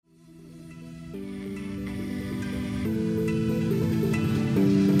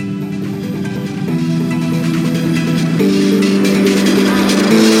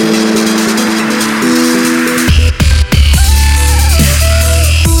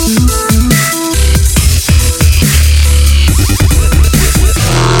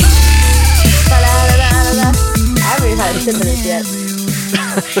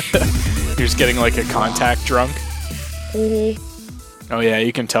You're just getting like a contact drunk. Mm-hmm. Oh yeah,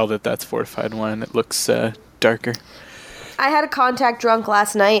 you can tell that that's fortified wine. It looks darker. I had a contact drunk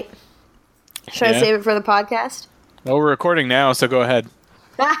last night. Should I save it for the podcast? Well, we're recording now, so go ahead.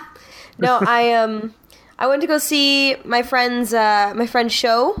 No, I went to go see my friend's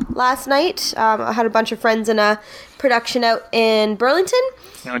show last night. I had a bunch of friends in a production out in Burlington.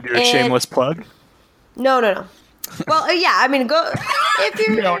 You want to do a shameless plug? No. Well, yeah, I mean, go if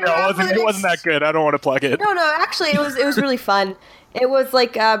you're. No, it wasn't that good. I don't want to plug it. No, actually, it was really fun. It was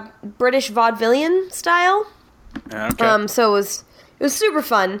like British vaudevillian style. Okay. So it was super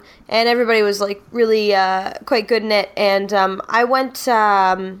fun, and everybody was like really quite good in it. And I went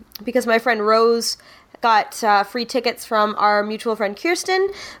because my friend Rose got free tickets from our mutual friend Kirsten,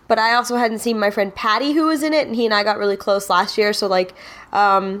 but I also hadn't seen my friend Patty, who was in it, and he and I got really close last year, so like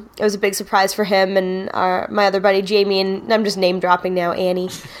it was a big surprise for him and my other buddy Jamie, and I'm just name dropping now, Annie.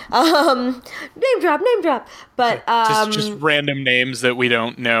 Name drop. But just random names that we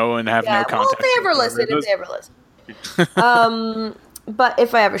don't know and have no contact. Well, if they ever listen. But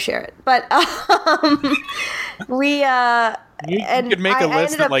if I ever share it. But we you could make a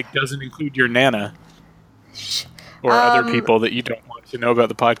list that like doesn't include your Nana. Or other people that you don't want to know about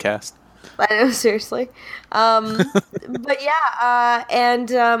the podcast. I know, seriously. But yeah,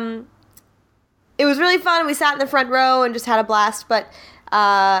 and it was really fun. We sat in the front row and just had a blast. But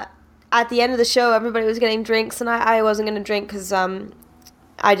at the end of the show, everybody was getting drinks, and I wasn't going to drink because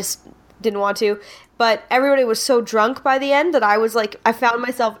I just didn't want to. But everybody was so drunk by the end that I was like, I found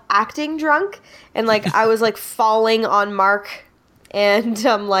myself acting drunk, and like I was like falling on Mark, and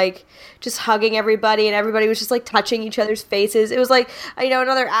like just hugging everybody, and everybody was just like touching each other's faces. It was like,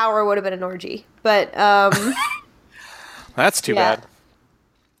 another hour would have been an orgy, but that's too bad.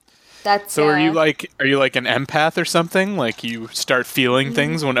 That's so. Are you like an empath or something? Like you start feeling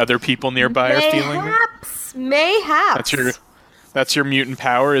things when other people nearby are feeling them? Mayhaps. That's your mutant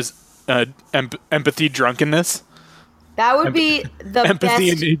power is empathy drunkenness. That would be the empathy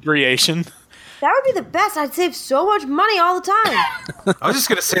best. inebriation. That would be the best. I'd save so much money all the time. I was just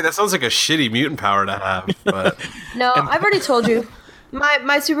gonna say that sounds like a shitty mutant power to have. But no, I've already told you. My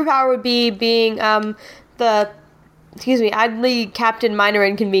superpower would be being I'd be Captain Minor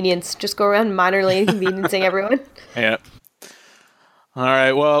Inconvenience. Just go around minorly inconveniencing everyone. Yeah. All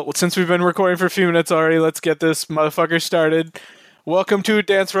right. Well, since we've been recording for a few minutes already, let's get this motherfucker started. Welcome to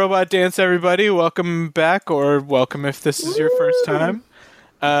Dance Robot Dance, everybody. Welcome back, or welcome if this is your first time.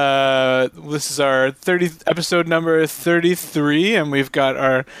 This is our episode number 33, and we've got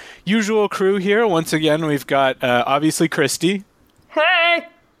our usual crew here. Once again, we've got obviously Christy. Hey!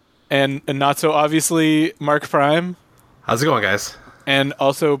 And not so obviously Mark Prime. How's it going, guys? And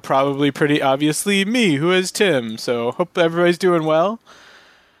also probably pretty obviously me, who is Tim. So hope everybody's doing well.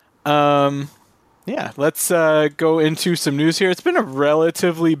 Yeah, let's go into some news here. It's been a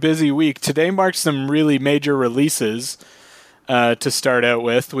relatively busy week. Today marks some really major releases. To start out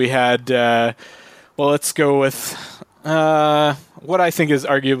with, we had, let's go with what I think is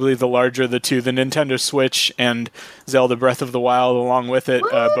arguably the larger of the two, the Nintendo Switch and Zelda Breath of the Wild, along with it,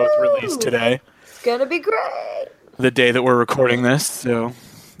 both released today. It's gonna be great. The day that we're recording this, so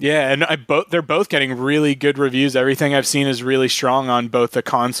yeah, and they're both getting really good reviews. Everything I've seen is really strong on both the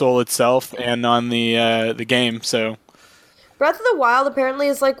console itself and on the game. So, Breath of the Wild apparently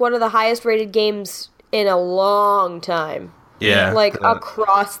is like one of the highest rated games in a long time. Yeah,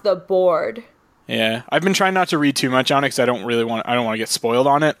 across the board. Yeah, I've been trying not to read too much on it because I don't want to get spoiled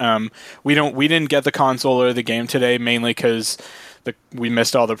on it. We didn't get the console or the game today mainly because we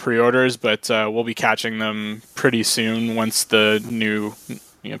missed all the pre-orders, but we'll be catching them pretty soon once the new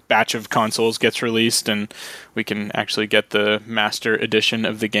batch of consoles gets released, and we can actually get the master edition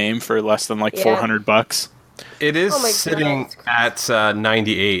of the game for less than $400. It is sitting at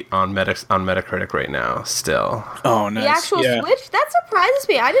 98 on Metacritic right now. Still. Oh, nice. The actual Switch? That surprises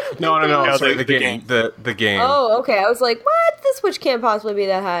me. I didn't. No. Sorry, the game. The game. Oh, okay. I was like, what? The Switch can't possibly be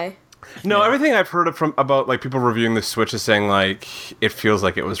that high. No, everything I've heard about like people reviewing the Switch is saying like it feels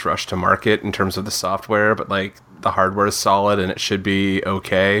like it was rushed to market in terms of the software, but like the hardware is solid and it should be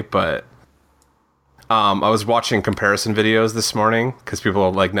okay. But I was watching comparison videos this morning because people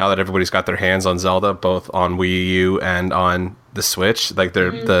are like, now that everybody's got their hands on Zelda, both on Wii U and on the Switch, like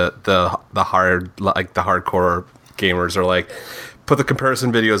they're the hardcore gamers are like, put the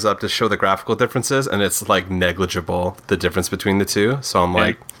comparison videos up to show the graphical differences, and it's like negligible the difference between the two. So I'm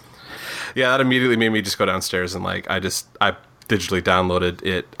like, yeah, that immediately made me just go downstairs and like I digitally downloaded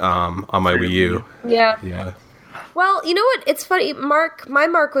it on my Wii U. Yeah. Well, you know what? It's funny. Mark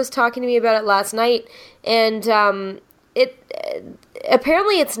was talking to me about it last night, and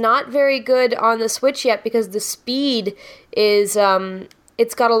apparently it's not very good on the Switch yet because the speed is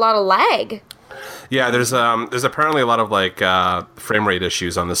it's got a lot of lag. Yeah, there's apparently a lot of like frame rate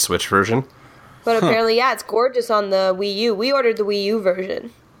issues on the Switch version. But apparently, yeah, it's gorgeous on the Wii U. We ordered the Wii U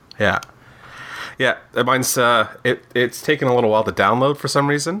version. Yeah. Yeah, mine's it's taken a little while to download for some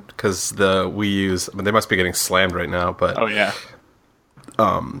reason because the Wii U's, I mean, they must be getting slammed right now. But Oh yeah.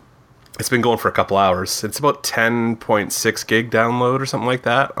 it's been going for a couple hours. It's about 10.6 gig download or something like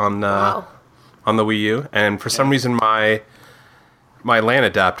that on Wow. on the Wii U, and for some reason my LAN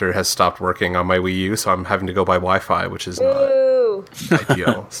adapter has stopped working on my Wii U, so I'm having to go by Wi-Fi, which is not Ooh.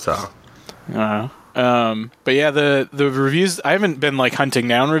 ideal. So But yeah, the reviews, I haven't been like hunting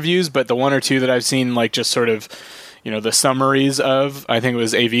down reviews, but the one or two that I've seen, like just sort of, the summaries of, I think it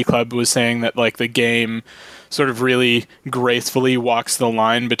was AV Club was saying that like the game sort of really gracefully walks the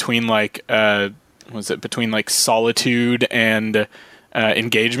line between like, between like solitude and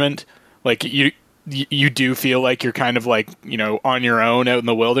engagement. Like you do feel like you're kind of like, on your own out in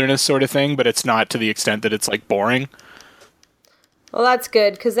the wilderness sort of thing, but it's not to the extent that it's like boring. Well, that's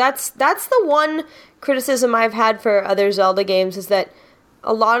good, because that's the one criticism I've had for other Zelda games is that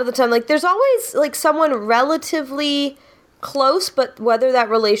a lot of the time, like, there's always, like, someone relatively close, but whether that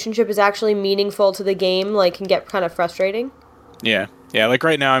relationship is actually meaningful to the game, like, can get kind of frustrating. Yeah. Yeah, like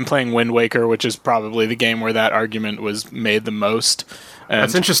right now I'm playing Wind Waker, which is probably the game where that argument was made the most. And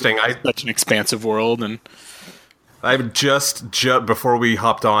that's interesting. Such an expansive world, and I've just before we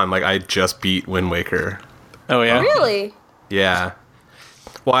hopped on, like I just beat Wind Waker. Oh yeah, Really? Yeah.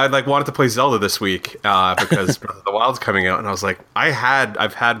 Well, I like wanted to play Zelda this week because Breath of the Wild's coming out, and I was like,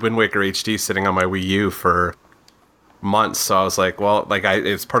 I've had Wind Waker HD sitting on my Wii U for months, so I was like, well, like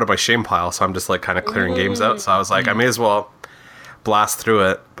it's part of my shame pile, so I'm just like kind of clearing games out. So I was like, I may as well blast through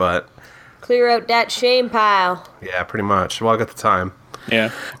it, but Clear out that shame pile. yeah, pretty much. Well, I got the time.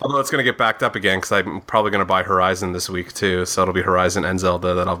 yeah. Although it's going to get backed up again because I'm probably going to buy Horizon this week too, so it'll be Horizon and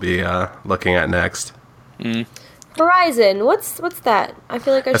Zelda that I'll be looking at next. Horizon, what's that? I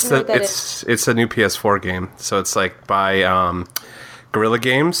feel like I should know what that is. It's a new PS4 game, so it's like by Guerrilla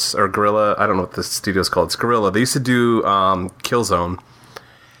Games or Guerrilla. I don't know what the studio's called. It's Guerrilla. They used to do Killzone,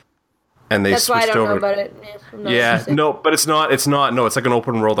 and they That's why I switched don't over. know about it. I'm not Yeah, interested. no, but it's not. No, it's like an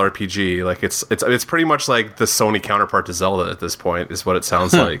open world RPG. Like it's pretty much like the Sony counterpart to Zelda at this point, is what it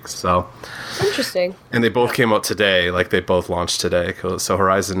sounds like. So. Interesting. And they both came out today, like they both launched today. So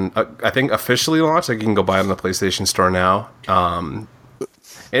Horizon, I think, officially launched. Like you can go buy it on the PlayStation Store now. And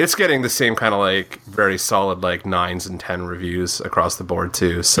it's getting the same kind of like very solid like 9s and 10 reviews across the board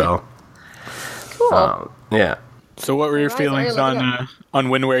too. So Cool. yeah. So what were your Horizon, feelings I gotta on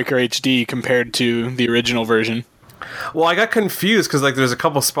Wind Waker HD compared to the original version? Well, I got confused because like there's a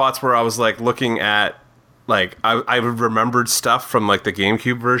couple spots where I was like looking at like I remembered stuff from like the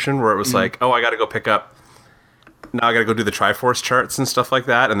GameCube version where it was like, oh, I got to go pick up. Now I got to go do the Triforce charts and stuff like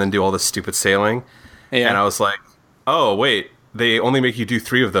that, and then do all this stupid sailing. Yeah. And I was like, oh wait, they only make you do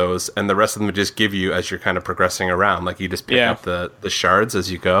 3 of those, and the rest of them just give you as you're kind of progressing around. Like you just pick up the shards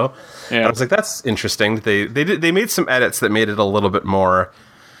as you go. Yeah. And I was like, that's interesting. They made some edits that made it a little bit more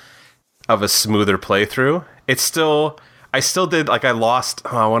of a smoother playthrough. I still did, like, I lost,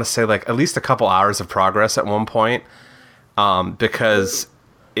 I want to say, like, at least a couple hours of progress at one point, because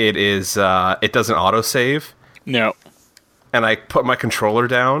it doesn't autosave, No. and I put my controller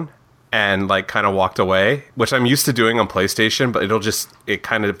down and, like, kind of walked away, which I'm used to doing on PlayStation, but it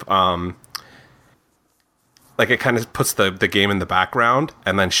kind of puts the game in the background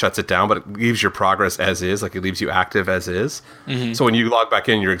and then shuts it down, but it leaves your progress as is, like it leaves you active as is. Mm-hmm. So when you log back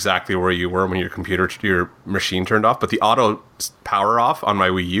in, you're exactly where you were when your machine turned off, but the auto power off on my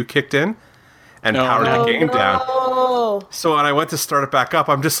Wii U kicked in and powered the game down. Oh, So when I went to start it back up,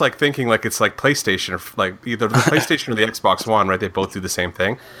 I'm just like thinking like it's like PlayStation or like either the PlayStation or the Xbox One, right? They both do the same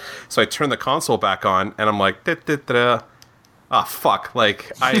thing. So I turn the console back on and I'm like, ah, fuck.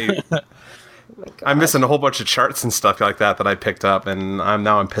 Like I'm missing a whole bunch of charts and stuff like that I picked up, and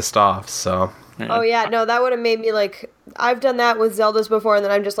I'm pissed off. So Oh yeah, no, that would have made me like. I've done that with Zeldas before, and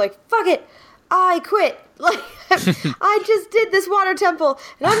then I'm just like, fuck it, I quit. Like, I just did this water temple,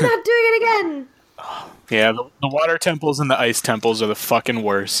 and I'm not doing it again. Yeah, the water temples and the ice temples are the fucking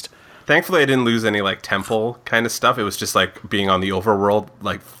worst. thankfully I didn't lose any like temple kind of stuff. It was just like being on the overworld,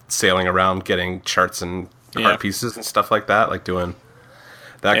 like sailing around, getting charts and card pieces and stuff like that, like doing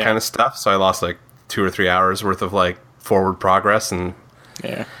that kind of stuff. So I lost like 2 or 3 hours worth of like forward progress, and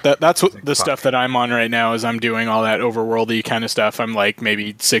Yeah, that's what the stuff that I'm on right now is I'm doing all that overworldy kind of stuff. I'm like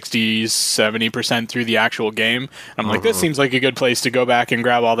maybe 60-70% through the actual game. I'm like, this seems like a good place to go back and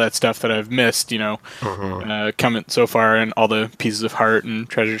grab all that stuff that I've missed, coming so far, and all the pieces of heart and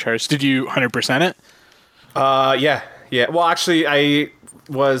treasure charts. Did you 100% it? Yeah. Well, actually, I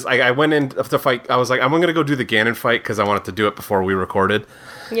went in to fight. I was like, I'm going to go do the Ganon fight because I wanted to do it before we recorded.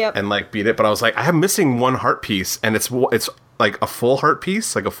 Yep. And like beat it, but I was like, I'm missing one heart piece, and it's like a full heart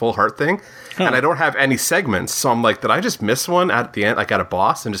piece, like a full heart thing, and I don't have any segments. So I'm like, did I just miss one at the end, like at a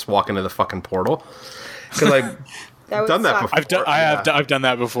boss, and just walk into the fucking portal? Because I've done that before. I've done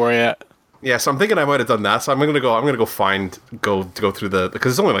that before. Yeah. Yeah, so I'm thinking I might have done that. So I'm gonna go go through because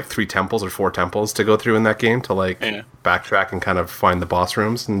there's only like 3 temples or 4 temples to go through in that game to backtrack and kind of find the boss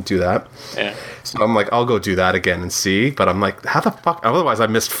rooms and do that. Yeah. So I'm like, I'll go do that again and see. But I'm like, how the fuck? Otherwise, I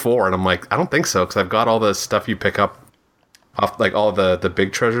missed 4, and I'm like, I don't think so because I've got all the stuff you pick up off, like all the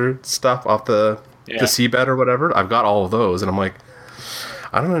big treasure stuff off the seabed or whatever. I've got all of those, and I'm like,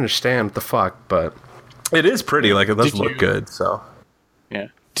 I don't understand what the fuck, but it is pretty. Like it does look good. So yeah.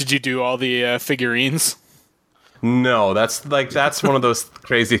 Did you do all the figurines? No, that's one of those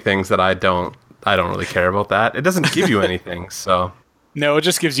crazy things that I don't really care about that. It doesn't give you anything, so. No, it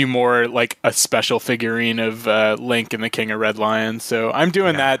just gives you more like a special figurine of Link and the King of Red Lion. So I'm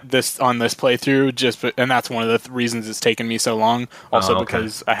doing that on this playthrough, and that's one of the reasons it's taken me so long. Also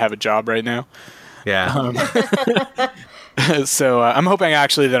because I have a job right now. Yeah. So I'm hoping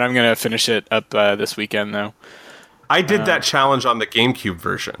actually that I'm going to finish it up this weekend, though. I did that challenge on the GameCube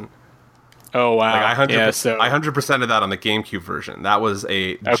version. Oh wow! Like I 100% of that on the GameCube version. That was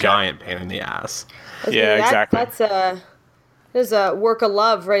a giant pain in the ass. Exactly. That's a work of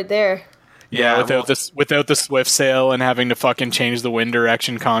love right there. Yeah, without the Swift sail and having to fucking change the wind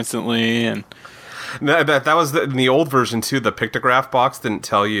direction constantly, and that was in the old version too. The pictograph box didn't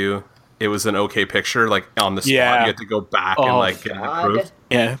tell you it was an okay picture, like on the spot. You had to go back and get it approved.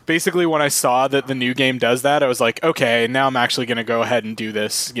 Yeah, basically when I saw that the new game does that, I was like, okay, now I'm actually going to go ahead and do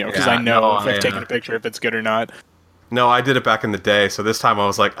this, because I know if I've taken a picture, if it's good or not. No, I did it back in the day, so this time I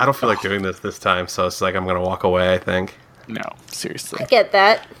was like, I don't feel like doing this time, so it's like I'm going to walk away, I think. No, seriously. I get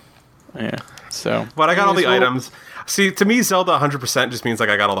that. Yeah, so. But I got all the items. See, to me, Zelda 100% just means like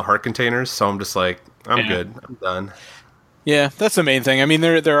I got all the heart containers, so I'm just like, I'm good, I'm done. Yeah, that's the main thing. I mean,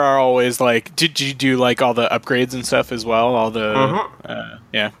 there are always like, did you do like all the upgrades and stuff as well? All the,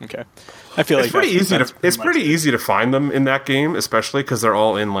 yeah, okay. I feel it's pretty easy to find them in that game, especially because they're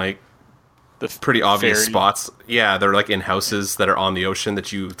all in like the pretty obvious spots. Yeah, they're like in houses that are on the ocean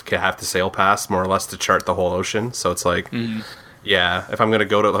that you have to sail past more or less to chart the whole ocean. So it's like, yeah, if I'm gonna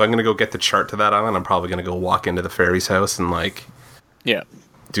go get the chart to that island, I'm probably gonna go walk into the fairy's house and like,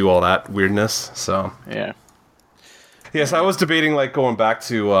 do all that weirdness. So yeah. Yes, I was debating like going back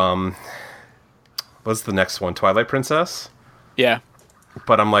to what's the next one? Twilight Princess? Yeah.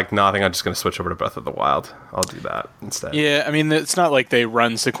 But I'm like, no, I think I'm just going to switch over to Breath of the Wild. I'll do that instead. Yeah, I mean, it's not like they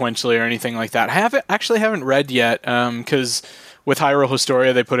run sequentially or anything like that. I haven't read yet, because with Hyrule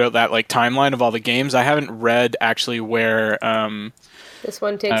Historia, they put out that like timeline of all the games. I haven't read actually where this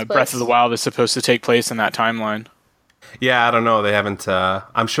one takes place. Breath of the Wild is supposed to take place in that timeline. Yeah, I don't know. They haven't.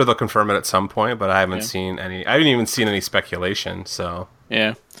 I'm sure they'll confirm it at some point, but I haven't seen any. I haven't even seen any speculation. So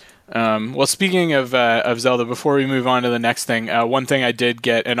yeah. Well, speaking of Zelda, before we move on to the next thing, one thing I did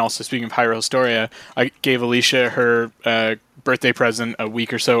get, and also speaking of Hyrule Historia, I gave Alicia her birthday present a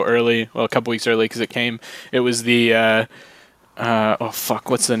week or so early. Well, a couple weeks early because it came. It was the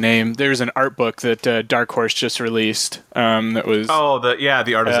what's the name? There's an art book that Dark Horse just released. That was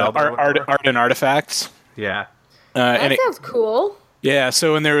the Art of Zelda, art and artifacts. Yeah. That sounds cool. Yeah,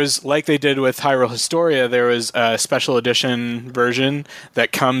 so when there was, like they did with Hyrule Historia, there was a special edition version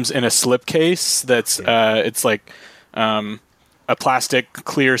that comes in a slipcase that's, it's like a plastic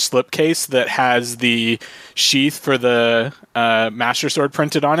clear slipcase that has the sheath for the Master Sword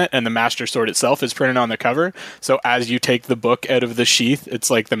printed on it, and the Master Sword itself is printed on the cover. So as you take the book out of the sheath, it's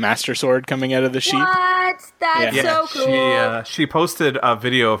like the Master Sword coming out of the sheath. What? That's so cool. She posted a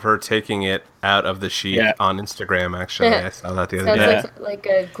video of her taking it out of the sheath on Instagram, actually. I saw that the other day. Sounds like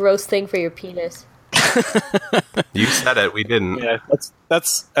a gross thing for your penis. You said it, we didn't. Yeah,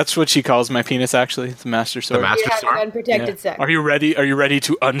 that's what she calls my penis. Actually, it's the Master Sword. The Master Sword. Unprotected sex. Are you ready? Are you ready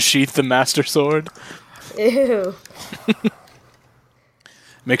to unsheath the Master Sword? Ew.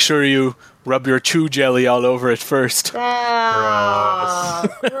 Make sure you rub your chew jelly all over it first. Gross,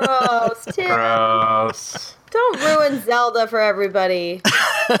 Tim. Gross. Don't ruin Zelda for everybody.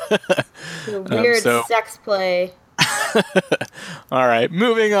 Weird sex play. All right,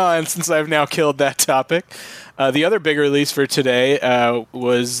 moving on, since I've now killed that topic. The other big release for today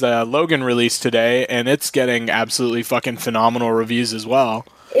was Logan released today, and it's getting absolutely fucking phenomenal reviews as well.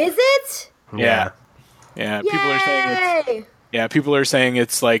 Is it? Yeah. Yay! People are saying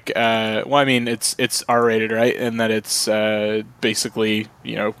it's like, well, I mean, it's R-rated, right? And that it's basically,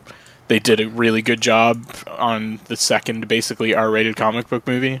 they did a really good job on the second basically R-rated comic book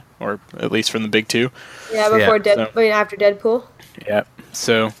movie, or at least from the big two. Yeah, after Deadpool. Yeah,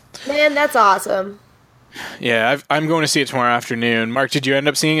 so... Man, that's awesome. Yeah, I'm going to see it tomorrow afternoon. Mark, did you end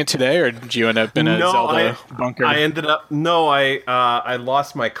up seeing it today, or did you end up in a Zelda bunker? I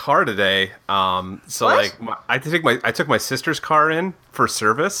lost my car today. So what? I took my sister's car in for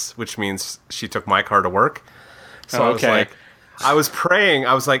service, which means she took my car to work. So I was praying.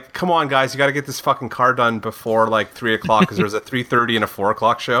 I was like, "Come on, guys, you got to get this fucking car done before like 3:00 because there was a 3:30 and a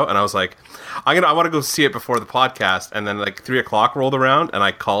 4:00 show." And I was like, I want to go see it before the podcast. And then like 3:00 rolled around, and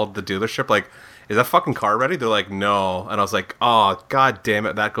I called the dealership like, "Is that fucking car ready?" They're like, "No." And I was like, "Oh, god damn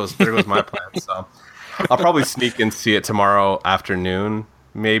it. There goes my plan." So I'll probably sneak and see it tomorrow afternoon,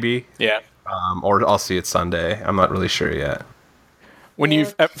 maybe. Yeah. Or I'll see it Sunday. I'm not really sure yet. When you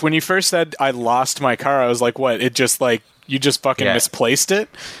first said I lost my car, I was like, what? It just like, you just fucking misplaced it?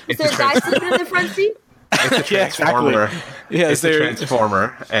 Is there a guy sleeping in the front seat? It's a transformer. Yeah, it's a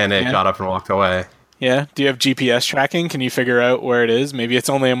transformer, and it got up and walked away. Yeah. Do you have GPS tracking? Can you figure out where it is? Maybe it's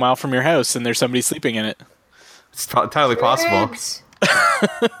only a mile from your house and there's somebody sleeping in it. It's entirely possible.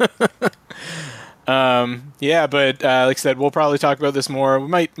 Yeah, but like I said, we'll probably talk about this more. We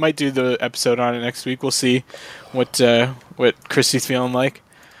might do the episode on it next week. We'll see what Christy's feeling like.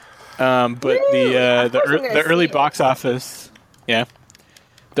 But the early box office, the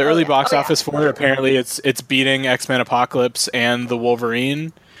early box office for it, apparently it's beating X-Men Apocalypse and the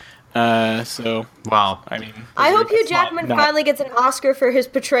Wolverine. So wow. I mean, I hope Hugh Jackman finally gets an Oscar for his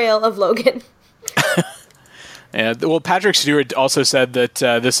portrayal of Logan. Yeah, well, Patrick Stewart also said that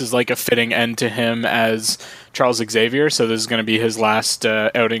this is like a fitting end to him as Charles Xavier, so this is going to be his last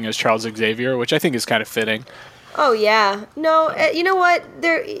outing as Charles Xavier, which I think is kind of fitting. Oh, yeah. No, you know what?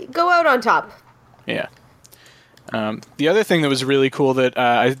 Go out on top. Yeah. The other thing that was really cool that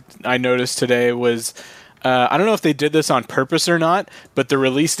I noticed today was, I don't know if they did this on purpose or not, but the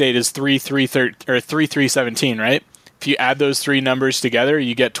release date is 3/3/17, right? If you add those three numbers together,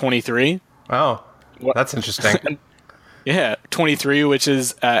 you get 23. Oh. That's interesting. Yeah, 23, which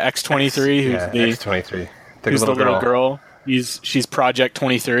is X-23, who's X-23. Who's the little girl? She's Project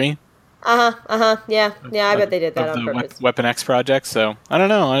 23. Yeah, I bet they did that on purpose. Weapon X project. So I don't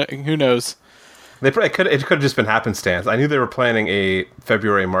know. Who knows? It could have just been happenstance. I knew they were planning a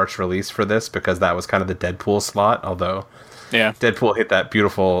February-March release for this because that was kind of the Deadpool slot. Although, Deadpool hit that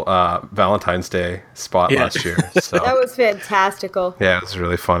beautiful Valentine's Day spot last year. So that was fantastical. Yeah, it was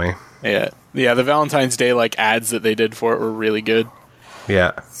really funny. Yeah. The Valentine's Day ads that they did for it were really good.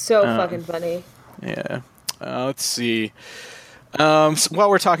 Yeah. So fucking funny. Yeah. Let's see. So while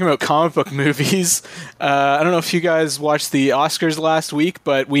we're talking about comic book movies, I don't know if you guys watched the Oscars last week,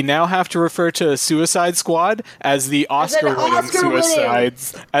 but we now have to refer to Suicide Squad as the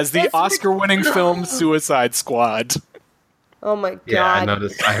Oscar-winning film Suicide Squad. Oh my god! Yeah, I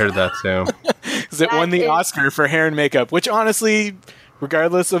noticed. I heard that too. Because it won the Oscar for hair and makeup, which honestly,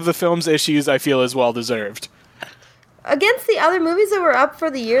 regardless of the film's issues, I feel is well deserved. Against the other movies that were up for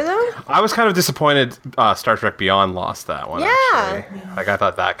the year, though? I was kind of disappointed Star Trek Beyond lost that one, actually. I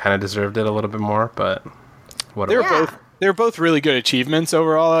thought that kind of deserved it a little bit more, but whatever. They were both really good achievements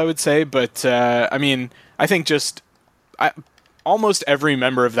overall, I would say, but, I mean, I think almost every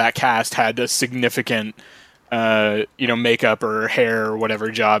member of that cast had a significant, makeup or hair or whatever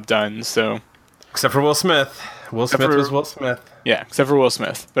job done, so... Except for Will Smith. Will Smith. Yeah, except for Will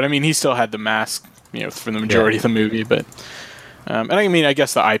Smith. But, I mean, he still had the mask, for the majority of the movie, but... and I mean, I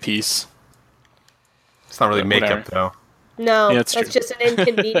guess the eyepiece. It's not really makeup, though. No, that's just an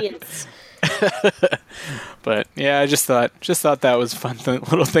inconvenience. But, yeah, I just thought that was a fun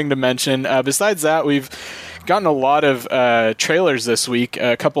little thing to mention. Besides that, we've gotten a lot of trailers this week.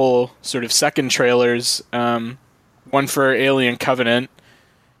 A couple sort of second trailers. One for Alien Covenant,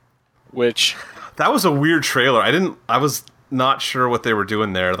 which... That was a weird trailer. I was not sure what they were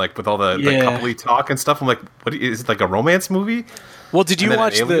doing there, with all the coupley talk and stuff. I'm like, what is it, like a romance movie? Well, did you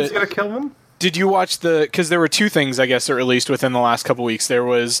watch aliens gonna kill them? Did you watch because there were two things, I guess, that released within the last couple weeks. There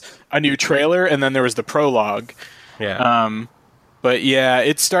was a new trailer, and then there was the prologue. Yeah. But yeah,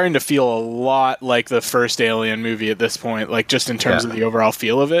 it's starting to feel a lot like the first Alien movie at this point, just in terms of the overall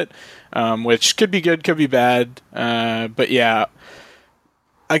feel of it, which could be good, could be bad. But yeah,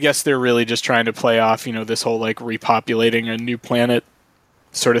 I guess they're really just trying to play off, this whole like repopulating a new planet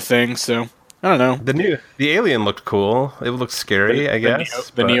sort of thing. So I don't know. The alien looked cool. It looked scary, I guess.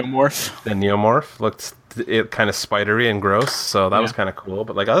 The neomorph. The neomorph looked kind of spidery and gross, so that was kind of cool.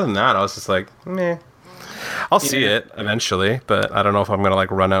 But like other than that, I was just like, meh. I'll see it eventually, but I don't know if I'm gonna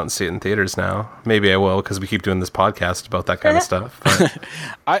like run out and see it in theaters now. Maybe I will because we keep doing this podcast about that kind of stuff. But.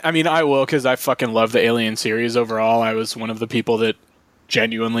 I mean, I will because I fucking love the Alien series overall. I was one of the people that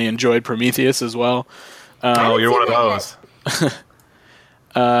genuinely enjoyed Prometheus as well. You're one of those.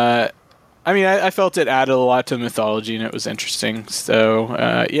 I mean, I felt it added a lot to mythology and it was interesting. So,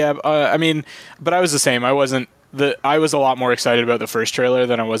 I mean, but I was the same. I was a lot more excited about the first trailer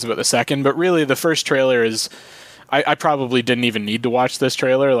than I was about the second. But really, the first trailer is, I probably didn't even need to watch this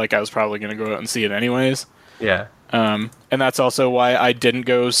trailer. Like, I was probably going to go out and see it anyways. Yeah. And that's also why I didn't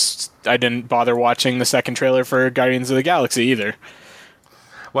bother watching the second trailer for Guardians of the Galaxy either.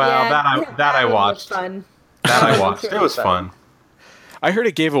 Well, that I watched. Fun. That I watched. It was fun. I heard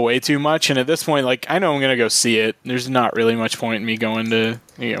it gave away too much, and at this point, like, I know I'm gonna go see it. There's not really much point in me going to,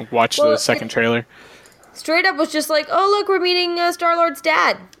 watch the second trailer. Straight up was just like, oh look, we're meeting Star-Lord's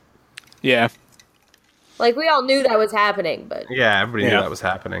dad. Yeah. Like, we all knew that was happening, but... Yeah, everybody knew that was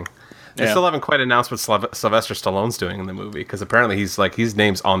happening. They still haven't quite announced what Sylvester Stallone's doing in the movie, because apparently his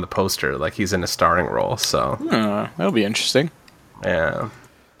name's on the poster, like he's in a starring role, so... that'll be interesting. Yeah.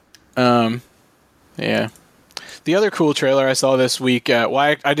 Yeah. The other cool trailer I saw this week,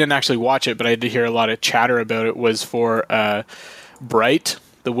 I didn't actually watch it, but I did hear a lot of chatter about it, was for Bright,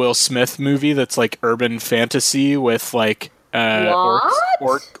 the Will Smith movie that's like urban fantasy with like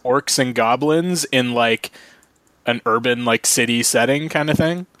orcs and goblins in like an urban like city setting kind of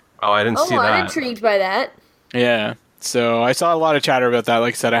thing. Oh, I didn't see that. I'm intrigued by that. Yeah. So I saw a lot of chatter about that.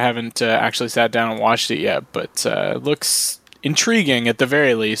 Like I said, I haven't actually sat down and watched it yet, but it looks intriguing at the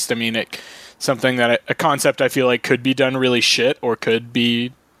very least. I mean, something that a concept I feel like could be done really shit or could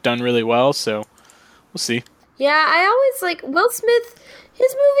be done really well. So we'll see. Yeah, I always like Will Smith.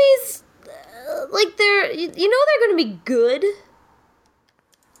 His movies, like they're going to be good.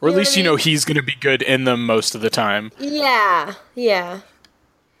 Or at least he's going to be good in them most of the time. Yeah.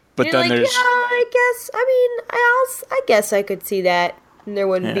 But then there's... Yeah, I guess. I mean, I guess I could see that. And there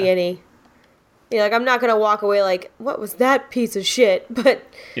wouldn't be any... like, I'm not going to walk away like, what was that piece of shit? But...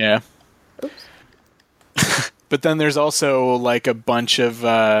 Yeah. Oops. But then there's also, like, a bunch of...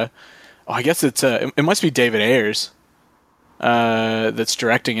 I guess it must be David Ayers that's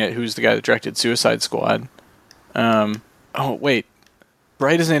directing it, who's the guy that directed Suicide Squad. Wait.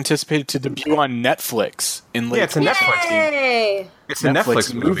 Bright is anticipated to debut on Netflix in late... Yeah, it's a Netflix movie. It's a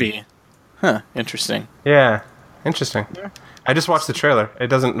Netflix movie. Huh, interesting. Yeah, interesting. Yeah. I just watched the trailer. It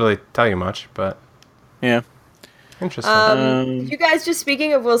doesn't really tell you much, but... Yeah. Interesting. You guys, just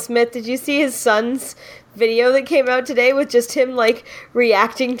speaking of Will Smith, did you see his son's video that came out today with just him, like,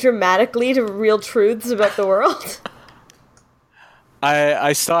 reacting dramatically to real truths about the world?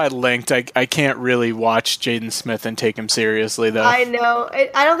 I saw it linked. I can't really watch Jaden Smith and take him seriously, though. I know.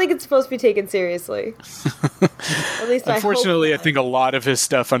 I don't think it's supposed to be taken seriously. At least unfortunately, I think a lot of his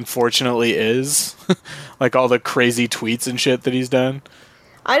stuff, unfortunately, is. Like all the crazy tweets and shit that he's done.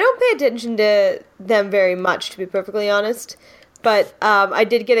 I don't pay attention to them very much, to be perfectly honest. But I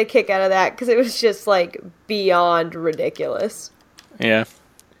did get a kick out of that because it was just, like, beyond ridiculous. Yeah.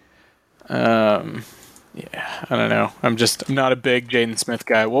 Yeah, I don't know. I'm not a big Jaden Smith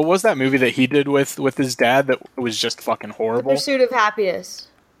guy. What was that movie that he did with his dad that was just fucking horrible? The Pursuit of Happiness.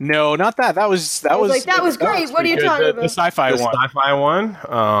 No, not that. That was great. What are you talking about? The sci-fi one. The sci-fi one?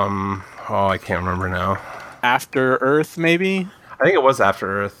 I can't remember now. After Earth, maybe? I think it was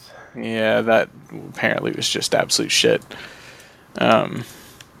After Earth. Yeah, that apparently was just absolute shit.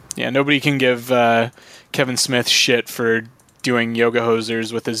 Yeah, nobody can give Kevin Smith shit for doing yoga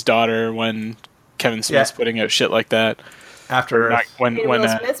hosers with his daughter when Kevin Smith's putting out shit like that. After Earth. When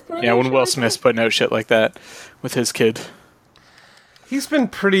Will Smith's putting out shit like that with his kid. He's been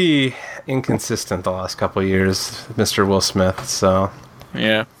pretty inconsistent the last couple of years, Mr. Will Smith, so...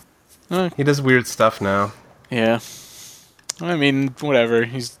 Yeah. He does weird stuff now. Yeah. I mean, whatever.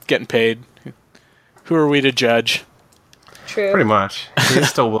 He's getting paid. Who are we to judge? True. Pretty much. He's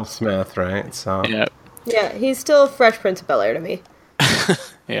still Will Smith, right? So. Yeah. Yeah, he's still Fresh Prince of Bel-Air to me.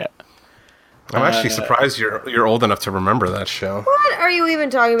 Yeah. I'm actually surprised you're old enough to remember that show. What are you even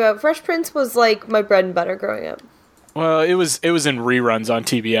talking about? Fresh Prince was like my bread and butter growing up. Well, it was in reruns on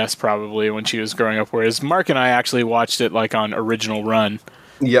TBS probably when she was growing up, whereas Mark and I actually watched it like on original run.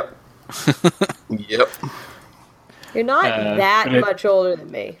 Yep. Yep. You're not that much older than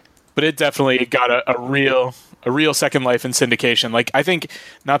me. But it definitely got a real a real second life in syndication. Like, I think,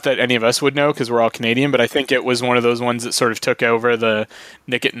 not that any of us would know because we're all Canadian, but I think it was one of those ones that sort of took over the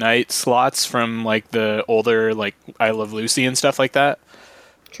Nick at Night slots from like the older like I Love Lucy and stuff like that.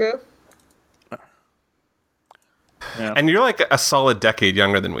 True. Yeah. And you're like a solid decade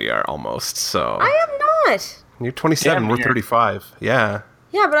younger than we are, almost. So I am not. you're 27. Yeah, we're you're- 35. Yeah,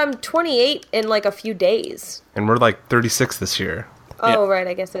 Yeah, but I'm 28 in like a few days. and we're like 36 this year. Oh, right.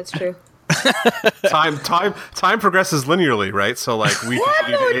 I guess that's true. Time progresses linearly, right? So like we What?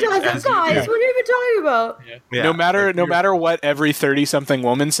 continue No, to it age doesn't, as you guys. do. What are you even talking about? Yeah. No matter what every 30-something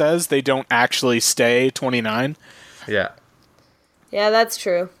woman says, they don't actually stay 29. Yeah. Yeah, that's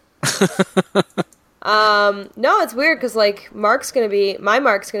true. No, it's weird because like my Mark's gonna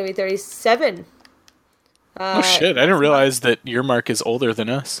be 37. Oh shit! I didn't realize that your Mark is older than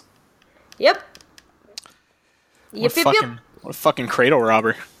us. Yep. What a fucking cradle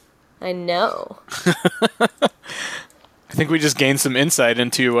robber! I know. I think we just gained some insight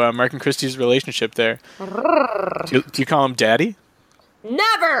into Mark and Christy's relationship there. Do you call him Daddy?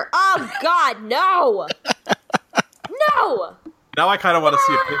 Never. Oh God, no. No. Now I kind of want to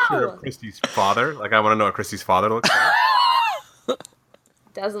see a picture No! of Christy's father. Like I want to know what Christy's father looks like.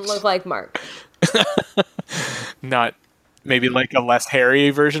 Doesn't look like Mark. Not maybe like a less hairy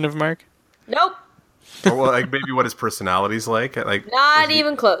version of Mark? Nope. Or well, like maybe what his personality's like. Like Not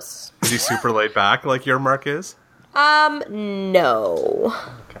even close. is he super laid back like your Mark is? No.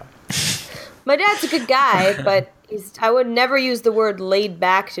 Okay. My dad's a good guy, but I would never use the word laid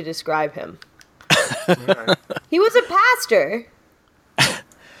back to describe him. He was a pastor.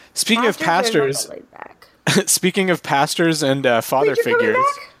 Speaking of pastors, Laid back. speaking of pastors and father Preacher coming figures,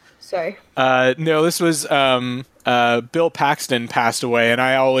 back? Sorry. no, this was Bill Paxton passed away, and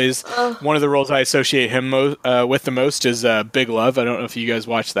I always one of the roles I associate him with the most is Big Love. I don't know if you guys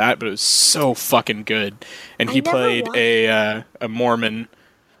watched that, but it was so fucking good. And he never played watched a Mormon,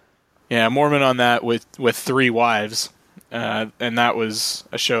 a Mormon on that with 3 wives, and that was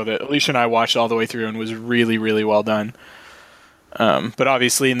a show that Alicia and I watched all the way through and was really, really well done. But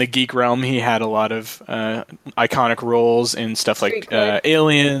obviously, in the geek realm, he had a lot of iconic roles in stuff like Street cred.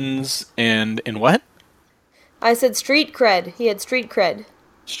 Aliens and in what? I said street cred. He had street cred.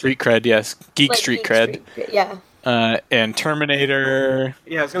 Street cred, yes. Geek Like street geek cred. Yeah. And Terminator.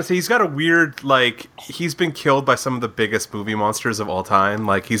 Yeah, I was gonna say he's got a weird like he's been killed by some of the biggest movie monsters of all time.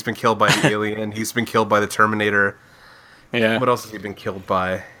 Like he's been killed by the Alien. He's been killed by the Terminator. Yeah. What else has he been killed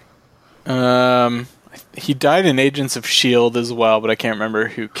by? He died in Agents of S.H.I.E.L.D. as well, but I can't remember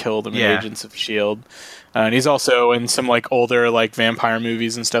who killed him Yeah. in Agents of S.H.I.E.L.D. And he's also in some like older like vampire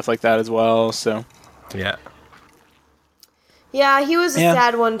movies and stuff like that as well. So Yeah. Yeah, he was a Yeah.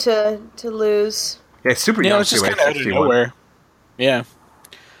 sad one to lose. Yeah, super yeah, young it's just too, kind of out of 61. nowhere. Yeah.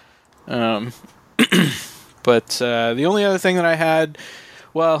 But the only other thing that I had,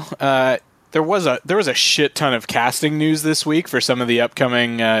 well, there was a shit ton of casting news this week for some of the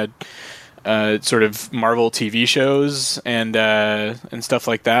upcoming sort of Marvel TV shows and stuff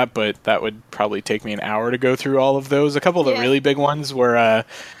like that. But that would probably take me an hour to go through all of those. A couple of the Yeah. really big ones were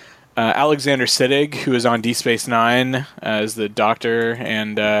Alexander Siddig, who is on Deep Space Nine as the Doctor,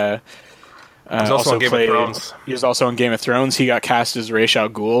 and He's also on Game of Thrones. He was also on Game of Thrones. He got cast as Ra's al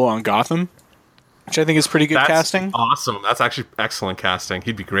Ghul on Gotham, which I think is pretty good That's casting. awesome. That's actually excellent casting.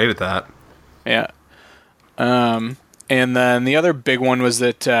 He'd be great at that. Yeah. And then the other big one was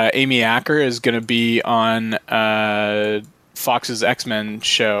that Amy Acker is going to be on Fox's X-Men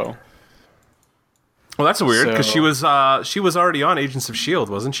show. Well, that's weird because So- she was already on Agents of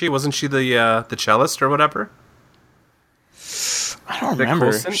S.H.I.E.L.D., wasn't she? Wasn't she the cellist or whatever? I don't Nick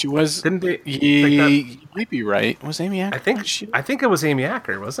remember. Coulson? She was. Didn't they? You might be right. Was Amy Acker? I think it was Amy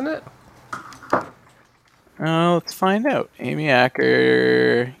Acker, wasn't it? Let's find out. Amy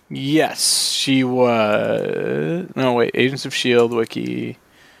Acker. Yes, she was. No, wait. Agents of S.H.I.E.L.D. wiki.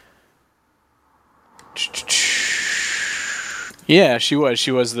 Yeah, she was.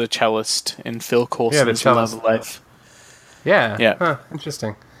 She was the cellist in Phil Coulson's cellist. Love Life. Yeah. Yeah. Huh,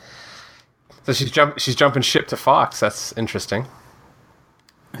 interesting. So she's jumping ship to Fox. That's interesting.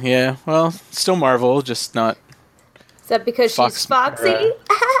 Yeah, well, still Marvel, just not. Is that because Fox- she's foxy?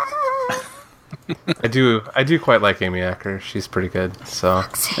 I do quite like Amy Acker. She's pretty good. So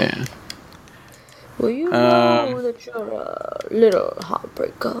Yeah. Well, you know that you're a little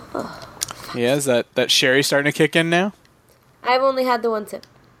heartbreaker. Yeah, is that sherry starting to kick in now? I've only had the one sip.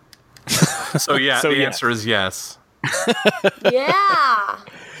 so yeah, So the yeah. answer is yes. Yeah.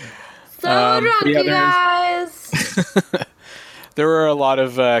 So drunk, yeah, you guys. There were a lot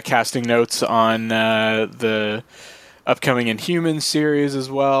of casting notes on the upcoming Inhuman series as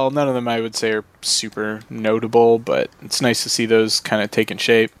well. None of them I would say are super notable, but it's nice to see those kind of taking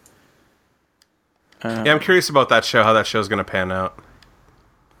shape. Yeah, I'm curious about that show, how that show's going to pan out.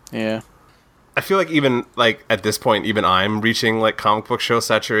 Yeah. I feel like even, like, at this point, even I'm reaching, like, comic book show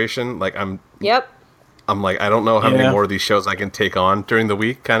saturation. Like, I'm like, I don't know how many more of these shows I can take on during the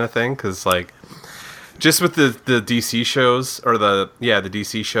week kind of thing, because, like, just with the DC shows, or the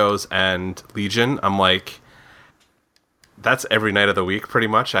DC shows and Legion, I'm like, that's every night of the week, pretty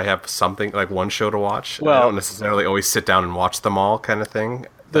much. I have something, like, one show to watch. Well, I don't necessarily always sit down and watch them all kind of thing.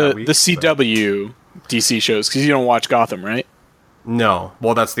 The CW DC shows, because you don't watch Gotham, right? No.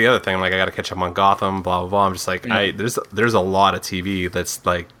 Well, that's the other thing. Like, I got to catch up on Gotham, blah, blah, blah. I'm just like, there's a lot of TV that's,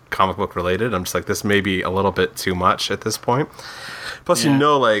 like, comic book related. I'm just like, this may be a little bit too much at this point. Plus,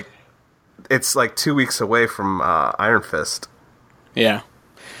 like, it's, like, 2 weeks away from Iron Fist. Yeah.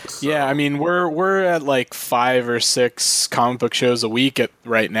 So. Yeah, I mean, we're at, like, 5 or 6 comic book shows a week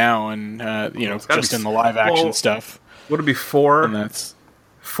right now, and, just in the live-action stuff. Would it be 4? And that's...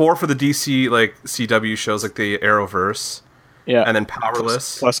 4 for the DC, like, CW shows, like the Arrowverse. Yeah. And then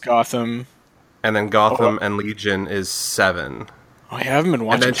Powerless. Plus Gotham. And then Gotham and Legion is 7. Oh, I haven't been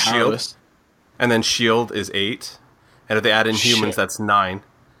watching Powerless. Shield. And then Shield is 8. And if they add Inhumans, that's 9.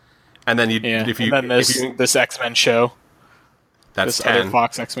 And then this X-Men show. That's this 10. Other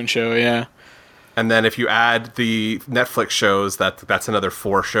Fox X-Men show, yeah. And then if you add the Netflix shows, that's another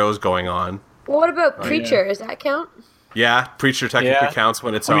 4 shows going on. Well, what about Preacher? Does that count? Yeah, Preacher technically counts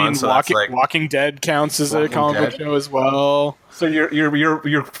when it's on. So Walking Dead counts as a comic book show as well. So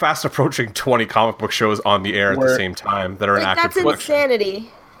you're fast approaching 20 comic book shows on the air at the same time that are an active collection. That's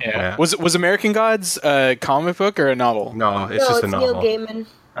insanity. Yeah. Was American Gods a comic book or a novel? No, it's just a novel. Neil Gaiman.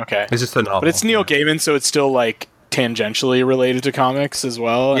 Okay, it's just a novel. But it's Neil Gaiman, so it's still like tangentially related to comics as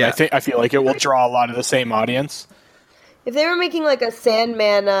well. And I feel like it will draw a lot of the same audience. If they were making like a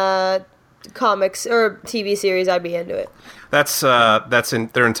Sandman comics or TV series, I'd be into it.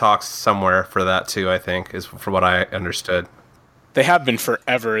 They're in talks somewhere for that too, I think, is from what I understood. They have been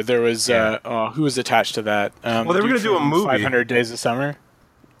forever. There was who was attached to that? They were going to do a movie. 500 Days of Summer.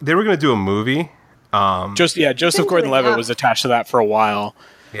 They were going to do a movie. Joseph Gordon-Levitt was attached to that for a while.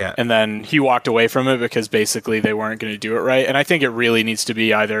 Yeah. And then he walked away from it because basically they weren't going to do it right. And I think it really needs to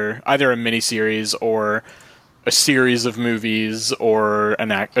be either a miniseries or a series of movies or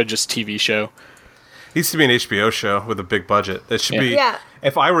just TV show. It needs to be an HBO show with a big budget. It should be. Yeah.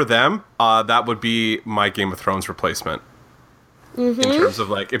 If I were them, that would be my Game of Thrones replacement. Mm-hmm. In terms of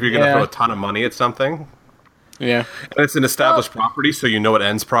like, if you're going to throw a ton of money at something. Yeah. And it's an established property, so you know it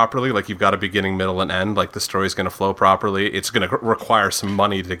ends properly. Like, you've got a beginning, middle, and end. Like, the story's going to flow properly. It's going to require some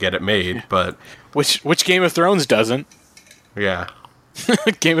money to get it made, but... Which Game of Thrones doesn't. Yeah.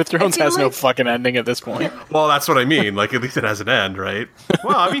 Game of Thrones has no fucking ending at this point. Well, that's what I mean. Like, at least it has an end, right?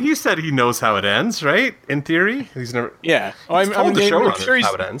 Well, I mean, he said he knows how it ends, right? In theory, he's never. Yeah, I'm sure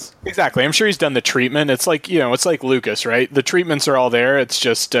how it ends. Exactly, I'm sure he's done the treatment. It's like it's like Lucas, right? The treatments are all there. It's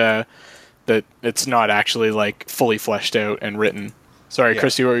just that it's not actually like fully fleshed out and written. Sorry,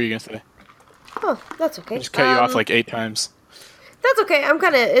 Christy, what were you gonna say? Oh, that's okay. I just cut you off like 8 times. That's okay. I'm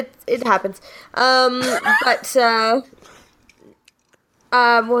kind of it happens. What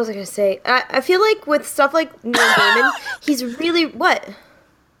was I going to say? I feel like with stuff like Neil Gaiman, he's really... What?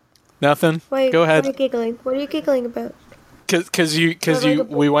 Nothing. Go ahead. Why are you giggling? What are you giggling about? Because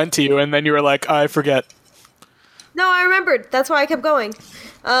we went to you and then you were like, I forget. No, I remembered. That's why I kept going.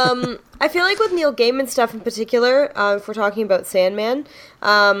 I feel like with Neil Gaiman stuff in particular, if we're talking about Sandman,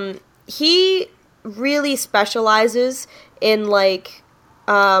 he really specializes in, like,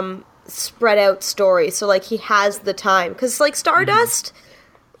 spread out stories. So, like, he has the time. Because, like, Stardust,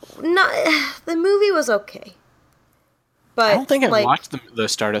 the movie was okay. But I don't think I've watched the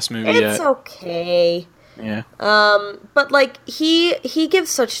Stardust movie yet. It's okay. Yeah. But, like, he gives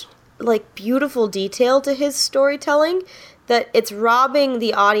such, like, beautiful detail to his storytelling that it's robbing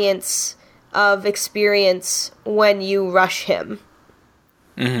the audience of experience when you rush him.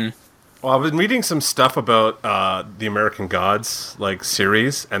 Mm-hmm. Well, I've been reading some stuff about the American Gods like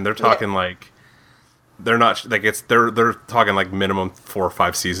series, and they're talking like they're not like they're talking like minimum 4 or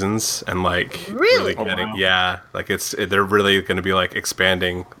 5 seasons, and like really getting like they're really going to be like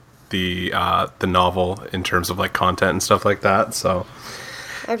expanding the novel in terms of like content and stuff like that. So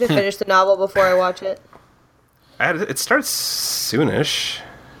I have to finish the novel before I watch it. It starts soonish.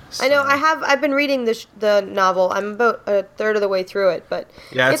 So. I know. I've been reading the novel. I'm about a third of the way through it, but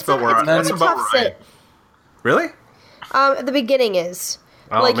it's about where it's a tough sit. Really? The beginning is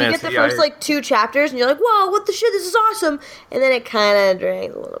you get the first like 2 chapters, and you're like, "Whoa, what the shit? This is awesome!" And then it kind of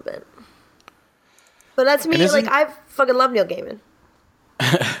drags a little bit. But that's me. Like, I've Fucking love Neil Gaiman.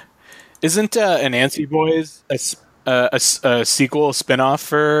 Isn't Anansi Boys a sequel spin-off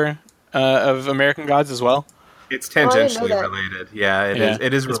for of American Gods as well? It's I didn't know tangentially that. related. Yeah, it Yeah. is.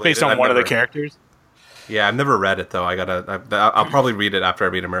 It is. It's Related. based on I've one of the never- characters. Yeah, I've never read it though. I'll probably read it after I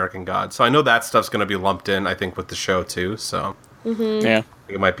read American Gods. So I know that stuff's going to be lumped in. I think with the show too. So Yeah. I think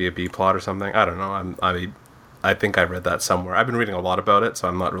it might be a B plot or something. I don't know. I think I read that somewhere. I've been reading a lot about it, so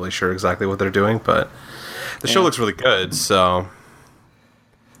I'm not really sure exactly what they're doing. But the show looks really good. So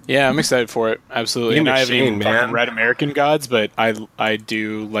Yeah, I'm excited for it. Absolutely. Ian And I haven't even McShane, fucking man. read American Gods, but I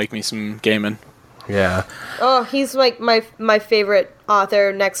do like me some Gaiman. yeah, Oh, he's like my favorite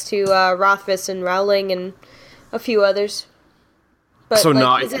author next to Rothfuss and Rowling and a few others. But So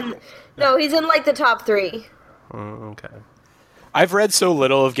not- he's in like the top 3. okay. I've read so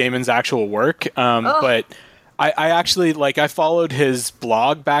little of Gaiman's actual work, but I actually I followed his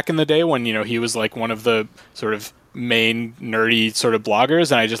blog back in the day when he was like one of the sort of main nerdy sort of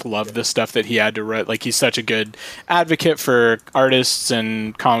bloggers, and I just loved the stuff that he had to write. Like, he's such a good advocate for artists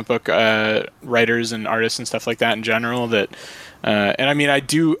and comic book writers and artists and stuff like that in general. That and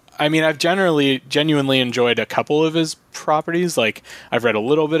I've genuinely enjoyed a couple of his properties. Like, I've read a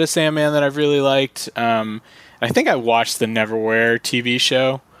little bit of Sandman that I've really liked. I think I watched the Neverwhere TV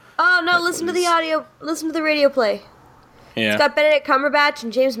show. Oh no! Listen to the radio play. Yeah. It's got Benedict Cumberbatch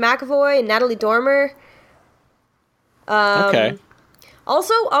and James McAvoy and Natalie Dormer. Okay.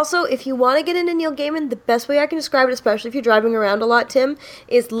 Also, if you want to get into Neil Gaiman, the best way I can describe it, especially if you're driving around a lot, Tim,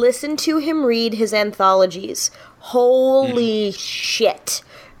 is listen to him read his anthologies. Holy shit.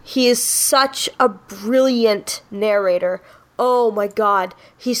 He is such a brilliant narrator. Oh my god.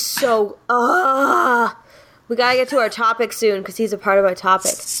 He's so... We gotta get to our topic soon, because he's a part of our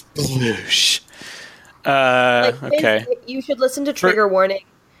topic. Sploosh. Okay. You should listen to Trigger Warning.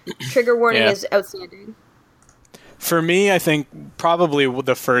 Trigger Warning Yeah. is outstanding. For me, I think probably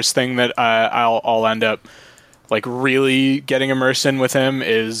the first thing that I'll end up really getting immersed in with him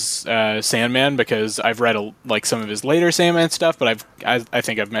is Sandman, because I've read some of his later Sandman stuff, but I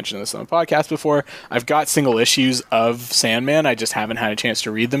think I've mentioned this on the podcast before. I've got single issues of Sandman. I just haven't had a chance to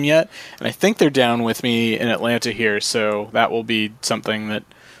read them yet, and I think they're down with me in Atlanta here, so that will be something that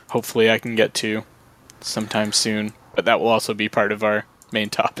hopefully I can get to sometime soon. But that will also be part of our main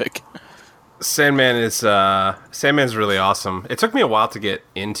topic. Sandman's really awesome. It took me a while to get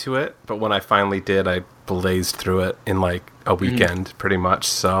into it, but when I finally did, I blazed through it in a weekend, pretty much.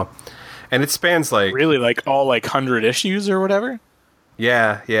 So, and it spans Really, all 100 issues or whatever?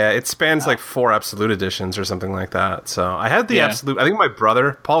 yeah, it spans 4 Absolute editions or something like that. So I had the Absolute. I think my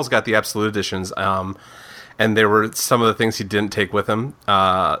brother Paul's got the Absolute editions. And there were some of the things he didn't take with him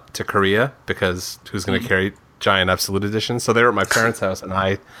to Korea, because who's going to carry giant Absolute editions? So they were at my parents' house, and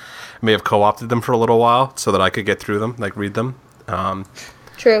I may have co-opted them for a little while so that I could get through them, read them.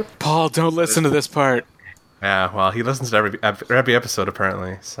 True. Paul, don't listen to this part. Yeah, well, he listens to every episode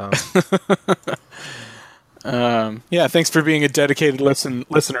apparently. So Yeah, thanks for being a dedicated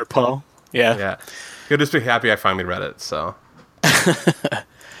listener, Paul. yeah, he'll just be happy I finally read it. So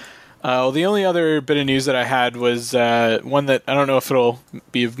Well, the only other bit of news that I had was one that I don't know if it'll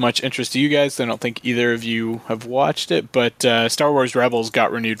be of much interest to you guys. I don't think either of you have watched it, but Star Wars Rebels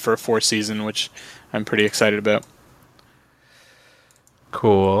got renewed for a 4th season, which I'm pretty excited about.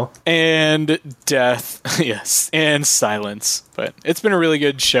 cool. And death, yes, and silence. But it's been a really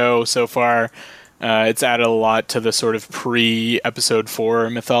good show so far. It's added a lot to the sort of pre-episode 4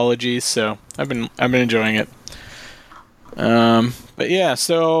 mythology, so I've been enjoying it. But yeah,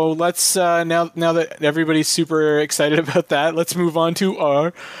 so let's now that everybody's super excited about that, let's move on to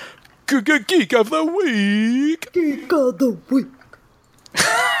our Geek of the Week. Geek of the Week.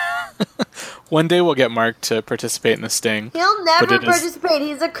 One day we'll get Mark to participate in the sting. He'll never But it is- participate.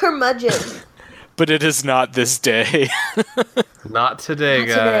 He's a curmudgeon. But it is not this day. Not today, Not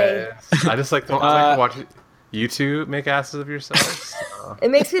guys. today. I just like to watch you two make asses of yourselves. So.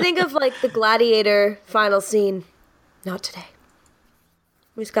 It makes me think of the Gladiator final scene. Not today.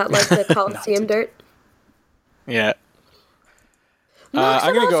 We just got the Coliseum dirt. Yeah.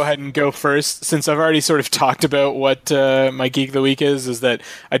 I'm going to go ahead and go first, since I've already sort of talked about what my Geek of the Week is that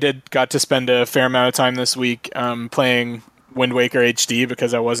I got to spend a fair amount of time this week playing Wind Waker HD,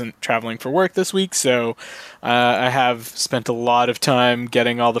 because I wasn't traveling for work this week, so I have spent a lot of time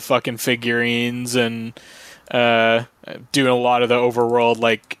getting all the fucking figurines and doing a lot of the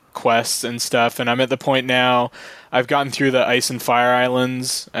overworld quests and stuff, and I'm at the point now, I've gotten through the Ice and Fire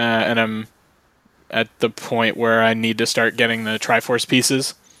Islands, and I'm at the point where I need to start getting the Triforce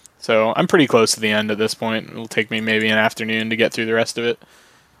pieces. So I'm pretty close to the end at this point. It'll take me maybe an afternoon to get through the rest of it.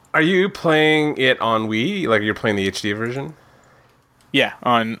 Are you playing it on Wii? Like you're playing the HD version? Yeah,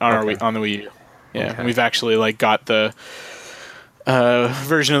 on our Okay. Wii, on the Wii U. Yeah, Okay. we've actually like got the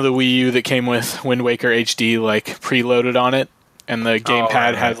version of the Wii U that came with Wind Waker HD like preloaded on it, and the gamepad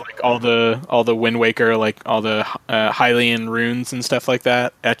right. has like all the Wind Waker, like all the Hylian runes and stuff like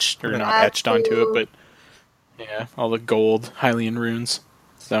that etched or not That's etched onto it, cool. but yeah, all the gold Hylian runes.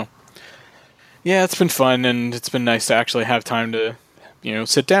 So yeah, it's been fun, and it's been nice to actually have time to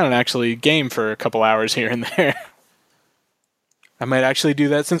sit down and actually game for a couple hours here and there. I might actually do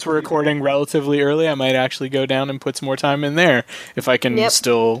that since we're recording relatively early. I might actually go down and put some more time in there if I can Yep.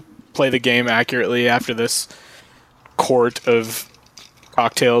 still play the game accurately after this quart of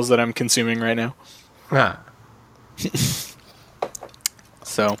cocktails that I'm consuming right now. Ah.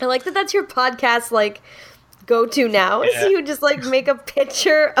 So I like that that's your podcast, like, go-to now. Yeah. So you just, like, make a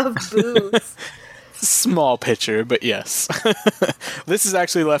picture of booze. small pitcher, but yes. This is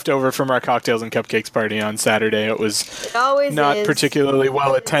actually left over from our cocktails and cupcakes party on Saturday. It was It always not is. particularly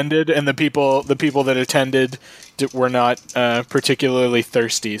well attended, and the people that attended were not particularly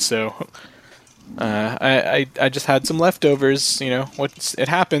thirsty. So I just had some leftovers. It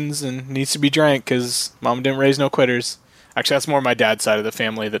happens and needs to be drank because Mom didn't raise no quitters. Actually, that's more my dad's side of the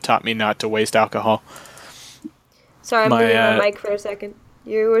family that taught me not to waste alcohol. Sorry, I'm my, moving my mic for a second.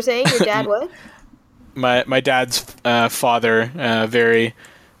 You were saying your dad what? My dad's father, very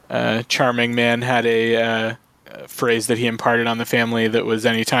charming man, had a phrase that he imparted on the family that was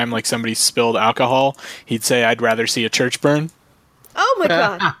anytime like somebody spilled alcohol, he'd say, "I'd rather see a church burn." Oh my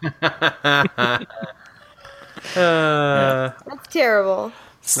god. That's terrible.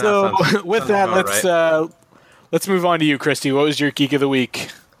 So sounds- with sounds that, about let's move on to you, Christy. What was your geek of the week?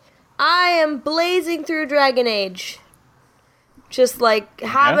 I am blazing through Dragon Age. Just like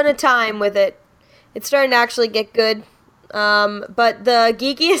having a time with it. It's starting to actually get good. But the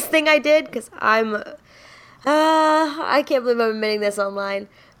geekiest thing I did, because I can't believe I'm admitting this online,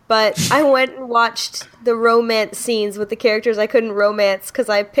 but I went and watched the romance scenes with the characters I couldn't romance because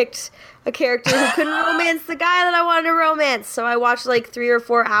I picked a character who couldn't romance the guy that I wanted to romance. So I watched like 3 or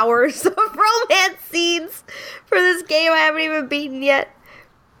 4 hours of romance scenes for this game I haven't even beaten yet.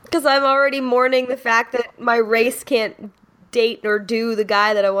 Because I'm already mourning the fact that my race can't date or do the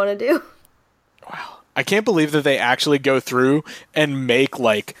guy that I want to do. I can't believe that they actually go through and make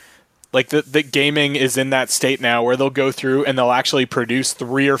like the gaming is in that state now where they'll go through and they'll actually produce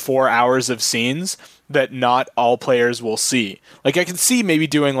 3 or 4 hours of scenes that not all players will see. Like I can see maybe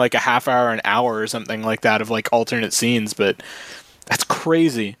doing like a half hour, an hour or something like that of like alternate scenes, but that's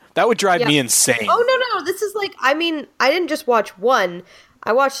crazy. That would drive me insane. Oh, no. This is like, I mean, I didn't just watch one.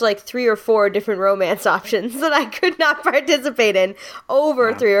 I watched like 3 or 4 different romance options that I could not participate in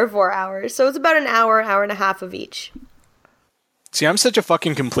over 3 or 4 hours. So it's about an hour, hour and a half of each. See, I'm such a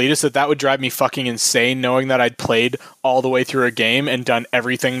fucking completist that would drive me fucking insane knowing that I'd played all the way through a game and done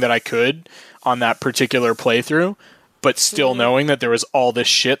everything that I could on that particular playthrough, but still knowing that there was all this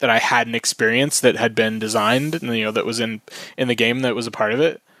shit that I hadn't experienced that had been designed, that was in the game that was a part of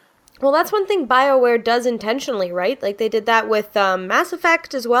it. Well, that's one thing BioWare does intentionally, right? Like, they did that with Mass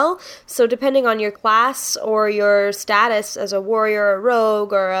Effect as well. So depending on your class or your status as a warrior, a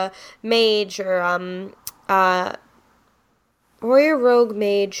rogue, or a mage, or warrior, rogue,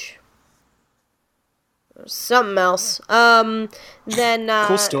 mage, or something else, then...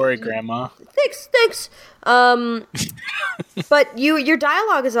 Cool story, Grandma. Thanks. But your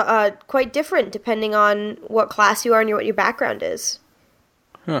dialogue is quite different depending on what class you are and what your background is.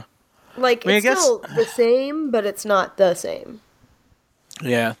 Huh. Like, I it's guess- still the same, but it's not the same.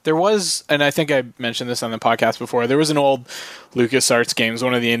 Yeah, there was, and I think I mentioned this on the podcast before, there was an old LucasArts games,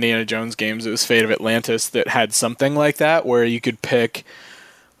 one of the Indiana Jones games, it was Fate of Atlantis, that had something like that, where you could pick,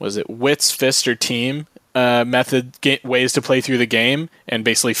 was it Wits, Fist, or Team ways to play through the game, and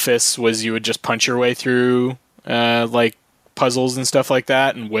basically Fists was you would just punch your way through, like, puzzles and stuff like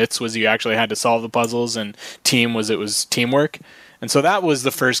that, and Wits was you actually had to solve the puzzles, and Team was it was teamwork. And so that was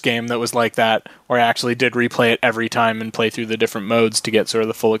the first game that was like that, where I actually did replay it every time and play through the different modes to get sort of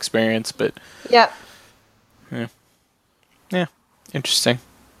the full experience. But Yep. yeah, interesting.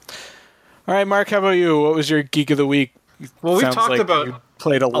 All right, Mark, how about you? What was your geek of the week? Well, we've Sounds talked like about you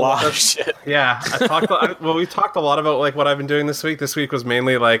played a lot lot of of- shit. Yeah, we talked a lot about like what I've been doing this week. This week was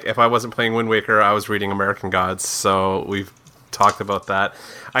mainly like if I wasn't playing Wind Waker, I was reading American Gods. So we've talked about that.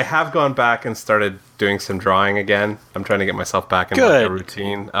 I have gone back and started doing some drawing again. I'm trying to get myself back into like, a Good.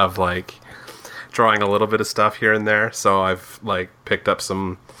 routine of like drawing a little bit of stuff here and there. So I've like picked up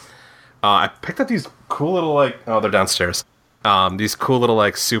some. I picked up these cool little like they're downstairs. These cool little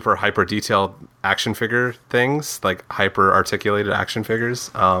like super hyper detailed action figure things, like hyper articulated action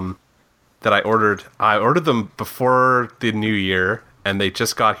figures. That I ordered. I ordered them before the new year, and they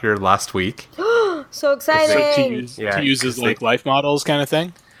just got here last week. So exciting! To use as like life models kind of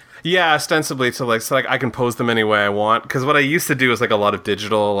thing. Yeah, ostensibly so I can pose them any way I want. Because what I used to do is like a lot of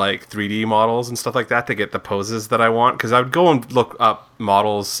digital like 3D models and stuff like that to get the poses that I want. Because I would go and look up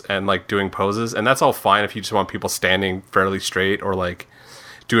models and like doing poses, and that's all fine if you just want people standing fairly straight or like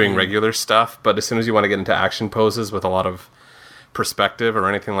doing regular stuff. But as soon as you want to get into action poses with a lot of perspective or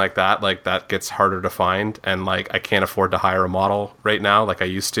anything like that gets harder to find, and like I can't afford to hire a model right now like I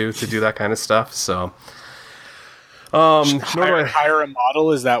used to do that kind of stuff. So hire a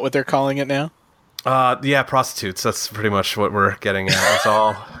model, is that what they're calling it now? Yeah, prostitutes, that's pretty much what we're getting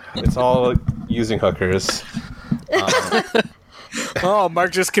at. It's all using hookers. Oh,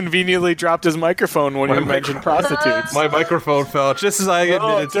 Mark just conveniently dropped his microphone when you mentioned prostitutes. My microphone fell just as I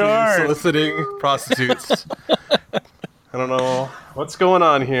admitted to soliciting prostitutes. I don't know what's going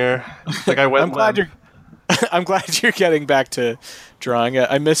on here. Like I'm glad you're getting back to drawing.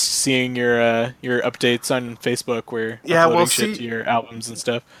 I missed seeing your updates on Facebook where uploading shit to your albums and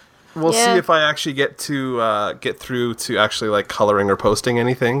stuff. We'll see if I actually get through to actually like coloring or posting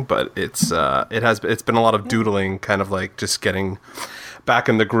anything, but it's been a lot of doodling, kind of like just getting back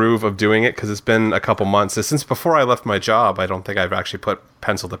in the groove of doing it, because it's been a couple months since before I left my job. I don't think I've actually put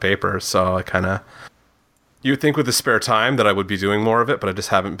pencil to paper, so I kind of. You would think with the spare time that I would be doing more of it, but I just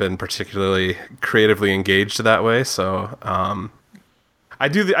haven't been particularly creatively engaged that way. So I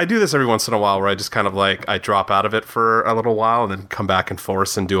do this every once in a while, where I just kind of like I drop out of it for a little while and then come back and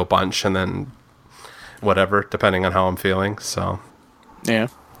force and do a bunch and then whatever, depending on how I'm feeling. So yeah,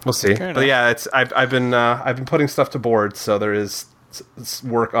 we'll see. But yeah, I've been putting stuff to board, so there is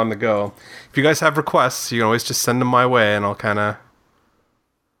work on the go. If you guys have requests, you can always just send them my way, and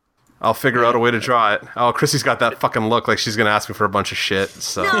I'll figure out a way to draw it. Oh, Chrissy's got that fucking look like she's going to ask me for a bunch of shit.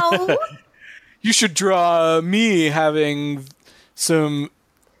 So. No. You should draw me having some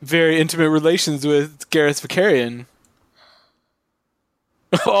very intimate relations with Gareth Vakarian.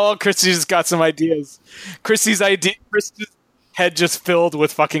 Oh, Chrissy's got some ideas. Chrissy's head just filled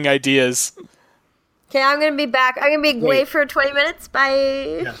with fucking ideas. Okay, I'm going to be back. I'm going to be away for 20 minutes.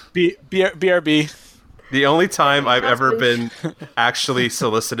 Bye. Yeah. BRB. The only time I've ever been actually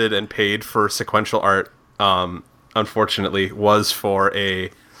solicited and paid for sequential art, unfortunately, was for a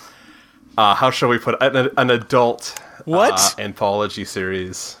how shall we put it? An adult anthology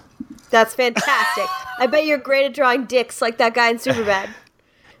series. That's fantastic. I bet you're great at drawing dicks like that guy in Superbad.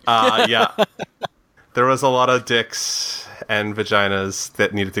 Yeah. There was a lot of dicks and vaginas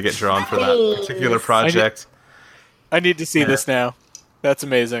that needed to get drawn for that particular project. I need to see this now. That's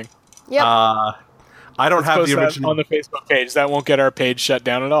amazing. Yep. I don't have the original on the Facebook page. That won't get our page shut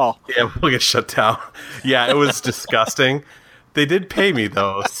down at all. Yeah, we'll get shut down. Yeah, it was disgusting. They did pay me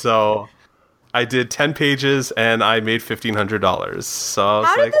though, so I did 10 pages and I made $1,500. So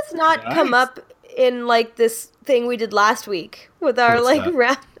how did this not come up in like this thing we did last week with our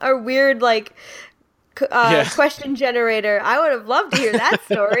our weird like question generator? I would have loved to hear that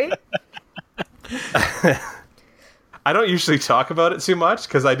story. I don't usually talk about it too much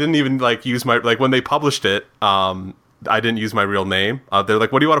because I didn't even like use my when they published it. I didn't use my real name. They're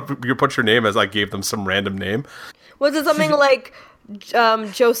like, "What do you want to put your name as?" I gave them some random name. Was it something like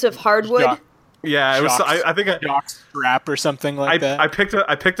Joseph Hardwood? Yeah, it was. I think Jock Strap or something like that. I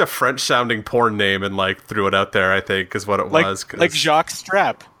picked a French sounding porn name and like threw it out there. I think is what it was. Like Jock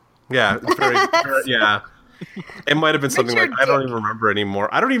Strap. Yeah, yeah. It might have been something like I don't even remember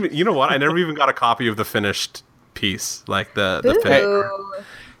anymore. I don't even. You know what? I never even got a copy of the finished piece, like the paper.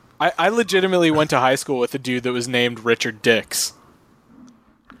 I legitimately went to high school with a dude that was named Richard Dix.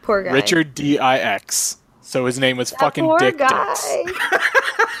 Poor guy. Richard Dix. So his name was fucking Dick Dix.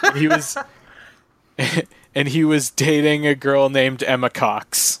 He was, and he was dating a girl named Emma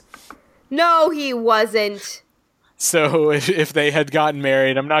Cox. No, he wasn't. So if they had gotten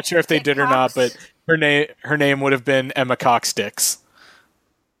married, I'm not sure if they did or not, but her name would have been Emma Cox Dix.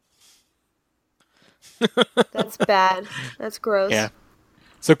 That's bad. That's gross. Yeah.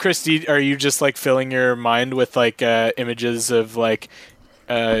 So, Christy, are you just like filling your mind with like images of like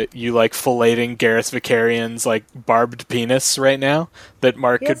you like filleting Gareth Vakarian's like barbed penis right now that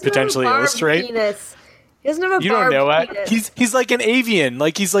Mark could potentially illustrate? Penis. He doesn't have a you barbed don't know penis. it. He's like an avian.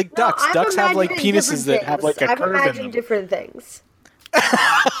 Like he's like ducks. No, Ducks have like penises that have like a curve in them. I've imagined different things.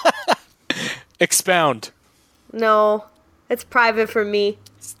 Expound. No, it's private for me.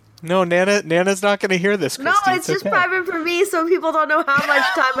 No, Nana's not going to hear this, Christy. No, it's just private for me, so people don't know how much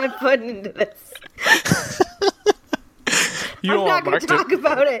time I put into this. You I'm don't not want going Mark to talk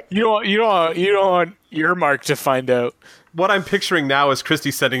about it. You don't want your Mark to find out. What I'm picturing now is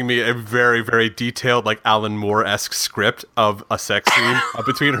Christy sending me a very, very detailed, like Alan Moore-esque script of a sex scene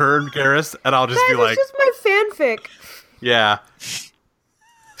between her and Garrus, and I'll just be like, "It's just my fanfic." Yeah,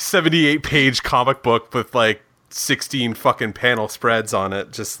 78-page comic book with like 16 fucking panel spreads on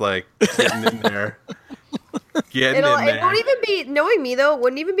it, just like getting in there. It won't even be, knowing me though, it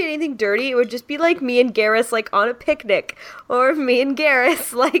wouldn't even be anything dirty. It would just be like me and Garrus like on a picnic, or me and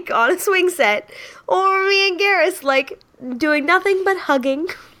Garrus like on a swing set, or me and Garrus like doing nothing but hugging.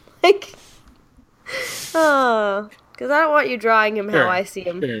 Like, because I don't want you drawing him how I see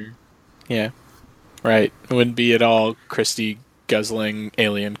him. Sure. Yeah, right. It wouldn't be at all Christy guzzling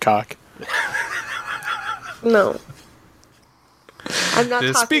alien cock. No. I'm not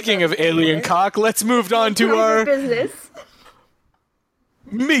talking Speaking about of alien cock, let's move on to our business.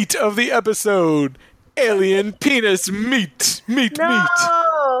 meat of the episode. Alien penis meat. Meat.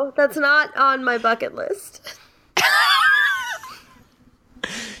 No, that's not on my bucket list.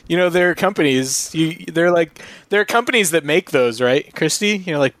 You know, there are companies. There are companies that make those, right, Christy?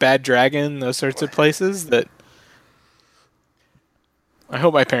 You know, like Bad Dragon, those sorts of places. That I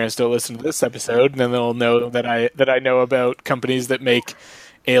hope my parents don't listen to this episode, and then they'll know that I know about companies that make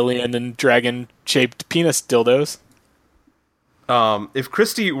alien and dragon shaped penis dildos. If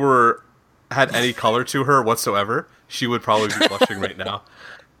Christy had any color to her whatsoever, she would probably be blushing right now.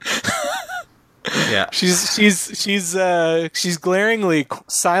 Yeah, she's glaringly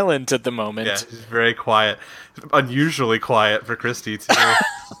silent at the moment. Yeah, she's very quiet, unusually quiet for Christy too.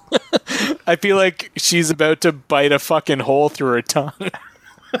 I feel like she's about to bite a fucking hole through her tongue.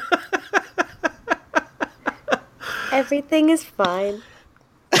 Everything is fine.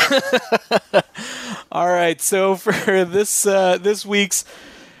 All right, so for this week's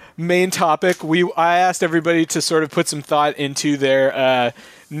main topic, I asked everybody to sort of put some thought into their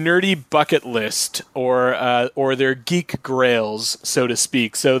nerdy bucket list or their geek grails, so to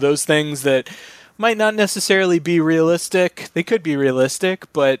speak. So those things that might not necessarily be realistic. They could be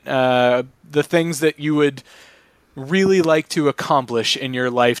realistic, but the things that you would really like to accomplish in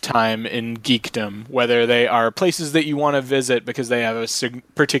your lifetime in geekdom, whether they are places that you want to visit because they have a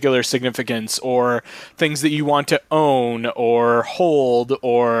particular significance, or things that you want to own or hold,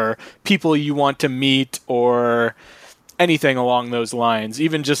 or people you want to meet, or anything along those lines,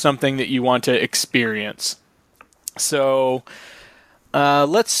 even just something that you want to experience. So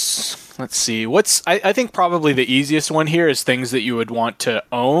let's see. I think probably the easiest one here is things that you would want to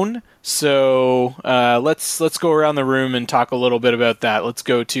own. So let's go around the room and talk a little bit about that. Let's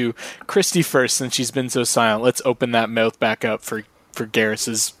go to Christy first, since she's been so silent. Let's open that mouth back up for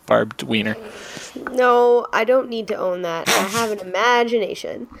Garrus's barbed wiener. No, I don't need to own that. I have an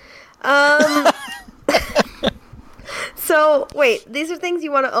imagination. So, wait, these are things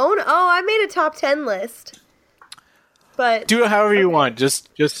you want to own? Oh, I made a top 10 list. But do it however you want. Just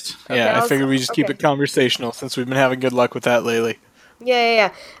okay, I figured we just keep it conversational since we've been having good luck with that lately.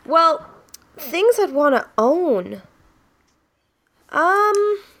 Yeah. Well, things I'd want to own. You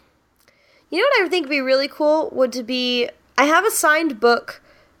know what I think would be really cool would be, I have a signed book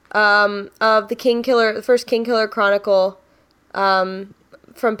of the first Kingkiller Chronicle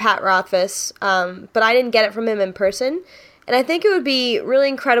from Pat Rothfuss, but I didn't get it from him in person. And I think it would be really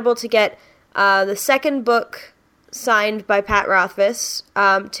incredible to get the second book signed by Pat Rothfuss,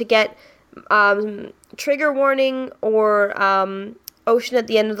 to get Trigger Warning or Ocean at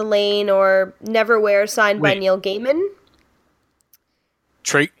the End of the Lane or Neverwhere signed by Neil Gaiman.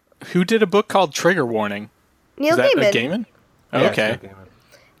 Who did a book called Trigger Warning? Neil Gaiman. Gaiman. Oh, Yeah, okay.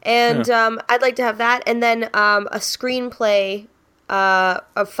 And I'd like to have that, and then a screenplay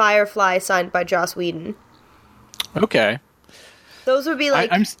of Firefly signed by Joss Whedon. Okay. Those would be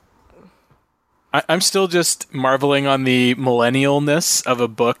like... I'm still just marveling on the millennialness of a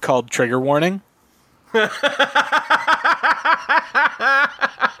book called Trigger Warning. Like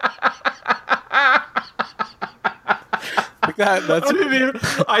that's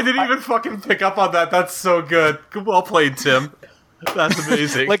I didn't even fucking pick up on that. That's so good. Well played, Tim. That's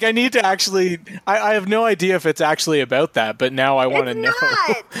amazing. like I need to actually. I have no idea if it's actually about that, but now I want to know.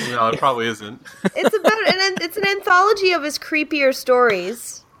 Not. No, it probably isn't. It's about it's an anthology of his creepier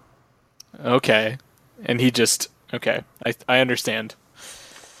stories. Okay, and he just okay. I understand.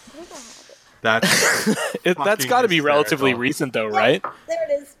 That's That's got to be relatively hysterical. recent, though, right? There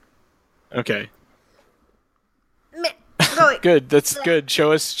it is. Okay, Go. good. That's good.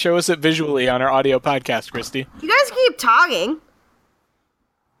 Show us it visually on our audio podcast, Christy. You guys keep talking.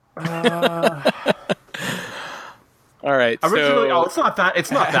 All right. Originally, So, it's not that.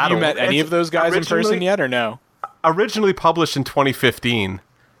 It's not that. have you old. met any of those guys in person originally- yet, or no? originally published in 2015,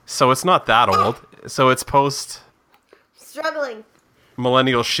 so it's not that old. So it's post Struggling.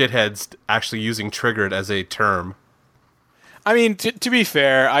 millennial shitheads actually using triggered as a term. I mean, to be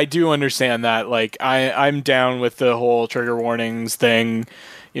fair, I do understand that. Like, I'm down with the whole trigger warnings thing.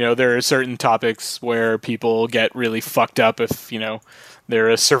 You know, there are certain topics where people get really fucked up if, you know, they're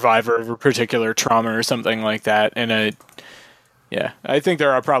a survivor of a particular trauma or something like that. And I think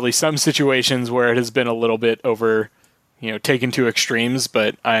there are probably some situations where it has been a little bit over, you know, taken to extremes,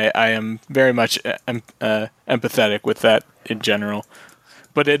 but I am very much empathetic with that in general.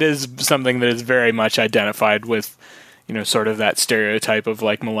 But it is something that is very much identified with, you know, sort of that stereotype of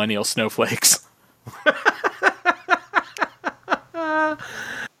like millennial snowflakes.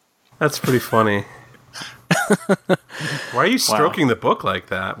 That's pretty funny. Why are you stroking the book like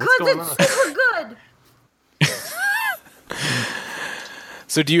that? What's going on? Because it's super good.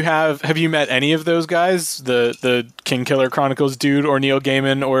 So have you met any of those guys? The King Killer Chronicles dude, or Neil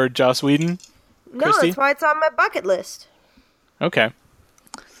Gaiman, or Joss Whedon? No, Christy? that's why it's on my bucket list. Okay.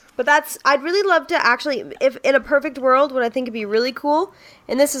 But I'd really love to actually, if in a perfect world, what I think would be really cool,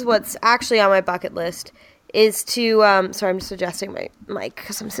 and this is what's actually on my bucket list, is to, sorry, I'm just adjusting my mic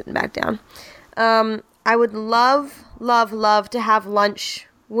because I'm sitting back down. I would love to have lunch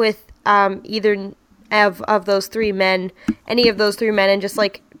with either of those three men, any of those three men, and just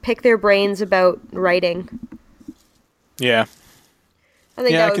like pick their brains about writing. Yeah. I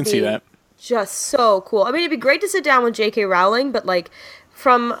think I can see that. Just so cool. I mean, it'd be great to sit down with J.K. Rowling, but like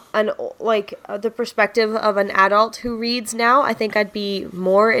from the perspective of an adult who reads now, I think I'd be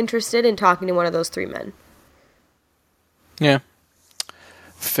more interested in talking to one of those three men. Yeah.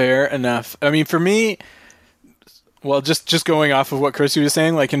 Fair enough. I mean, for me, well, just going off of what Chrissy was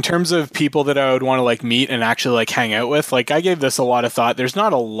saying, like in terms of people that I would want to like meet and actually like hang out with, like I gave this a lot of thought. There's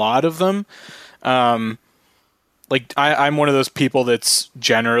not a lot of them. Like I'm one of those people that's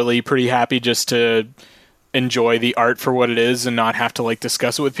generally pretty happy just to enjoy the art for what it is and not have to like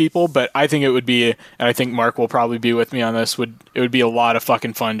discuss it with people. But I think it would be, and I think Mark will probably be with me on this, it would be a lot of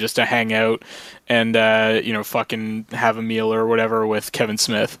fucking fun just to hang out and you know, fucking have a meal or whatever with Kevin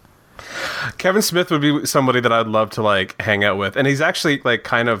Smith. Kevin Smith would be somebody that I'd love to like hang out with, and he's actually like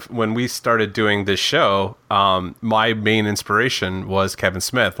kind of, when we started doing this show, my main inspiration was Kevin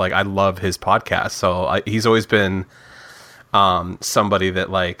Smith. Like I love his podcast, so he's always been somebody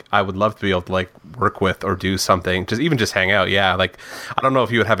that like I would love to be able to like work with or do something, just hang out. Yeah, like I don't know if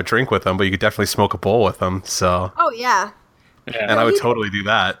you would have a drink with him, but you could definitely smoke a bowl with him. So oh yeah. And I would totally do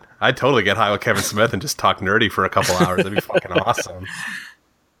that. I'd totally get high with Kevin Smith and just talk nerdy for a couple hours. That'd be fucking awesome.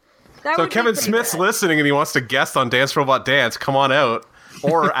 So Kevin Smith's listening and he wants to guest on Dance Robot Dance, come on out.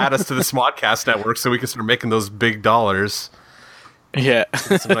 Or add us to the Smodcast network so we can start making those big dollars. Yeah.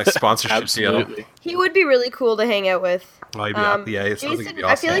 Some nice sponsorship deal. He would be really cool to hang out with. Oh, it sounds like he'd be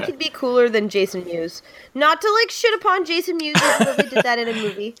awesome. I feel like he'd be cooler than Jason Mewes. Not to like shit upon Jason Mewes, although they did that in a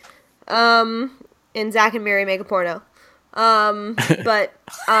movie. And Zach and Mary make a porno. But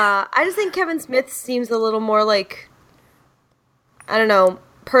I just think Kevin Smith seems a little more like, I don't know,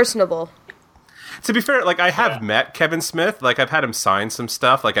 personable. To be fair, like I have met Kevin Smith. Like I've had him sign some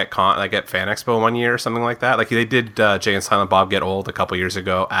stuff, like at Fan Expo one year or something like that. Like they did Jay and Silent Bob Get Old a couple years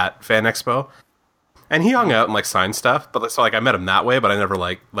ago at Fan Expo, and he hung out and like signed stuff. But so like I met him that way, but I never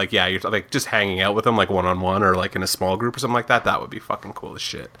like yeah, you're like just hanging out with him like one-on-one or like in a small group or something like that. That would be fucking cool as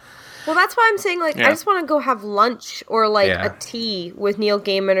shit. Well, that's why I'm saying, like, I just want to go have lunch or, like, a tea with Neil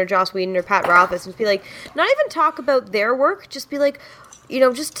Gaiman or Joss Whedon or Pat Rothfuss and just be like, not even talk about their work, just be like, you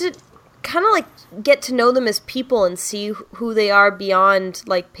know, just to kind of, like, get to know them as people and see who they are beyond,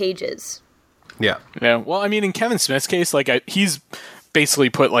 like, pages. Yeah. Yeah. Well, I mean, in Kevin Smith's case, like, he's basically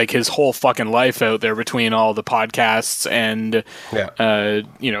put, like, his whole fucking life out there between all the podcasts and,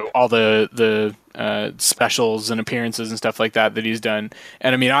 you know, all the specials and appearances and stuff like that he's done.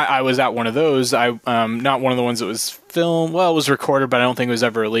 And I mean, I was at one of those. I not one of the ones that was filmed. Well, it was recorded, but I don't think it was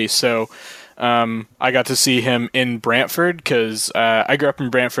ever released. So I got to see him in Brantford because I grew up in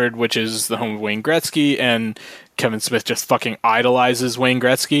Brantford, which is the home of Wayne Gretzky, and Kevin Smith just fucking idolizes Wayne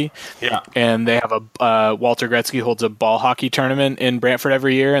Gretzky. Yeah. And they have a Walter Gretzky holds a ball hockey tournament in Brantford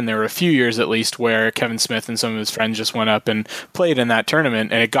every year, and there were a few years at least where Kevin Smith and some of his friends just went up and played in that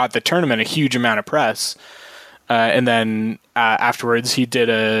tournament, and it got the tournament a huge amount of press. And then afterwards, he did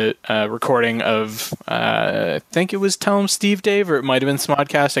a recording of I think it was Tell 'em Steve Dave, or it might have been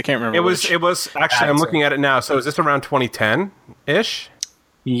Smodcast. I can't remember. It was actually. I'm looking at it now. So is this around 2010 ish?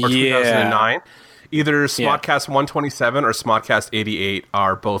 Or 2009? Either Smodcast 127 or Smodcast 88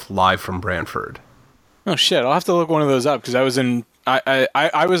 are both live from Brantford. Oh shit! I'll have to look one of those up because I was in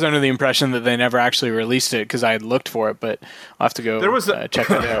I was under the impression that they never actually released it because I had looked for it, but I'll have to go check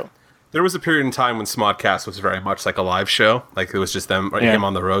that out. There was a period in time when Smodcast was very much like a live show. Like, it was just him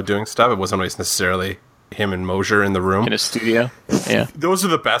on the road doing stuff. It wasn't always necessarily him and Mosier in the room. In a studio. Yeah. Those are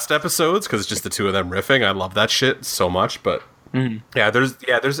the best episodes because it's just the two of them riffing. I love that shit so much. But I'm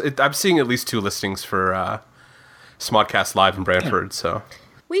seeing at least 2 listings for Smodcast Live in Brantford. So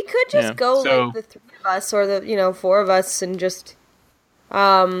we could just go like the 3 of us or the 4 of us and just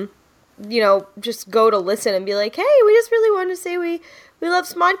just go to listen and be like, hey, we just really wanted to say we love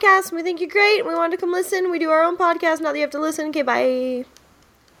Smodcast and we think you're great and we wanted to come listen. We do our own podcast now that you have to listen. Okay, bye.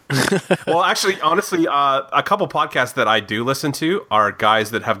 Well, actually, honestly, a couple podcasts that I do listen to are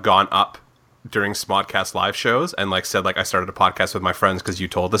guys that have gone up during Smodcast live shows and said I started a podcast with my friends because you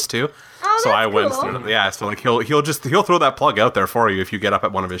told us to. Oh, so I went cool. through, so he'll throw that plug out there for you if you get up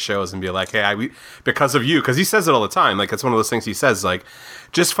at one of his shows and be like, hey, because of you, because he says it all the time. It's one of those things he says,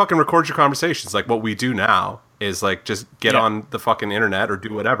 just fucking record your conversations. What we do now is just get on the fucking internet or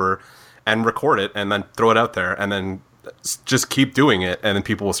do whatever and record it and then throw it out there and then just keep doing it and then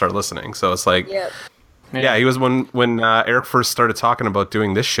people will start listening. So it's yeah, he was when Eric first started talking about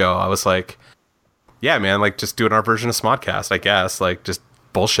doing this show, I was like, yeah, man, just doing our version of Smodcast, I guess, just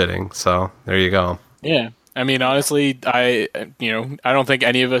bullshitting. So there you go. Yeah. I mean, honestly, I don't think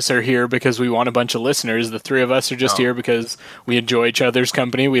any of us are here because we want a bunch of listeners. The 3 of us are just here because we enjoy each other's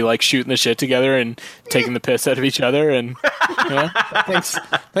company. We like shooting the shit together and taking the piss out of each other. And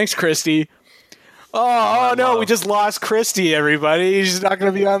thanks, Christy. Oh no, we just lost Christy, everybody. She's not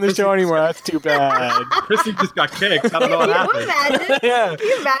going to be on the show anymore. That's too bad. Christy just got kicked. I don't know what happened. Imagine? Yeah. Can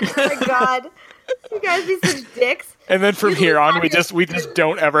you imagine? Oh my God. You guys be such dicks. And then from here on, we just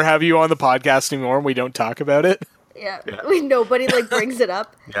don't ever have you on the podcast anymore. And we don't talk about it. Yeah. Nobody brings it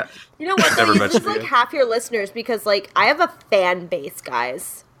up. Yeah. You know what? Never Though? You lose mentioned it. half your listeners because I have a fan base,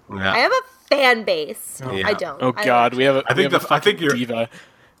 guys. Yeah. I have a fan base. Yeah. I don't. Oh God, we have a. I think you're diva.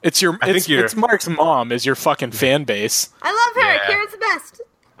 It's Mark's mom is your fucking fan base. I love her. Yeah. Karen's the best.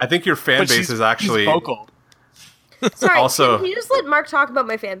 I think your fan base is actually she's vocal. Sorry. Also- can you just let Mark talk about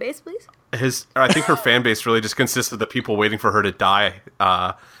my fan base, please? I think her fan base really just consists of the people waiting for her to die,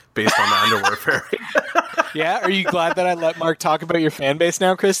 based on the underwear fairy. Yeah, are you glad that I let Mark talk about your fan base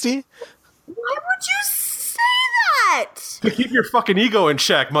now, Christy? Why would you say that? To keep your fucking ego in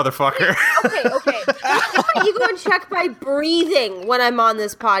check, motherfucker. Okay. I keep my ego in check by breathing when I'm on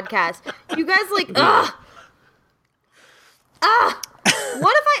this podcast. You guys ugh.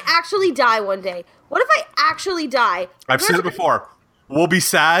 What if I actually die one day? What if I actually die? I've said it before. We'll be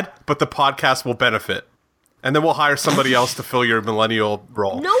sad, but the podcast will benefit. And then we'll hire somebody else to fill your millennial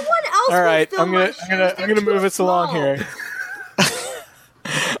role. No one else All right, will fill I'm my gonna shoes. I'm gonna They're move too us along small. here.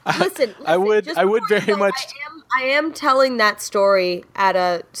 Listen, I would just very before you go, much. I am telling that story at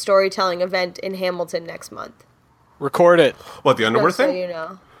a storytelling event in Hamilton next month. Record it. What, the underwear Just so thing? you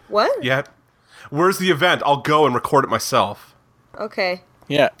know. What? Yeah. Where's the event? I'll go and record it myself. Okay.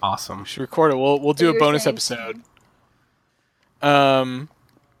 Yeah, Awesome. should record it. We'll do you a were bonus saying? episode.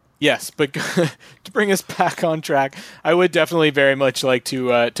 Yes, but to bring us back on track, I would definitely very much like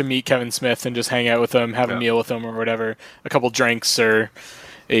to meet Kevin Smith and just hang out with him, have a meal with him, or whatever, a couple drinks or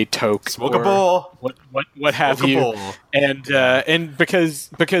a toke, Smoke a or bowl. what have Smoke a you, bowl. and because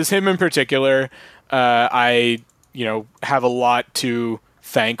him in particular, I have a lot to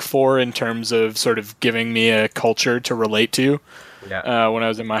thank for in terms of sort of giving me a culture to relate to. Yeah. When I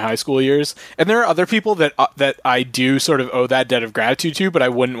was in my high school years, and there are other people that I do sort of owe that debt of gratitude to, but I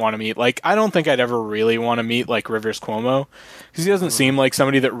wouldn't want to meet. I don't think I'd ever really want to meet Rivers Cuomo, because he doesn't seem like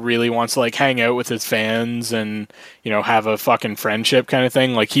somebody that really wants to hang out with his fans and have a fucking friendship kind of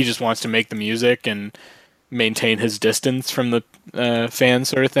thing. He just wants to make the music and maintain his distance from the fans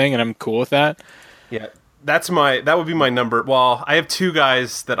sort of thing, and I'm cool with that. Yeah. That would be my number. Well, I have 2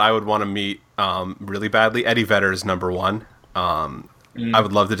 guys that I would want to meet really badly. Eddie Vedder is number 1. I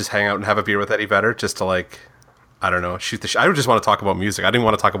would love to just hang out and have a beer with Eddie Vedder, just to I don't know, shoot the shit. I would just want to talk about music. I didn't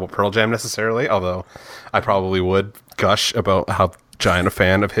want to talk about Pearl Jam necessarily, although I probably would gush about how giant a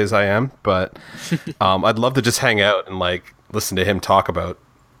fan of his I am. But I'd love to just hang out and listen to him talk about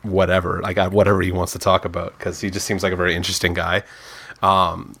whatever, whatever he wants to talk about, because he just seems like a very interesting guy.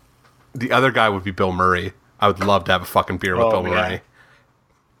 The other guy would be Bill Murray. I would love to have a fucking beer with Bill Murray.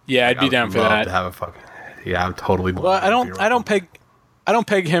 Yeah, I'd be down for that. To have a fucking. Yeah, I'm totally. Well, I don't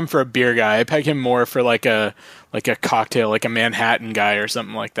peg him for a beer guy. I peg him more for a cocktail, like a Manhattan guy or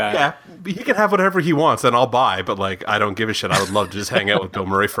something like that. Yeah, he can have whatever he wants, and I'll buy. But I don't give a shit. I would love to just hang out with Bill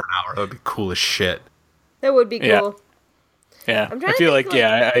Murray for an hour. That would be cool as shit. That would be cool. Yeah, I'm trying I to feel think,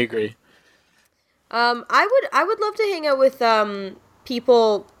 I agree. I would love to hang out with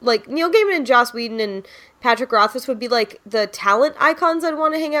people like Neil Gaiman and Joss Whedon and Patrick Rothfuss would be like the talent icons I'd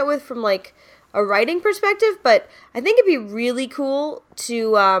want to hang out with from like a writing perspective, but I think it'd be really cool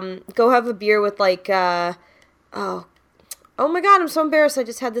to go have a beer with like oh my god, I'm so embarrassed. I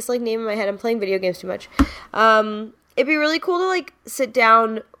just had this like name in my head. I'm playing video games too much. It'd be really cool to like sit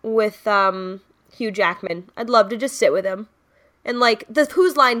down with Hugh Jackman. I'd love to just sit with him. And, like, the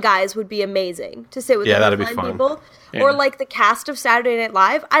Whose Line guys would be amazing to sit with the that'd be Whose fun. Line people. Yeah. Or, like, the cast of Saturday Night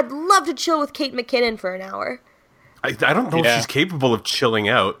Live. I'd love to chill with Kate McKinnon for an hour. I don't know Yeah. if she's capable of chilling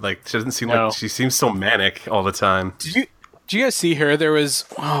out. Like, she doesn't seem No. like she seems so manic all the time. Did you guys see her? There was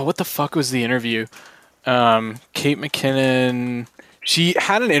what the fuck was the interview? Kate McKinnon. She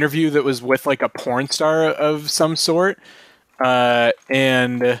had an interview that was with like a porn star of some sort,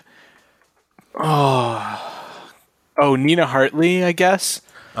 and Nina Hartley, I guess.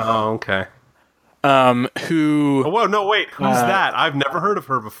 Oh, okay. Who? Oh, whoa, no, wait. Who's that? I've never heard of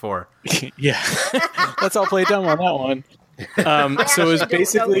her before. Yeah, let's all play dumb on that one. So it was I don't know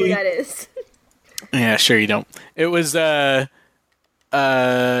basically. who that is. Yeah, sure you don't. It was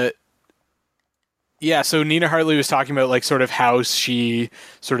yeah, so Nina Hartley was talking about like sort of how she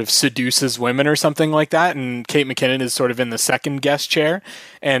sort of seduces women or something like that, and Kate McKinnon is sort of in the second guest chair,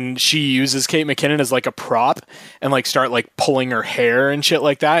 and she uses Kate McKinnon as like a prop and like start like pulling her hair and shit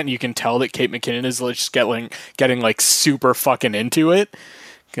like that, and you can tell that Kate McKinnon is like, just getting like super fucking into it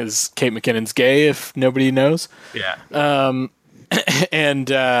because Kate McKinnon's gay if nobody knows. Yeah. And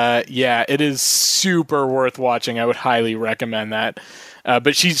yeah, it is super worth watching. I would highly recommend that.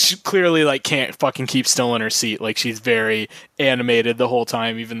 But she clearly like can't fucking keep still in her seat. Like she's very animated the whole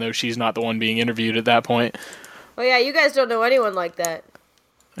time, even though she's not the one being interviewed at that point. Oh yeah, you guys don't know anyone like that.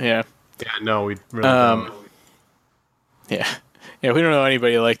 Yeah, Yeah, no, we really don't. yeah. We don't know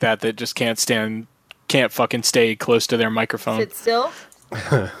anybody like that just can't fucking stay close to their microphone. Sit still.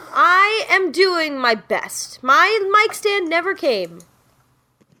 I am doing my best. My mic stand never came.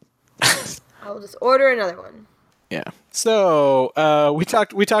 I will just order another one. Yeah. So we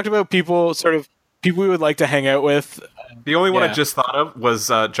talked about people we would like to hang out with. The only one Yeah. I just thought of was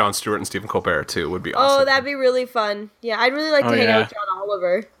Jon Stewart and Stephen Colbert too. Would be awesome. Oh, that'd be really fun. Yeah, I'd really like to hang yeah. out with John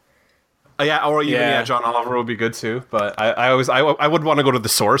Oliver. Yeah, or even Yeah. John Oliver would be good too. But I would want to go to the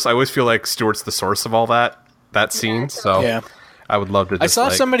source. I always feel like Stewart's the source of all that scene. So Yeah. I would love to. Just, I saw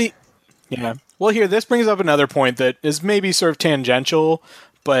somebody. Yeah. Well, here, this brings up another point that is maybe sort of tangential,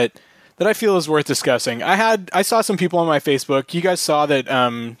 but that I feel is worth discussing. I saw some people on my Facebook. You guys saw that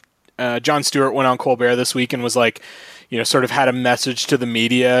Jon Stewart went on Colbert this week and was like, sort of had a message to the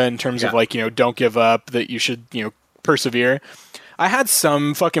media in terms of like, don't give up, that you should, persevere. I had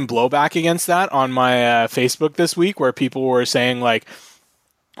some fucking blowback against that on my Facebook this week where people were saying like,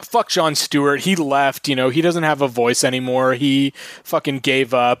 fuck Jon Stewart, he left, he doesn't have a voice anymore, he fucking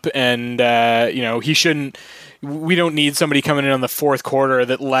gave up, and he shouldn't, we don't need somebody coming in on the fourth quarter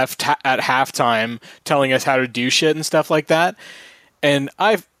that left at halftime telling us how to do shit and stuff like that. And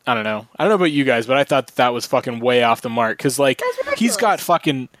I don't know about you guys, but I thought that was fucking way off the mark, because like he's got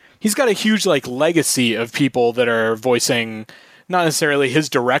a huge like legacy of people that are voicing not necessarily his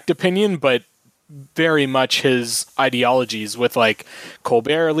direct opinion, but very much his ideologies, with like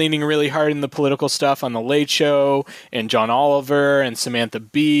Colbert leaning really hard in the political stuff on The Late Show, and John Oliver and Samantha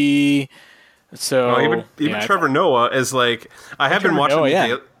Bee. So even Trevor Noah is like, I've been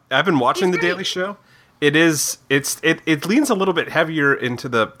watching the Daily Show. It leans a little bit heavier into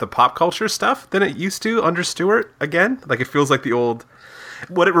the pop culture stuff than it used to under Stewart again. Like it feels like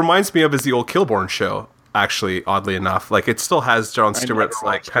what it reminds me of is the old Kilborn show, actually, oddly enough. Like it still has Jon Stewart's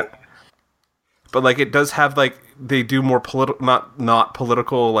like but like it does have like, they do more not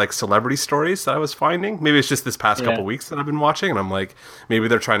political like celebrity stories that I was finding. Maybe it's just this past couple weeks that I've been watching, and I'm like, maybe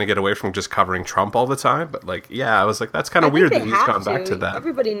they're trying to get away from just covering Trump all the time. But like, yeah, I was like, that's kind of weird that he's gone back to that.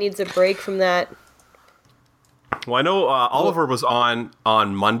 Everybody needs a break from that. Well, I know Oliver was on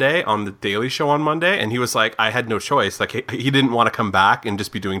Monday, on the Daily Show on Monday, and he was like, I had no choice. Like he didn't want to come back and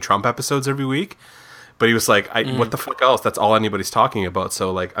just be doing Trump episodes every week. But he was like, what the fuck else? That's all anybody's talking about.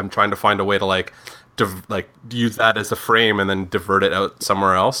 So like, I'm trying to find a way to like use that as a frame and then divert it out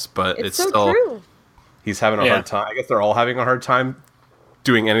somewhere else. But it's so still true. He's having a hard time. I guess they're all having a hard time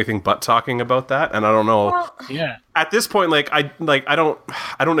doing anything but talking about that. And I don't know. Well, at this point, like I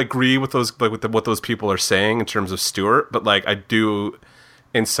don't agree with those what those people are saying in terms of Stewart, but like I do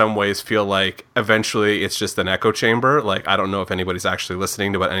in some ways feel like eventually it's just an echo chamber. Like I don't know if anybody's actually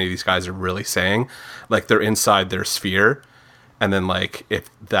listening to what any of these guys are really saying. Like they're inside their sphere, and then like if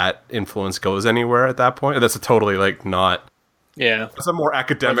that influence goes anywhere at that point, that's a totally like not Yeah. It's a more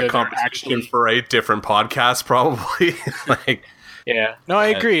academic Whether they're conversation actually- for a different podcast, probably. Like, Yeah. No, I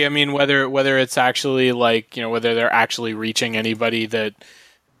agree. I mean, whether it's actually like, whether they're actually reaching anybody that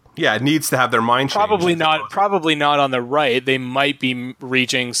yeah, it needs to have their mind changed. probably not on the right. They might be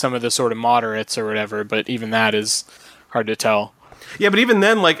reaching some of the sort of moderates or whatever, but even that is hard to tell. Yeah, but even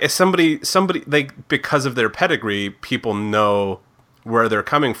then, like, if somebody, like, because of their pedigree, people know where they're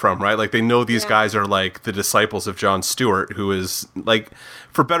coming from, right? Like, they know these guys are, like, the disciples of Jon Stewart, who is, like,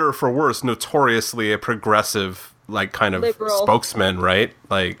 for better or for worse, notoriously a progressive, like, kind of Liberal spokesman, right?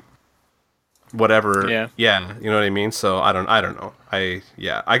 Like, whatever. Yeah. You know what I mean? So, I don't know. we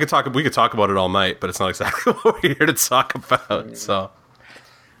could talk about it all night, but it's not exactly what we're here to talk about, so.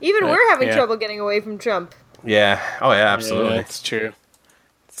 Even we're having yeah. trouble getting away from Trump. Yeah. Oh, yeah, absolutely. Yeah, that's true.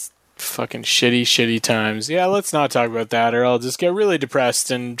 It's fucking shitty times. Yeah, let's not talk about that, or I'll just get really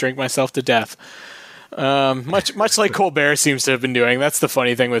depressed and drink myself to death. Much like Colbert seems to have been doing. That's the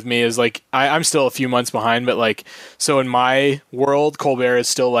funny thing with me is like I'm still a few months behind, but like so in my world, Colbert is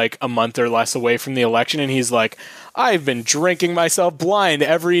still like a month or less away from the election, and he's like, I've been drinking myself blind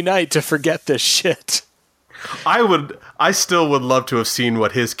every night to forget this shit. I still would love to have seen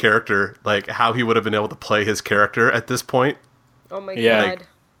what his character, like how he would have been able to play his character at this point. Oh my Yeah. god.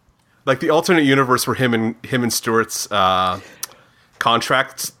 Like the alternate universe where him and Stewart's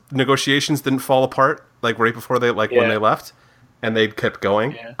contract negotiations didn't fall apart, like right before when they left, and they kept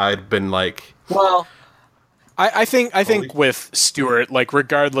going. Yeah. I'd been like, well, I think with Stewart, like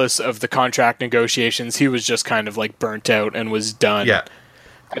regardless of the contract negotiations, he was just kind of like burnt out and was done. yeah,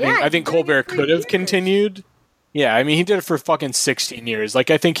 I think Colbert could have continued. Yeah, I mean, he did it for fucking 16 years. Like,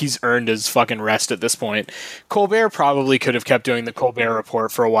 I think he's earned his fucking rest at this point. Colbert probably could have kept doing the Colbert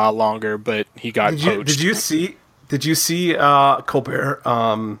Report for a while longer, but he got poached. Did you see Colbert?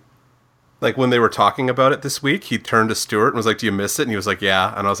 Like when they were talking about it this week, he turned to Stewart and was like, "Do you miss it?" And he was like,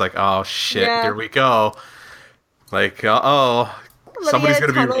 "Yeah." And I was like, "Oh shit, Here we go." Like, somebody's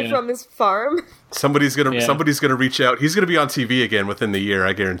gonna tunnel from his farm. Somebody's gonna reach out. He's gonna be on TV again within the year.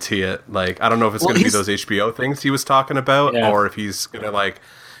 I guarantee it. Like, I don't know if it's gonna be those HBO things he was talking about, or if he's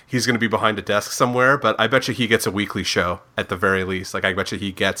gonna be behind a desk somewhere. But I bet you he gets a weekly show at the very least. Like, I bet you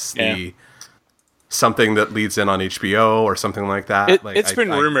he gets something that leads in on HBO or something like that. It's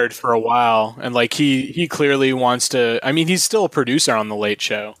been rumored for a while, and like he clearly wants to. I mean, he's still a producer on the Late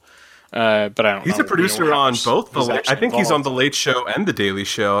Show. But I don't. He's a producer on both. I think he's on the Late Show and the Daily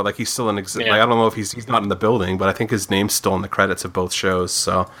Show. Like he's still in. I don't know if he's not in the building, but I think his name's still in the credits of both shows.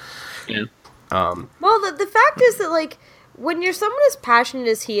 So, yeah. Well, the fact is that like when you're someone as passionate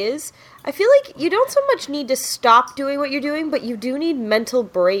as he is, I feel like you don't so much need to stop doing what you're doing, but you do need mental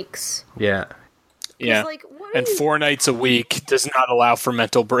breaks. Yeah. Yeah. Like, and 4 nights a week does not allow for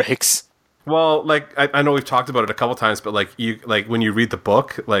mental breaks. Well, like I know we've talked about it a couple times, but like when you read the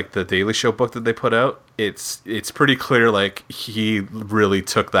book, like the Daily Show book that they put out, it's pretty clear like he really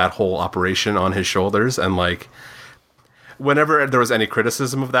took that whole operation on his shoulders, and like whenever there was any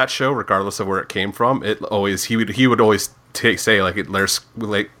criticism of that show, regardless of where it came from, he would always say like it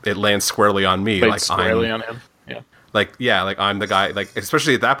lands squarely on me, like squarely on him. Yeah. Like I'm the guy, like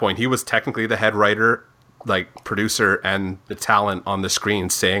especially at that point, he was technically the head writer, like producer and the talent on the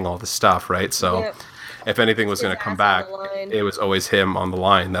screen saying all this stuff, right? So if anything was going to come back, it was always him on the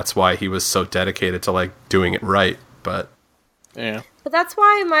line. That's why he was so dedicated to like doing it right. But that's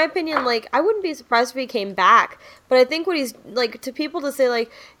why, in my opinion, like I wouldn't be surprised if he came back. But I think what he's like to people to say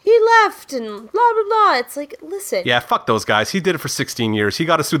like he left and blah blah blah. It's like, listen, fuck those guys. He did it for 16 years. He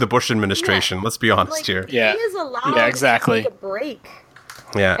got us through the Bush administration. Let's be honest here. Yeah, he is allowed exactly. to take a break.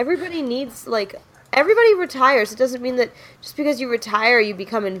 Yeah, everybody needs everybody retires. It doesn't mean that just because you retire, you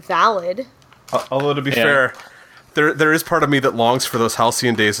become invalid. Although, to be fair, there is part of me that longs for those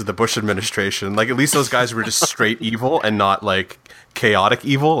halcyon days of the Bush administration. Like, at least those guys were just straight evil and not, like, chaotic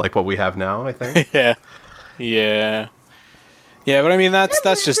evil, like what we have now, I think. Yeah, but I mean, that's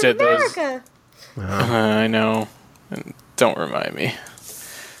just it. America. I know. Don't remind me.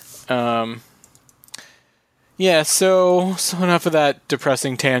 Yeah, so enough of that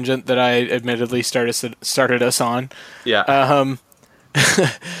depressing tangent that I admittedly started us on. Yeah.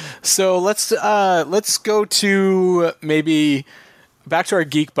 So let's go to maybe back to our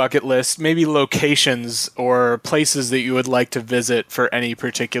geek bucket list, maybe locations or places that you would like to visit for any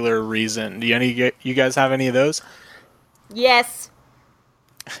particular reason. Do you guys have any of those? Yes.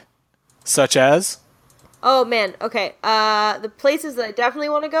 Such as? Oh man, okay. The places that I definitely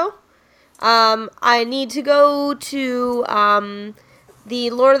want to go. I need to go to the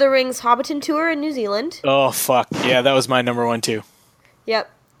Lord of the Rings Hobbiton tour in New Zealand. Oh fuck. Yeah, that was my number one too. Yep.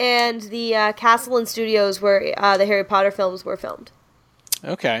 and the Castle and Studios where the Harry Potter films were filmed.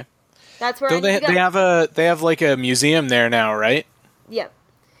 Okay. That's where So I need to go. they have like a museum there now, right? Yep.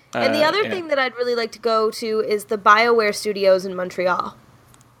 And the other thing that I'd really like to go to is the BioWare Studios in Montreal.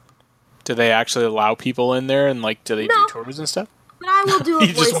 Do they actually allow people in there and like do they do tours and stuff? But I will do a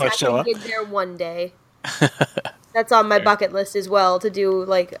You just voice wanna show acting up? gig there one day. That's on my bucket list as well, to do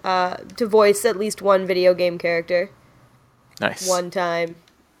like to voice at least one video game character Nice. one time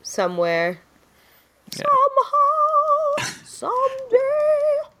somewhere. Yeah. Somehow,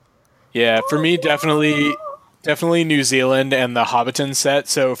 someday. Yeah, for me, definitely New Zealand and the Hobbiton set.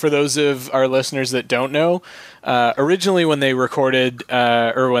 So for those of our listeners that don't know, originally when they recorded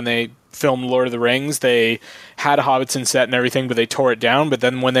or when they filmed Lord of the Rings, they had a Hobbiton set and everything, but they tore it down. But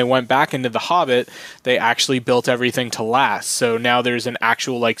then when they went back into The Hobbit, they actually built everything to last. So now there's an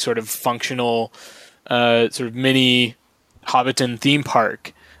actual like sort of functional sort of mini Hobbiton theme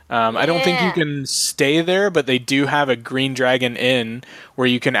park. I don't think you can stay there, but they do have a Green Dragon Inn where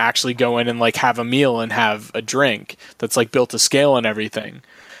you can actually go in and like have a meal and have a drink that's like built to scale and everything.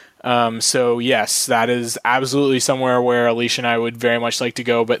 So yes, that is absolutely somewhere where Alicia and I would very much like to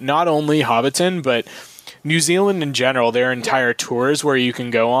go, but not only Hobbiton, but New Zealand in general. There are entire tours where you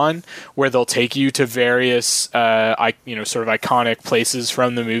can go on where they'll take you to various, sort of iconic places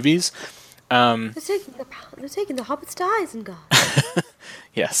from the movies. They're taking the hobbits to Isengard.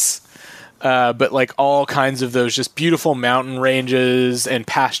 Yes. But like all kinds of those just beautiful mountain ranges and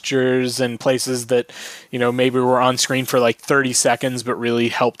pastures and places that, maybe were on screen for like 30 seconds, but really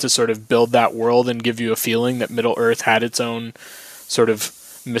help to sort of build that world and give you a feeling that Middle Earth had its own sort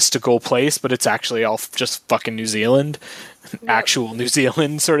of mystical place, but it's actually all just fucking New Zealand, actual New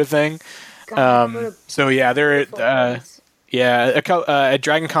Zealand sort of thing. So yeah, at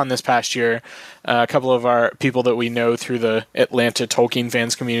DragonCon this past year, a couple of our people that we know through the Atlanta Tolkien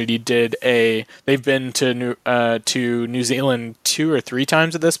fans community they've been to New Zealand 2 or 3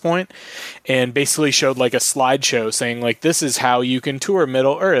 times at this point, and basically showed like a slideshow saying like, this is how you can tour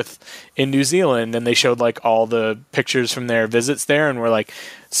Middle Earth in New Zealand. And they showed like all the pictures from their visits there, and we're like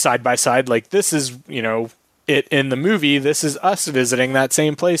side by side, like this is, it in the movie, this is us visiting that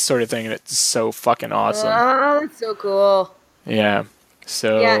same place sort of thing. And it's so fucking awesome. Oh, that's so cool. Yeah.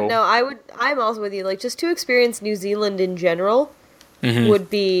 So yeah, no, I'm also with you. Like, just to experience New Zealand in general would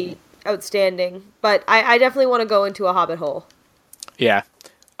be outstanding. But I definitely want to go into a hobbit hole. Yeah.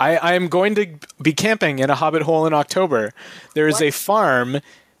 I am going to be camping in a hobbit hole in October. There is a farm.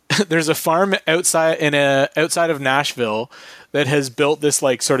 There's a farm outside of Nashville that has built this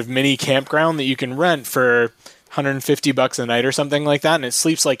like sort of mini campground that you can rent for $150 a night or something like that, and it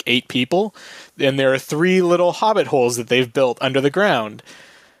sleeps like 8 people. And there are 3 little hobbit holes that they've built under the ground.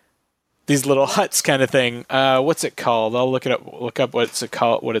 These little huts kind of thing. What's it called? I'll look up what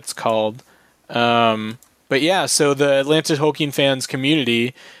it's called. But yeah, so the Atlanta Tolkien fans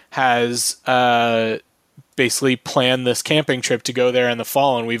community has basically planned this camping trip to go there in the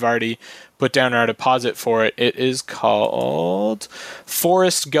fall, and we've already put down our deposit for it. It is called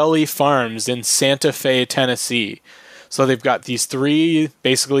Forest Gully Farms in Santa Fe, Tennessee. So they've got these 3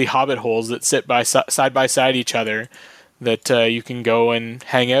 basically hobbit holes that sit side by side each other that you can go and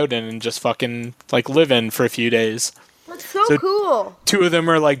hang out in and just fucking like live in for a few days. That's so cool. 2 of them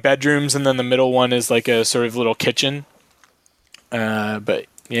are like bedrooms, and then the middle one is like a sort of little kitchen. But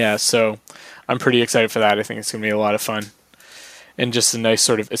yeah, so I'm pretty excited for that. I think it's going to be a lot of fun. And just a nice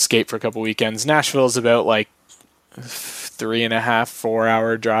sort of escape for a couple weekends. Nashville is about like 3.5, 4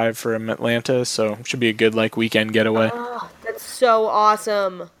 hour drive from Atlanta, so it should be a good like weekend getaway. Oh, that's so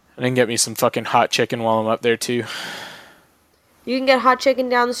awesome. And then get me some fucking hot chicken while I'm up there too. You can get hot chicken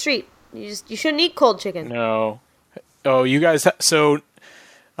down the street. You shouldn't eat cold chicken. No. Oh, you guys. So,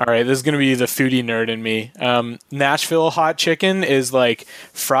 all right, this is gonna be the foodie nerd in me. Nashville hot chicken is like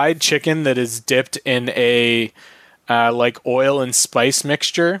fried chicken that is dipped in a like oil and spice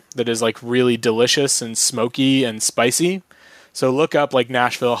mixture that is like really delicious and smoky and spicy. So look up like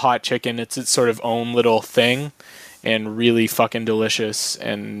Nashville hot chicken. It's its sort of own little thing and really fucking delicious.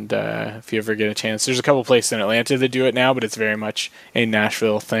 And if you ever get a chance, there's a couple places in Atlanta that do it now, but it's very much a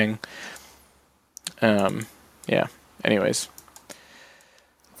Nashville thing. Yeah. Anyways.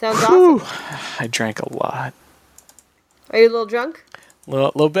 Sounds awesome. I drank a lot. Are you a little drunk?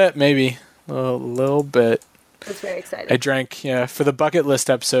 Little bit, maybe. A little bit. That's very exciting. I drank, for the bucket list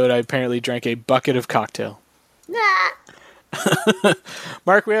episode, I apparently drank a bucket of cocktail. Nah.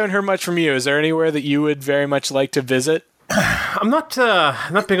 Mark, we haven't heard much from you. Is there anywhere that you would very much like to visit I'm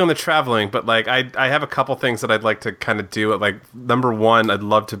not big on the traveling, but like I have a couple things that I'd like to kind of do. Like number one, I'd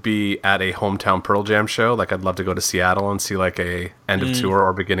love to be at a hometown Pearl Jam show. Like I'd love to go to Seattle and see like a end of tour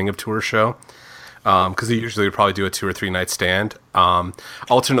or beginning of tour show. Because they usually would probably do a 2 or 3 night stand.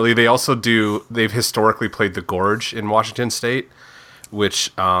 Alternately, they've historically played the Gorge in Washington State,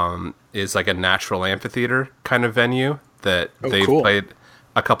 which is like a natural amphitheater kind of venue that they've played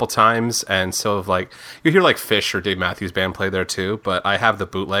a couple times. And so like you hear like Fish or Dave Matthews Band play there too, but I have the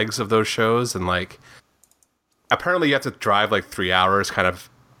bootlegs of those shows, and like apparently you have to drive like 3 hours kind of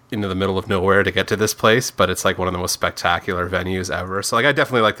into the middle of nowhere to get to this place, but it's like one of the most spectacular venues ever. So like I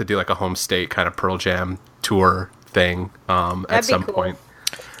definitely like to do like a home state kind of Pearl Jam tour thing at some point.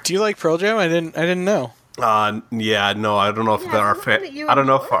 Do you like Pearl Jam? I didn't know. Yeah, no, I don't know if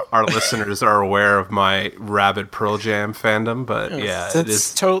our listeners are aware of my rabid Pearl Jam fandom, but yeah, it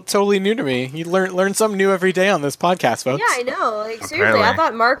is totally new to me. You learn something new every day on this podcast, folks. Yeah, I know. Like seriously, I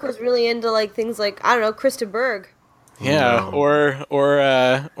thought Mark was really into like things like I don't know, Krista Berg. Yeah, No. or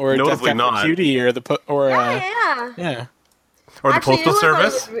Death Cab for Cutie, or the Yeah. Or the Actually, Postal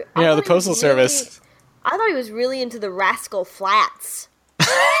Service. Yeah, the Postal Service. I thought he was really into the Rascal Flats.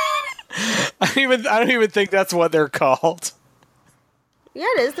 I don't even think that's what they're called. Yeah,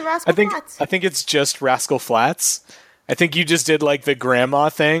 it is the Rascal Flats. I think it's just Rascal Flats. I think you just did like the grandma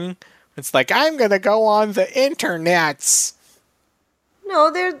thing. It's like I'm gonna go on the internets.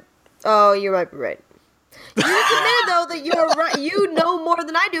 No, they're. Oh, you might be right. You admitted though that you're right. You know more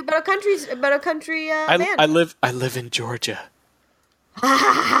than I do about a country band. I live in Georgia.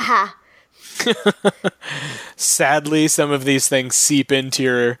 Sadly, some of these things seep into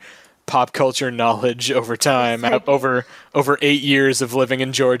your pop culture knowledge over time. Over 8 years of living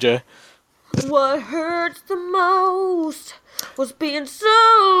in Georgia. What hurts the most was being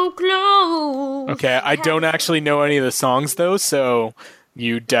so close. Okay, I don't actually know any of the songs though, so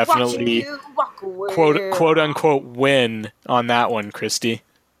you definitely quote unquote win on that one, Christy.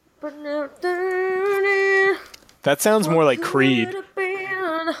 That sounds more like Creed.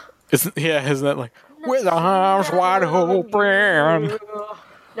 Isn't that like with arms wide open?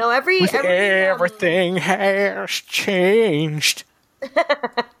 No, everything has changed.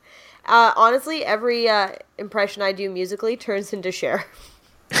 Honestly, every impression I do musically turns into Cher.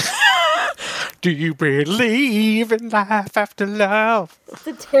 Do you believe in life after love? It's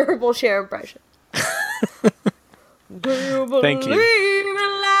a terrible Cher impression. Do you believe Thank you.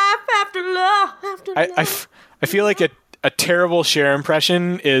 in life after love? I feel like a terrible Cher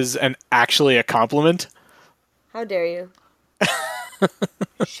impression is actually a compliment. How dare you?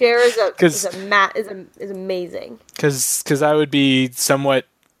 Cher is amazing. Because I would be somewhat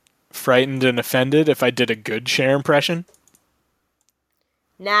frightened and offended if I did a good Cher impression.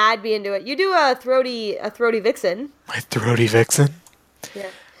 Nah, I'd be into it. You do a throaty vixen. My throaty vixen. Yeah.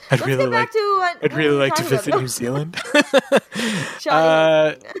 I'd really like to visit New Zealand.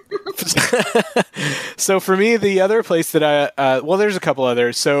 So for me, the other place that there's a couple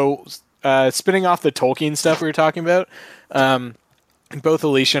others. So spinning off the Tolkien stuff we were talking about, both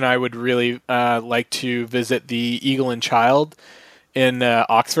Alicia and I would really like to visit the Eagle and Child in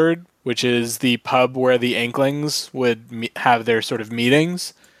Oxford, which is the pub where the Inklings would have their sort of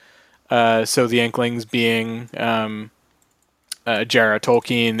meetings. So the Inklings being J.R.R.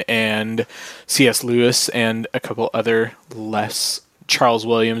 Tolkien and C.S. Lewis and a couple other less Charles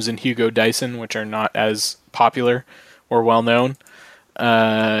Williams and Hugo Dyson, which are not as popular or well known.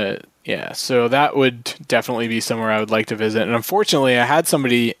 So that would definitely be somewhere I would like to visit. And unfortunately, I had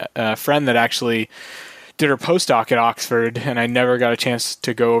a friend that actually did her postdoc at Oxford, and I never got a chance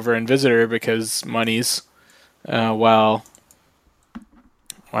to go over and visit her because monies while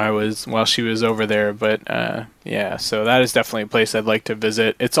she was over there. But so that is definitely a place I'd like to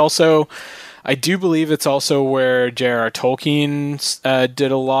visit. It's also, I do believe it's also where J.R.R. Tolkien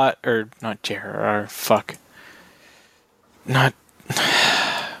did a lot, or not J.R.R. Not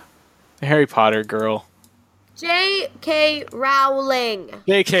the Harry Potter girl. J.K. Rowling.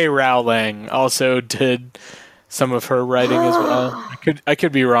 J.K. Rowling also did some of her writing as well. I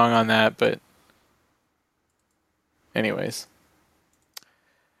could be wrong on that, but anyways.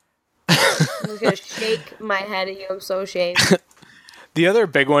 I'm just gonna shake my head at you. I'm so ashamed. The other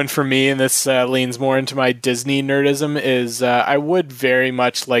big one for me, and this leans more into my Disney nerdism, is I would very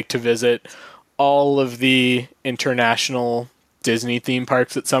much like to visit all of the international Disney theme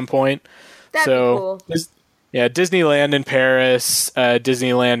parks at some point. That'd be cool. Yeah, Disneyland in Paris,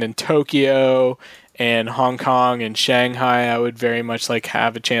 Disneyland in Tokyo, and Hong Kong and Shanghai I would very much like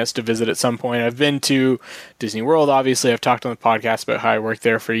have a chance to visit at some point. I've been to Disney World, obviously. I've talked on the podcast about how I worked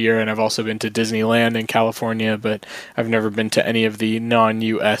there for a year, and I've also been to Disneyland in California, but I've never been to any of the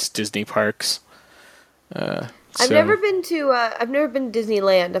non-US Disney parks. I've never been to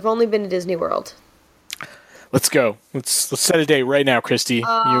Disneyland. I've only been to Disney World. Let's go. Let's set a date right now, Christy. You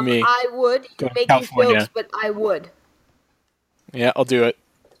and me. I would. Go to Making California. jokes, but I would. Yeah, I'll do it.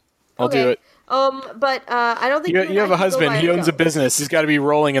 I'll do it. But I don't think You have a husband. He owns a business. He's got to be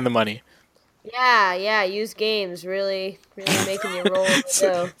rolling in the money. Yeah. Use games really making you roll. It's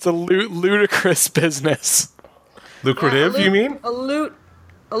a ludicrous business. Lucrative, you mean? A loot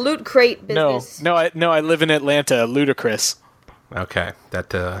crate business. No. I live in Atlanta. Ludicrous. Okay,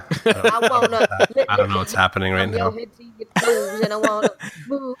 that. I don't know what's happening right now.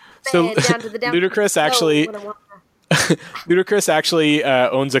 So Ludacris actually. Ludacris actually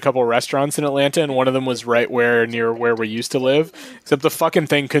owns a couple restaurants in Atlanta, and one of them was near where we used to live. Except the fucking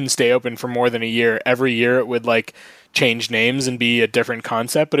thing couldn't stay open for more than a year. Every year it would like change names and be a different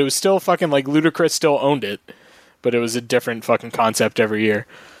concept, but it was still fucking like Ludacris still owned it, but it was a different fucking concept every year.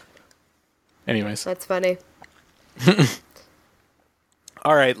 Anyways, that's funny.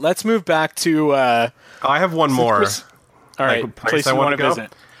 All right, let's move back to. I have one more. All right, place I want to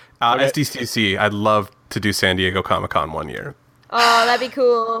visit. SDCC. I'd love to do San Diego Comic-Con one year. Oh, that'd be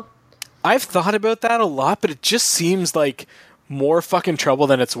cool. I've thought about that a lot, but it just seems like more fucking trouble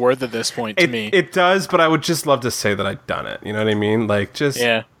than it's worth at this point to me. It does, but I would just love to say that I've done it. You know what I mean? Like, just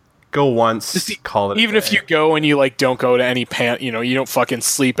go once, call it even if you go and you like don't go to any you don't fucking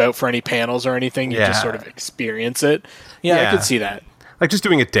sleep out for any panels or anything. You just sort of experience it. Yeah, I could see that. Like just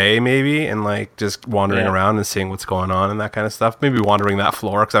doing a day maybe, and like just wandering around and seeing what's going on and that kind of stuff. Maybe wandering that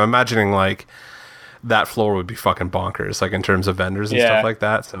floor, because I'm imagining like that floor would be fucking bonkers, like in terms of vendors and stuff like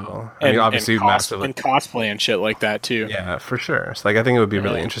that. So I mean, obviously massively and cosplay and shit like that too. Yeah, for sure. So like I think it would be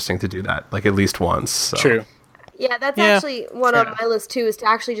really interesting to do that, like at least once. So. True. Yeah, that's actually one on my list too, is to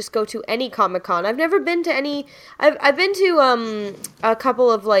actually just go to any Comic-Con. I've never been to any. I've been to a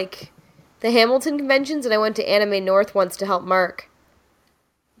couple of like the Hamilton conventions, and I went to Anime North once to help Mark.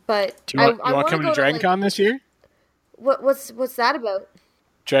 But do you want to come to Dragon Con this year? What's that about?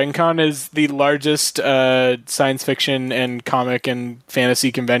 Dragon Con is the largest science fiction and comic and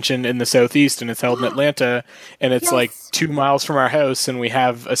fantasy convention in the Southeast, and it's held in Atlanta, and it's like 2 miles from our house, and we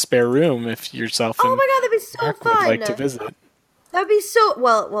have a spare room if yourself and my god, that'd be so Mark fun. would like to visit. That'd be so...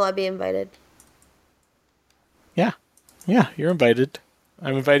 Well, will I be invited? Yeah, you're invited.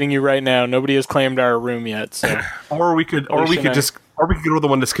 I'm inviting you right now. Nobody has claimed our room yet, so... or we could go to the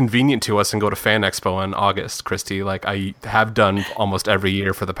one that's convenient to us and go to Fan Expo in August, Christy. Like I have done almost every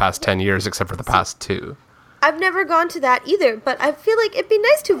year for the past 10 years, except for the past 2. I've never gone to that either, but I feel like it'd be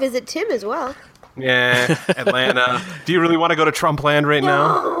nice to visit Tim as well. Yeah, Atlanta. Do you really want to go to Trumpland right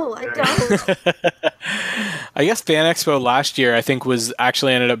now? No, I don't. I guess Fan Expo last year, I think,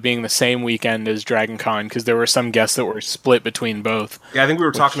 ended up being the same weekend as Dragon Con, because there were some guests that were split between both. Yeah, I think we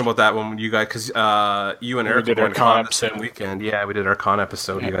were talking about that when you guys, because you and Eric did our con episode the same weekend. Yeah, we did our con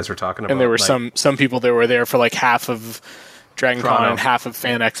episode. You guys were talking about, and there were some people that were there for like half of Dragon Con and half of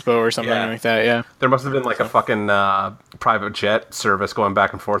Fan Expo or something like that. Yeah, there must have been like a fucking private jet service going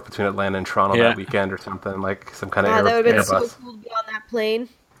back and forth between Atlanta and Toronto that weekend or something, like some kind of that would have been Airbus. so cool to be on that plane.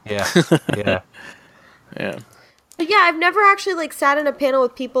 Yeah, yeah. Yeah. But yeah, I've never actually like sat in a panel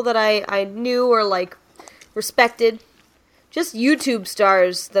with people that I knew or like respected. Just YouTube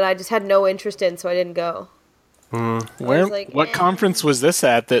stars that I just had no interest in, so I didn't go. What conference was this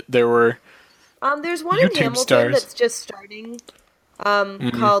at that there were there's one YouTube in Hamilton stars. that's just starting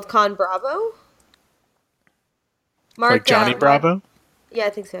called Con Bravo. Mark, like Johnny Bravo? Yeah, I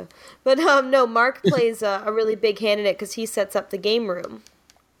think so. But no, Mark plays a really big hand in it because he sets up the game room.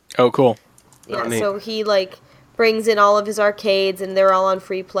 Oh, cool. Yeah, so he like brings in all of his arcades, and they're all on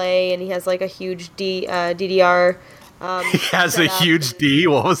free play, and he has like a huge DDR. He has a huge D.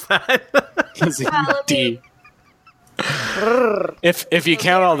 What was that? He has a huge D. If you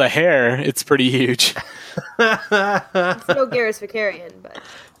count all the hair, it's pretty huge. It's no Garrus Vakarian, but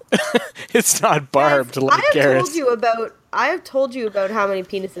it's not barbed like Garrus. I have told you about how many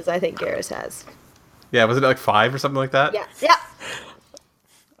penises I think Garrus has. Yeah, was it like 5 or something like that? Yeah.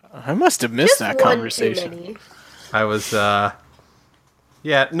 I must have missed that conversation. Too many. I was,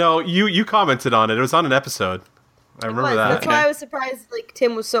 you commented on it. It was on an episode. I remember that. That's why I was surprised, like,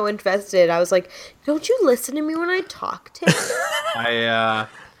 Tim was so invested. I was like, don't you listen to me when I talk, Tim? I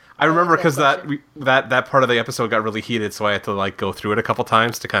remember because that part of the episode got really heated, so I had to, like, go through it a couple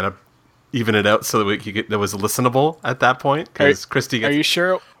times to kind of even it out so that it was listenable at that point. Because Christy gets... Are you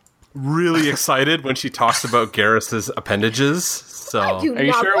sure really excited when she talks about Garrus's appendages. So I do Are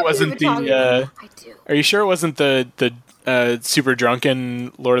you not. sure it What wasn't are you talking about? I do. Are you sure it wasn't the super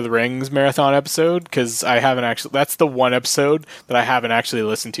drunken Lord of the Rings marathon episode? Because I haven't actually. That's the one episode that I haven't actually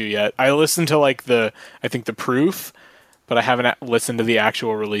listened to yet. I listened to like the proof, but I haven't listened to the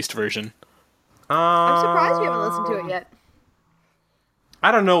actual released version. I'm surprised we haven't listened to it yet.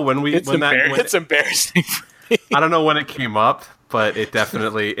 I don't know when It's embarrassing for me. I don't know when it came up, but it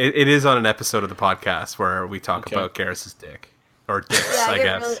definitely it is on an episode of the podcast where we talk about Garrus's dick or dicks, Yeah, I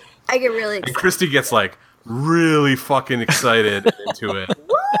guess. I get really And excited. Christy gets like really fucking excited and into it.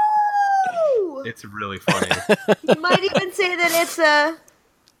 Woo! It's really funny. You might even say that it's a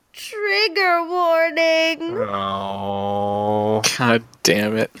trigger warning Oh, God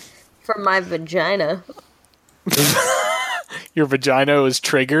damn it! for my vagina. Your vagina was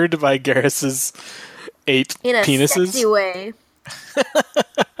triggered by Garrus's 8 In a penises. sexy way.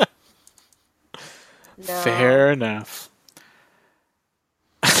 No. Fair enough.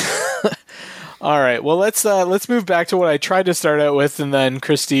 All right. Well, let's move back to what I tried to start out with, and then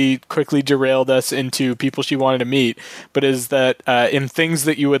Christy quickly derailed us into people she wanted to meet. But is that in things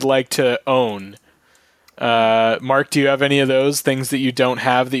that you would like to own? Mark, do you have any of those things that you don't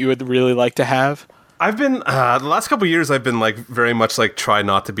have that you would really like to have? I've been the last couple of years. I've been like very much like try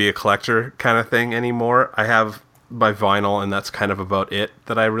not to be a collector kind of thing anymore. I have my vinyl, and that's kind of about it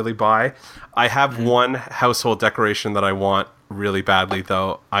that I really buy. I have one household decoration that I want really badly,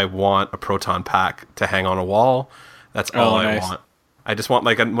 though. I want a proton pack to hang on a wall. That's all I want. I just want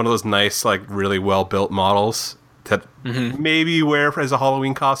like one of those nice, like really well built models that maybe wear as a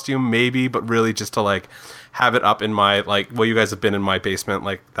Halloween costume, maybe, but really just to like have it up in my like. Well, you guys have been in my basement,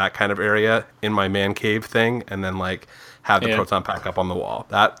 like that kind of area in my man cave thing, and then like have the proton pack up on the wall.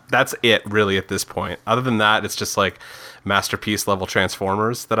 That's it really at this point. Other than that, it's just like masterpiece level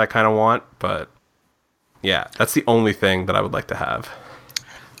Transformers that I kind of want, but yeah, that's the only thing that I would like to have.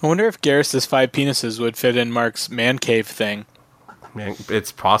 I wonder if Garrus's 5 penises would fit in Mark's man cave thing. Man,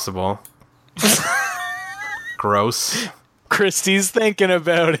 it's possible. Gross. Christy's thinking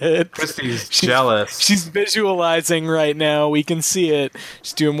about it. Christy's jealous. She's visualizing right now. We can see it.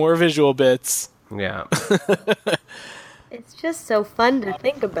 She's doing more visual bits. Yeah. It's just so fun to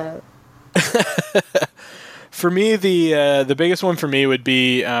think about. For me, the biggest one for me would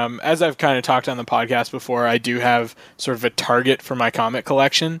be, as I've kind of talked on the podcast before, I do have sort of a target for my comic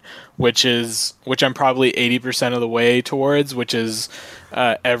collection, which I'm probably 80% of the way towards, which is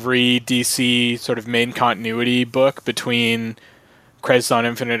every DC sort of main continuity book between Crisis on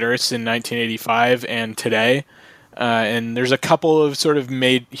Infinite Earths in 1985 and today. And there's a couple of sort of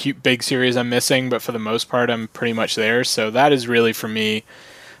big series I'm missing, but for the most part, I'm pretty much there. So that is really, for me,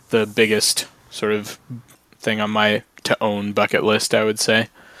 the biggest sort of thing on my to own bucket list, I would say.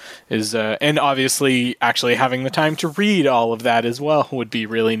 Is and obviously actually having the time to read all of that as well would be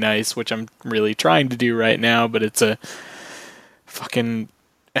really nice, which I'm really trying to do right now, but it's a fucking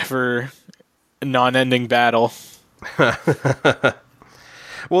ever non-ending battle.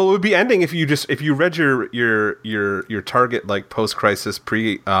 Well, it would be ending if you read your target like post crisis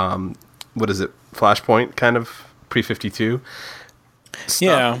pre what is it, Flashpoint kind of pre 52 stuff.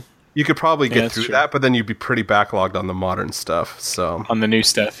 Yeah. You could probably get through that, but then you'd be pretty backlogged on the modern stuff. So on the new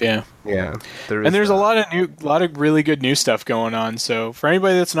stuff, yeah. There's a lot of really good new stuff going on. So for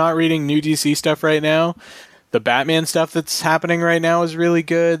anybody that's not reading new DC stuff right now, the Batman stuff that's happening right now is really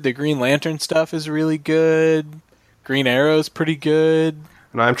good. The Green Lantern stuff is really good. Green Arrow's pretty good.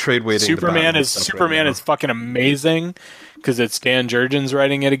 And I'm trade waiting. Superman is fucking amazing because it's Dan Jurgens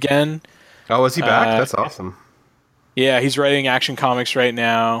writing it again. Oh, is he back? That's awesome. Yeah, he's writing Action Comics right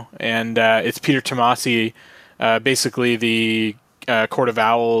now, and it's Peter Tomasi, basically the Court of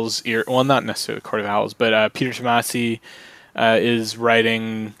Owls. Well, not necessarily Court of Owls, but Peter Tomasi is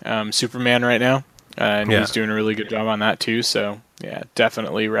writing Superman right now, and he's doing a really good job on that too. So yeah,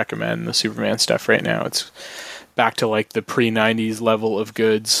 definitely recommend the Superman stuff right now. It's back to like the pre-90s level of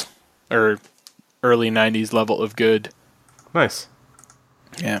goods, or early 90s level of good. Nice.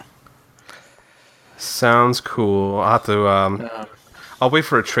 Yeah. Sounds cool. I'll have to. I'll wait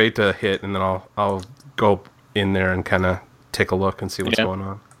for a trade to hit, and then I'll go in there and kind of take a look and see what's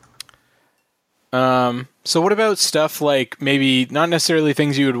going on. So what about stuff like maybe not necessarily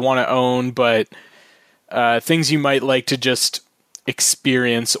things you would want to own, but things you might like to just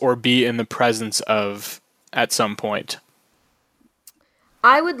experience or be in the presence of at some point?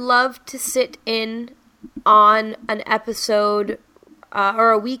 I would love to sit in on an episode or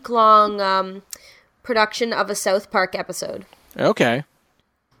a week-long production of a South Park episode. Okay.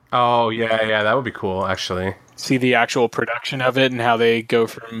 Oh, yeah, that would be cool, actually. See the actual production of it and how they go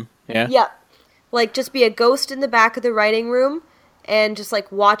from Yeah. Yep. Like, just be a ghost in the back of the writing room and just,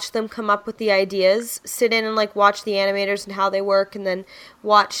 like, watch them come up with the ideas. Sit in and, like, watch the animators and how they work, and then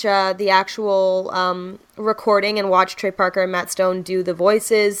watch the actual recording and watch Trey Parker and Matt Stone do the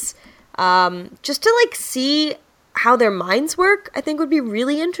voices. Just to, like, see how their minds work, I think would be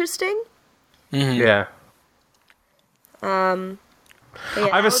really interesting. Mm-hmm. Yeah. Yeah,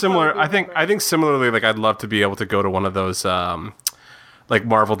 I have a similar. I think similarly. Like, I'd love to be able to go to one of those. Like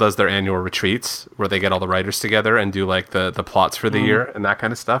Marvel does their annual retreats where they get all the writers together and do like the plots for the year and that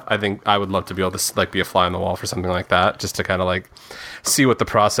kind of stuff. I think I would love to be able to like be a fly on the wall for something like that, just to kind of like see what the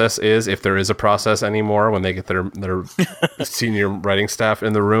process is, if there is a process anymore, when they get their senior writing staff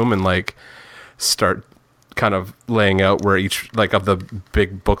in the room and like start kind of laying out where each like of the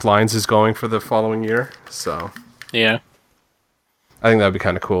big book lines is going for the following year. So yeah, I think that'd be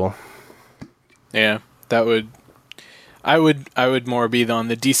kind of cool. Yeah, that would. I would more be on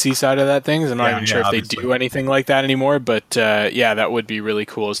the DC side of that things. I'm not even sure if obviously. they do anything like that anymore, but yeah, that would be really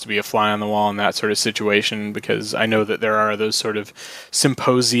cool, is to be a fly on the wall in that sort of situation, because I know that there are those sort of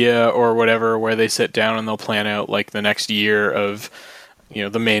symposia or whatever where they sit down and they'll plan out like the next year of, you know,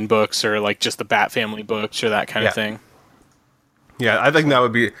 the main books or like just the Bat Family books or that kind of thing. Yeah, I think that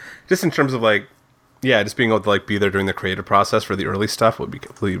would be, just in terms of like, yeah, just being able to like be there during the creative process for the early stuff would be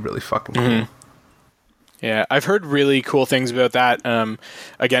really fucking cool. Yeah, I've heard really cool things about that.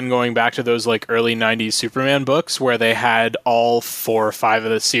 Again, going back to those like early 90s Superman books where they had all 4 or 5 of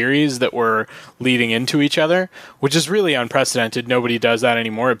the series that were leading into each other, which is really unprecedented. Nobody does that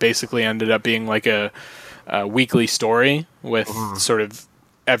anymore. It basically ended up being like a weekly story with sort of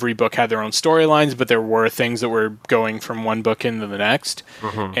every book had their own storylines, but there were things that were going from one book into the next.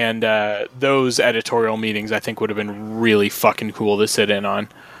 And those editorial meetings I think would have been really fucking cool to sit in on.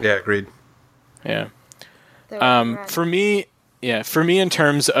 Yeah, agreed. Yeah. For me, in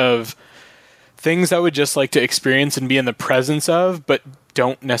terms of things I would just like to experience and be in the presence of, but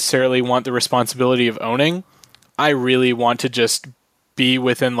don't necessarily want the responsibility of owning, I really want to just be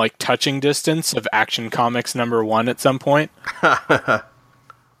within like touching distance of Action Comics #1 at some point.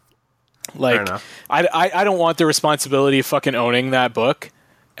 Like, I don't want the responsibility of fucking owning that book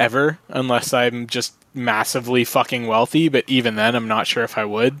ever, unless I'm just massively fucking wealthy, but even then I'm not sure if I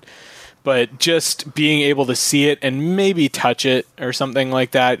would. But just being able to see it and maybe touch it or something like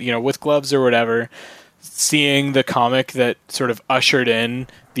that, you know, with gloves or whatever, seeing the comic that sort of ushered in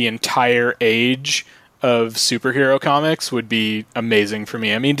the entire age of superhero comics would be amazing for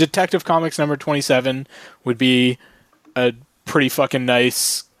me. I mean, Detective Comics #27 would be a pretty fucking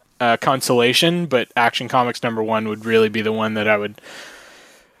nice consolation, but Action Comics #1 would really be the one that I would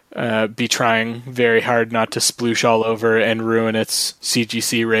be trying very hard not to sploosh all over and ruin its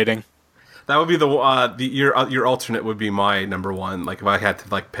CGC rating. That would be your alternate would be my #1. Like if I had to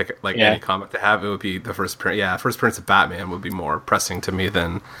like pick like any comic to have, it would be the first print. Yeah, first prints of Batman would be more pressing to me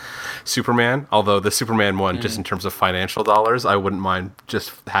than Superman. Although the Superman one, just in terms of financial dollars, I wouldn't mind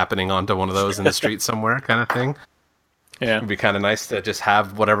just happening onto one of those in the street somewhere, kind of thing. Yeah, it'd be kind of nice to just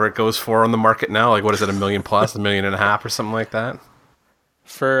have whatever it goes for on the market now. Like what is it, $1 million plus, $1.5 million or something like that?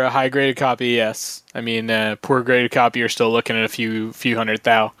 For a high graded copy, yes. I mean, poor graded copy, you're still looking at a few hundred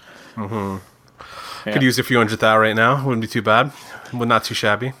thou. Yeah. Could use a few hundred thou right now. Wouldn't be too bad. Well, not too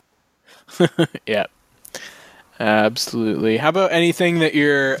shabby. Yeah, absolutely. How about anything that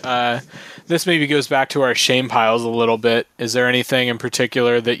you're? This maybe goes back to our shame piles a little bit. Is there anything in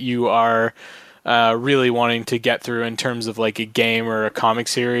particular that you are really wanting to get through in terms of like a game or a comic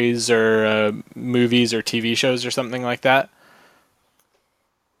series or movies or TV shows or something like that?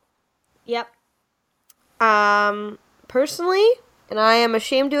 Yep. Personally, and I am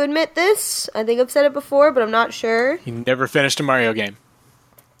ashamed to admit this, I think I've said it before, but I'm not sure. You never finished a Mario game.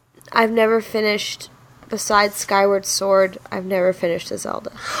 I've never finished, besides Skyward Sword, I've never finished a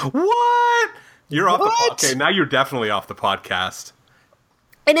Zelda. What? You're off the Okay, now you're definitely off the podcast.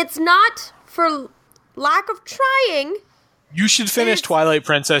 And it's not for lack of trying. You should finish Twilight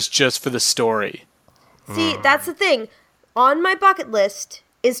Princess just for the story. See, that's the thing. On my bucket list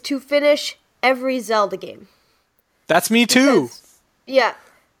is to finish every Zelda game. That's me too. Yeah.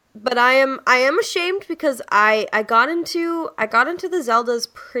 But I am ashamed because I got into the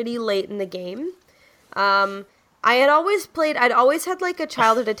Zeldas pretty late in the game. I'd always had like a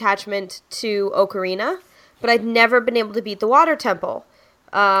childhood attachment to Ocarina, but I'd never been able to beat the Water Temple.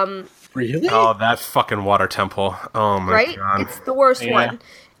 Really? Oh, that fucking Water Temple. Oh my god. It's the worst one.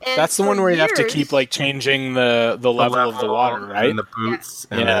 And that's the one where you have to keep like changing the level of the water, right? And the boots.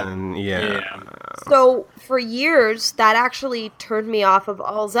 Yeah. And then, So for years, that actually turned me off of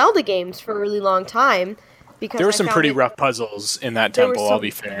all Zelda games for a really long time. because There were I some found pretty it- rough puzzles in that there were temple, I'll some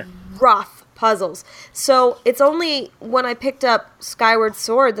be fair. rough puzzles. So it's only when I picked up Skyward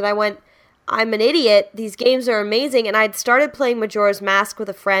Sword that I went, I'm an idiot. These games are amazing. And I'd started playing Majora's Mask with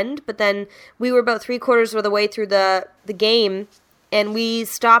a friend, but then we were about 3/4 of the way through the game, and we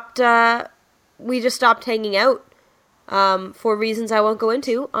stopped. We just stopped hanging out for reasons I won't go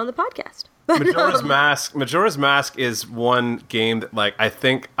into on the podcast. But, Majora's Mask is one game that, like, I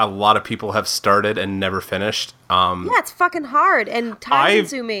think a lot of people have started and never finished. yeah, it's fucking hard and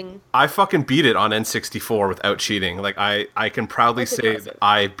time-consuming. I fucking beat it on N64 without cheating. Like, I can proudly That's say impressive. that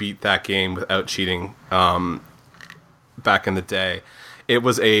I beat that game without cheating back in the day. It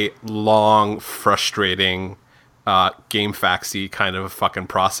was a long, frustrating, game faxy kind of fucking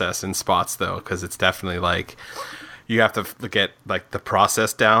process in spots, though, because it's definitely, like, you have to get, like, the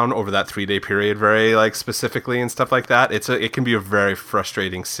process down over that 3-day period very, like, specifically and stuff like that. It can be a very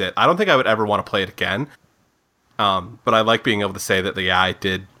frustrating sit. I don't think I would ever want to play it again. But I like being able to say that, yeah, I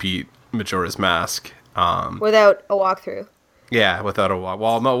did beat Majora's Mask. Without a walkthrough. Yeah, without a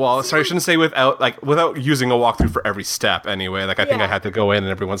walk. Sorry, I shouldn't say without using a walkthrough for every step. Anyway, like I think I had to go in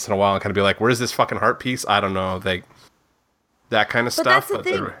every once in a while and kind of be like, "Where's this fucking heart piece?" I don't know, like that kind of stuff. That's the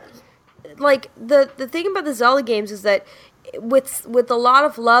thing. Like the thing about the Zelda games is that with a lot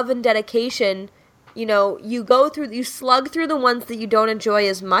of love and dedication, you know, you slug through the ones that you don't enjoy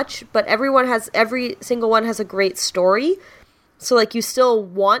as much, but every single one has a great story. So like you still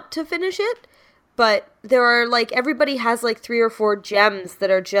want to finish it, but there are like everybody has like 3 or 4 gems that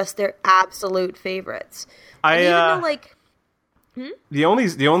are just their absolute favorites. And even though like the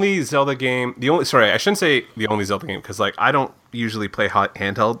only Zelda game, I shouldn't say the only Zelda game because like I don't usually play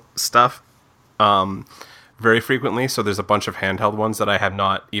handheld stuff very frequently, so there's a bunch of handheld ones that I have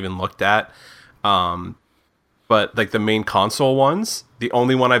not even looked at. But like the main console ones, the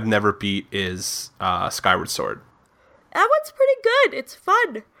only one I've never beat is Skyward Sword. that one's pretty good. It's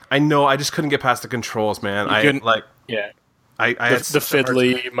fun. I know, I just couldn't get past the controls, man. I had the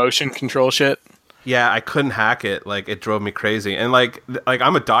fiddly motion control shit. Yeah, I couldn't hack it. Like, it drove me crazy. And like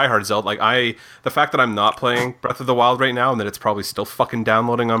I'm a diehard Zelda. Like, the fact that I'm not playing Breath of the Wild right now and that it's probably still fucking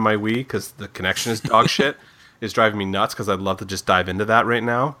downloading on my Wii because the connection is dog shit is driving me nuts because I'd love to just dive into that right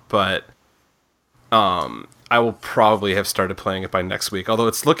now. But I will probably have started playing it by next week. Although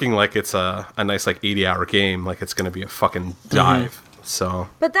it's looking like it's a nice like 80-hour game. Like, it's going to be a fucking dive. So,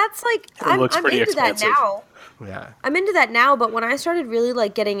 But that's like I'm looks pretty into expensive. that now. yeah. I'm into that now, but when I started really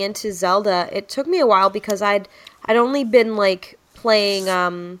like getting into Zelda, it took me a while because I'd only been like playing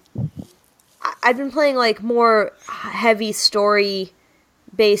I'd been playing like more heavy story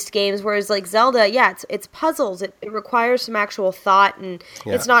based games, whereas like Zelda, yeah, it's puzzles. It requires some actual thought, and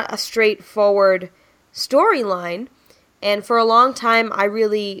it's not a straightforward storyline. And for a long time I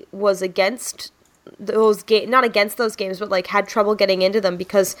really was against those not against those games, but like had trouble getting into them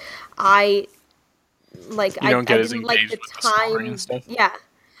because I didn't like the story time. and stuff? Yeah,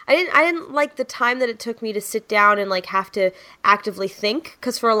 I didn't like the time that it took me to sit down and like have to actively think.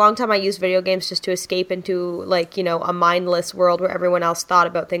 Because for a long time I used video games just to escape into like, you know, a mindless world where everyone else thought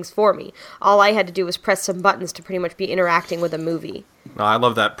about things for me. All I had to do was press some buttons to pretty much be interacting with a movie. No, I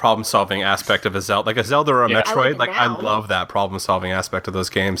love that problem-solving aspect of a Zelda. Like a Zelda or a Metroid, I now. love that problem-solving aspect of those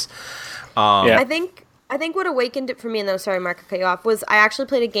games. I think what awakened it for me, and then sorry, Mark, I cut you off, was I actually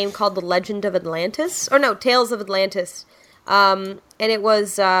played a game called The Legend of Atlantis, or no, Tales of Atlantis, and it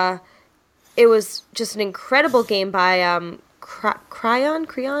was just an incredible game by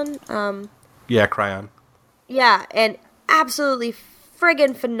Cryon. Yeah, Cryon. Yeah, an absolutely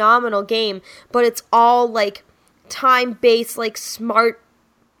friggin' phenomenal game, but it's all like time-based, like smart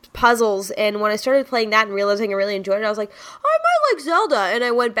puzzles. And when I started playing that and realizing I really enjoyed it, I was like, oh, I might like Zelda. And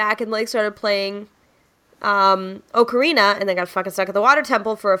I went back and like started playing Ocarina, and then got fucking stuck at the water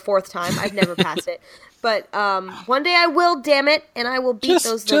temple for a 4th time. I've never passed it. But one day I will, damn it, and I will beat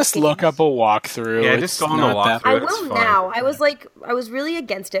those Just games. look up a walkthrough. Yeah, It's just go on the not that- walkthrough. I It's will fine. now. I was really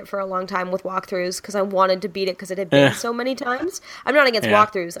against it for a long time with walkthroughs because I wanted to beat it because it had been so many times. I'm not against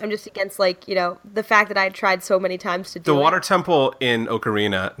walkthroughs. I'm just against, like, you know, the fact that I had tried so many times to do The it. water temple in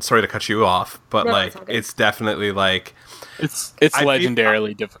Ocarina, sorry to cut you off, but No, like it's all good. it's definitely like It's I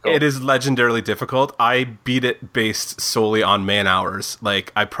legendarily difficult. it is legendarily difficult. I beat it based solely on man hours.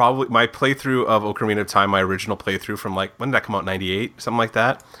 Like my playthrough of Ocarina of Time, my original playthrough from like when did that come out? 98, something like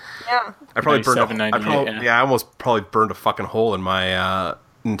that. Yeah. I probably 97, 98, I almost probably burned a fucking hole in my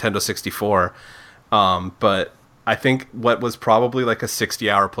Nintendo 64. But I think what was probably like a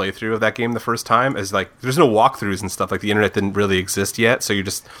 60-hour playthrough of that game the first time is like there's no walkthroughs and stuff. Like the internet didn't really exist yet, so you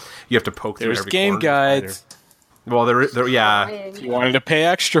have to poke through There's every game corner to find guides. Well, yeah, If you wanted to pay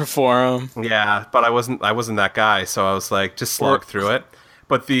extra for them. yeah, but I wasn't that guy, so I was like, just slog through it.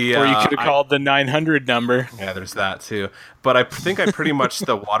 But Or you could have called the 900 number. Yeah, there's that too. But I think I pretty much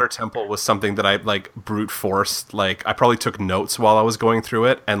the water temple was something that I like brute forced. Like I probably took notes while I was going through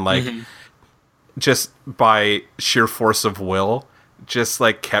it, and like just by sheer force of will, just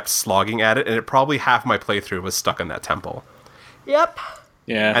like kept slogging at it, and it probably half my playthrough was stuck in that temple. Yep.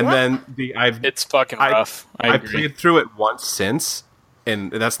 Yeah. And then it's fucking rough. I agree. played through it once since,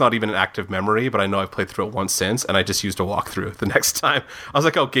 and that's not even an active memory, but I know I've played through it once since, and I just used a walkthrough the next time. I was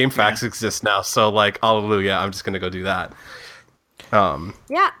like, oh, GameFAQs exists now, so like, hallelujah, I'm just gonna go do that.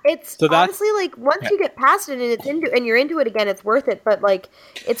 Yeah, it's honestly like once you get past it and it's and you're into it again, it's worth it. But like,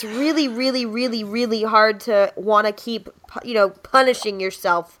 it's really, really, really, really hard to want to keep, punishing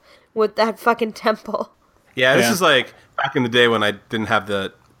yourself with that fucking temple. Yeah, this is like back in the day when I didn't have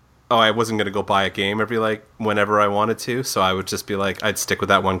I wasn't going to go buy a game whenever I wanted to, so I would just be like, I'd stick with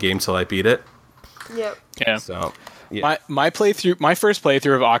that one game till I beat it. Yep. Yeah. So, yeah. My first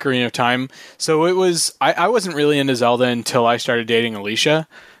playthrough of Ocarina of Time, so it was, I wasn't really into Zelda until I started dating Alicia,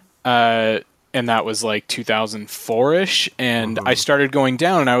 and that was like 2004-ish, and I started going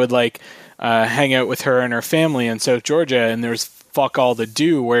down, and I would like hang out with her and her family in South Georgia, and there was fuck all to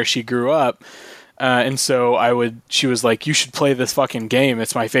do where she grew up. And so she was like, you should play this fucking game.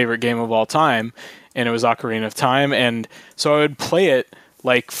 It's my favorite game of all time. And it was Ocarina of Time. And so I would play it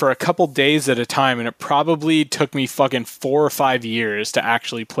like for a couple days at a time. And it probably took me fucking 4 or 5 years to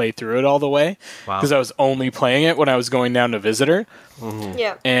actually play through it all the way. Wow. Because I was only playing it when I was going down to visit her. Mm-hmm.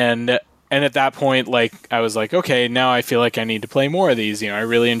 Yeah. And at that point, like, I was like, okay, now I feel like I need to play more of these. I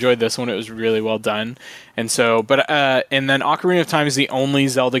really enjoyed this one. It was really well done. And so, and then Ocarina of Time is the only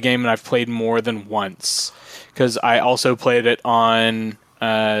Zelda game that I've played more than once. Because I also played it on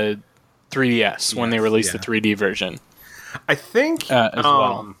 3DS when they released the 3D version. I think, as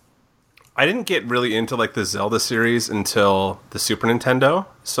well. I didn't get really into, like, the Zelda series until the Super Nintendo.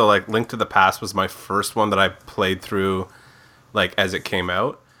 So, like, Link to the Past was my first one that I played through, like, as it came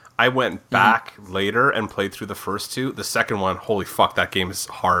out. I went back later and played through the first two. The second one, holy fuck, that game is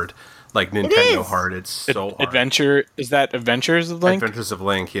hard. Like Nintendo hard. It's so hard. Is that Adventures of Link? Adventures of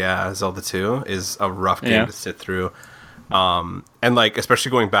Link, yeah. Zelda 2 is a rough game to sit through. And like, especially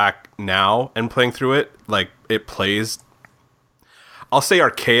going back now and playing through it, like it plays, I'll say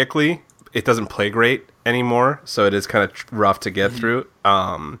archaically, it doesn't play great anymore. So it is kind of rough to get through.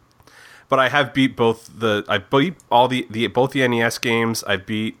 But I have beat both the NES games. I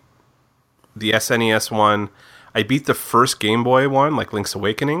beat the SNES one. I beat the first Game Boy one, like Link's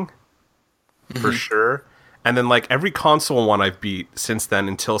Awakening, for sure. And then like every console one I've beat since then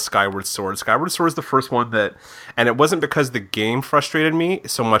until Skyward Sword. Skyward Sword is the first one and it wasn't because the game frustrated me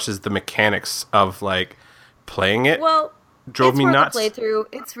so much as the mechanics of like playing it. Well, drove me nuts. It's worth a playthrough.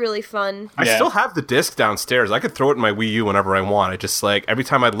 It's really fun. I still have the disc downstairs. I could throw it in my Wii U whenever I want. I just like every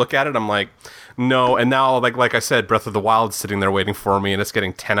time I look at it, I'm like, no. And now, like I said, Breath of the Wild's sitting there waiting for me, and it's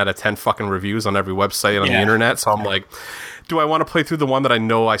getting 10 out of 10 fucking reviews on every website on the internet. So I'm like, do I want to play through the one that I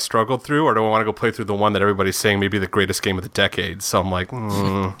know I struggled through, or do I want to go play through the one that everybody's saying may be the greatest game of the decade? So I'm like,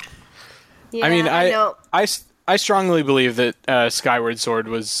 Yeah, I mean, know. I strongly believe that Skyward Sword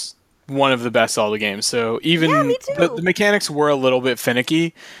was one of the best Zelda games. So even me too. The mechanics were a little bit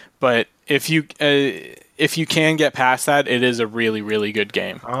finicky, but if you can get past that, it is a really, really good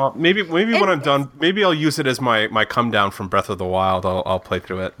game. maybe when I'm done, maybe I'll use it as my come down from Breath of the Wild. I'll play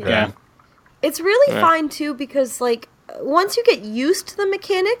through it. Yeah. It's really fine too because like once you get used to the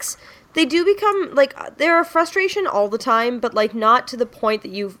mechanics, they do become like they're a frustration all the time, but like not to the point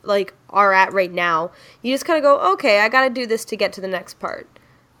that you like are at right now. You just kind of go, okay, I got to do this to get to the next part.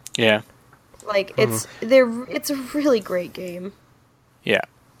 Yeah. Like it's a really great game. Yeah,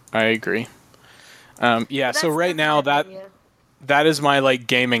 I agree. So right now that is my like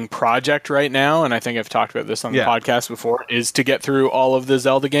gaming project right now, and I think I've talked about this on the podcast before, is to get through all of the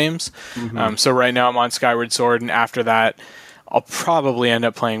Zelda games. So right now I'm on Skyward Sword, and after that I'll probably end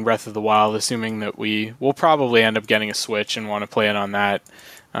up playing Breath of the Wild, assuming that we will probably end up getting a Switch and want to play it on that.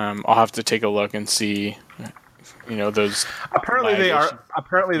 I'll have to take a look and see. Those. Apparently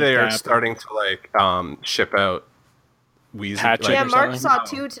they are starting to like ship out Wii. Patches yeah, Mark saw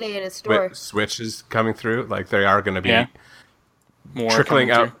 2 today in his store. Switch is coming through. Like they are going to be more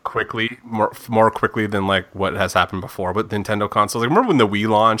trickling out quickly, more quickly than like what has happened before with Nintendo consoles. Like remember when the Wii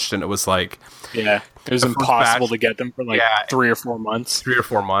launched and it was like it was impossible to get them for like 3 or 4 months.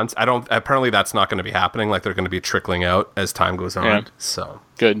 Apparently that's not going to be happening. Like they're going to be trickling out as time goes on. Yeah. So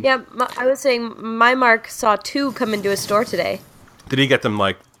good. Yeah, I was saying my Mark saw 2 come into his store today. Did he get them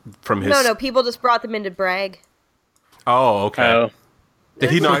like from his? No, people just brought them in to brag. Oh, okay. Oh, Did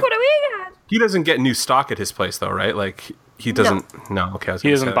he Look not? what we got. He doesn't get new stock at his place though, right? Like he doesn't. No, okay. I was he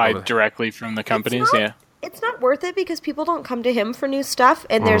gonna doesn't say buy that. directly from the companies. not- Yeah, It's not worth it because people don't come to him for new stuff,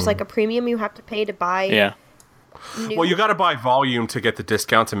 and there's like a premium you have to pay to buy. yeah. New Well, you got to buy volume to get the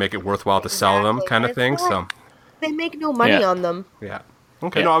discount to make it worthwhile to sell them, Exactly. kind of It's thing. not- They make no money Yeah. on them. Yeah.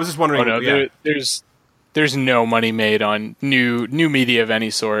 Okay. Yeah. No, I was just wondering. Oh no, yeah. there's no money made on new media of any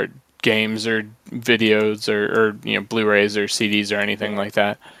sort, games or videos or Blu-rays or CDs or anything like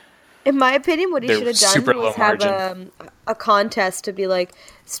that. In my opinion, what he They're should have super done low was have margin. a contest to be like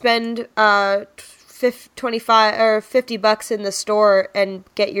spend 25 or $50 in the store and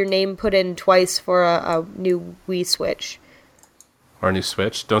get your name put in twice for a new Wii Switch. Or a new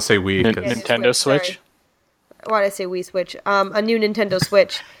Switch. Don't say we. Nin- 'cause- Yeah. Nintendo Switch, Switch. Why did I say Wii Switch? A new Nintendo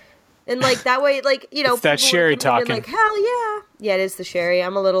Switch. And like that way, like It's that people Sherry would come in and be talking. Like hell yeah, yeah, it is the Sherry.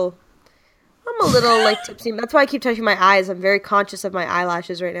 I'm a little like tipsy. That's why I keep touching my eyes. I'm very conscious of my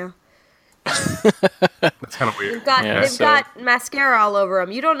eyelashes right now. That's kind of weird. They've so- got mascara all over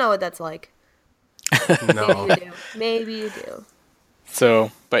them. You don't know what that's like. No. Maybe you do. Maybe you do.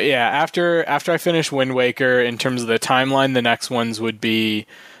 So, but yeah, after I finish Wind Waker, in terms of the timeline, the next ones would be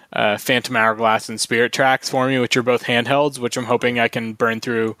Phantom Hourglass and Spirit Tracks for me, which are both handhelds, which I'm hoping I can burn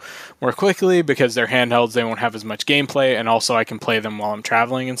through more quickly because they're handhelds. They won't have as much gameplay, and also I can play them while I'm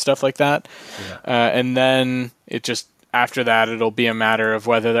traveling and stuff like that. And then it just after that, it'll be a matter of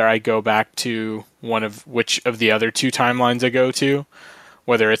whether I go back to which of the other two timelines I go to.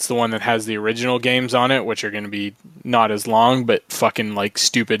 Whether it's the one that has the original games on it, which are going to be not as long, but fucking like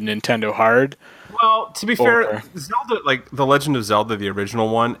stupid Nintendo hard. Well, to be fair, Or- Zelda, like The Legend of Zelda, the original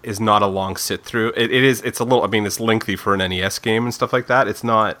one, is not a long sit through. It is. It's a little. I mean, it's lengthy for an NES game and stuff like that. It's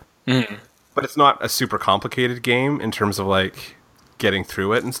not. But it's not a super complicated game in terms of like getting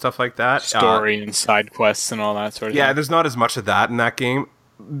through it and stuff like that. Story and side quests and all that sort of Yeah, thing. there's not as much of that in that game.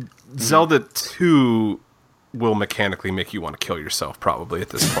 Zelda 2 will mechanically make you want to kill yourself probably at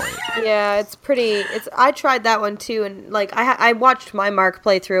this point. Yeah, it's pretty. I tried that one too, and like I watched my Mark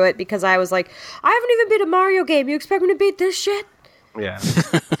play through it because I was like, I haven't even beat a Mario game. You expect me to beat this shit? Yeah.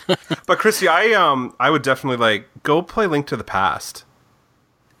 But Christy, I would definitely like go play Link to the Past.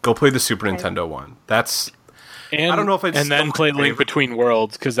 Go play the Super Nintendo one. That's And, I don't know if I'd and still then my play Link favorite. Between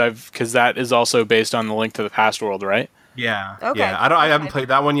Worlds because that is also based on the Link to the Past world, right? yeah. Okay. Yeah. I haven't Okay. played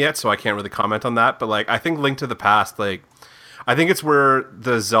that one yet, so I can't really comment on that, but like I think Link to the Past, like I think it's where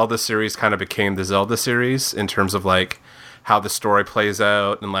the Zelda series kind of became the Zelda series in terms of like how the story plays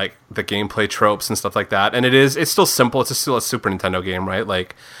out and like the gameplay tropes and stuff like that. And it's still simple. It's still a Super Nintendo game, right?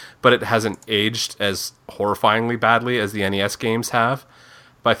 Like, but it hasn't aged as horrifyingly badly as the NES games have.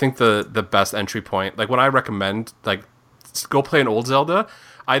 But I think the best entry point, like when I recommend like go play an old Zelda,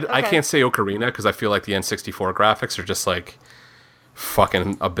 I Okay. can't say Ocarina because I feel like the N64 graphics are just like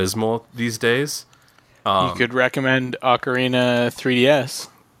fucking abysmal these days. You could recommend Ocarina 3DS.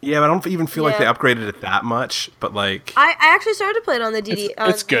 Yeah, but I don't even feel like they Yeah. upgraded it that much. But like, I actually started to play it on the DD.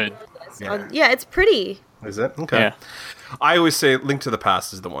 It's good. Yeah, it's pretty. is it okay? Yeah. I always say Link to the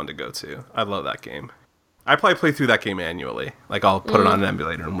Past is the one to go to. I love that game. I probably play through that game annually. Like I'll put it on an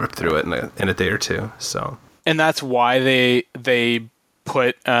emulator and rip through it in a day or two. So And that's why they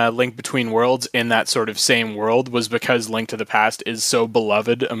put Link Between Worlds in that sort of same world, was because Link to the Past is so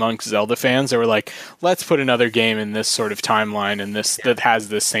beloved amongst Zelda fans. They were like, let's put another game in this sort of timeline and that has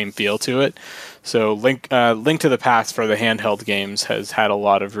this same feel to it. So Link to the Past for the handheld games has had a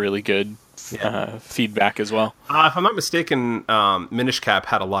lot of really good feedback as well. if I'm not mistaken, Minish Cap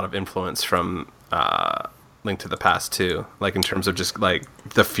had a lot of influence from Link to the Past too. Like in terms of just like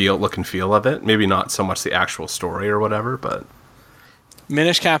the look and feel of it. Maybe not so much the actual story or whatever, but.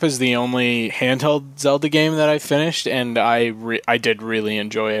 Minish Cap is the only handheld Zelda game that I finished, and I did really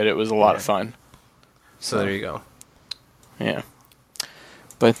enjoy it. It was a lot of fun. So there you go. Yeah.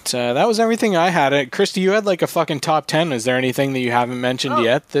 But that was everything I had. Christy, you had like a fucking top 10. Is there anything that you haven't mentioned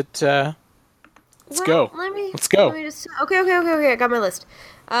yet that... Let's go. Let's go. Let me just, okay. I got my list.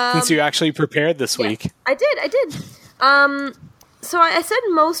 Since you actually prepared this week. I did. So I said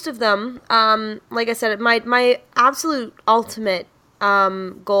most of them. Like I said, my absolute ultimate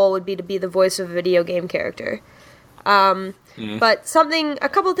goal would be to be the voice of a video game character. But a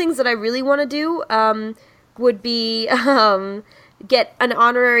couple of things that I really want to do would be get an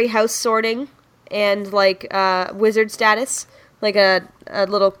honorary house sorting and like wizard status, like a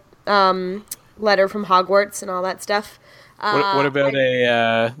little letter from Hogwarts and all that stuff. What about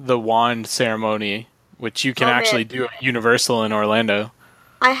the wand ceremony, which you can Oh, actually man. do at Universal in Orlando?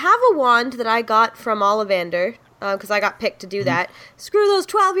 I have a wand that I got from Ollivander because I got picked to do that. Screw those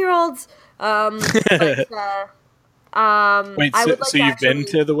 12-year-olds. Wait, I so, would like so you've been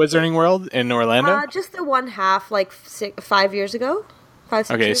to the Wizarding World in Orlando? just the one half, like 5 years ago. 5,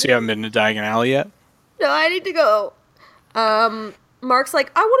 6 Okay, years so ago. you haven't been to Diagon Alley yet? No, I need to go. Mark's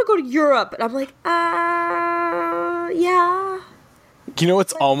like, I want to go to Europe, and I'm like, yeah. You know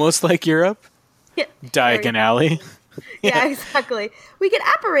what's almost like Europe? Yeah, Diagon Alley. yeah, exactly. We could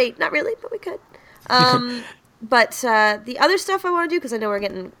apparate, not really, but we could. But the other stuff I want to do, because I know we're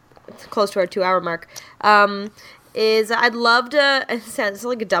getting close to our 2-hour mark, is I'd love to. It sounds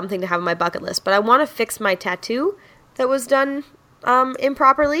like a dumb thing to have on my bucket list, but I want to fix my tattoo that was done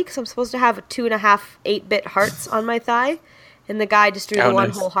improperly, because I'm supposed to have 2.5 8-bit hearts on my thigh, and the guy just drew the one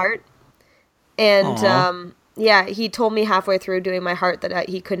nice. whole heart. And Aw. yeah, he told me halfway through doing my heart that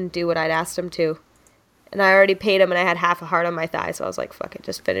he couldn't do what I'd asked him to. And I already paid him, and I had half a heart on my thigh, so I was like, fuck it,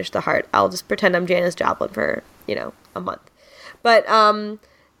 just finish the heart. I'll just pretend I'm Janis Joplin for, a month. But,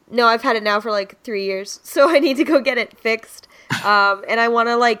 no, I've had it now for, 3 years, so I need to go get it fixed. And I want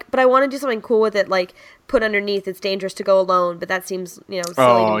to, but I want to do something cool with it, put underneath, it's dangerous to go alone, but that seems, silly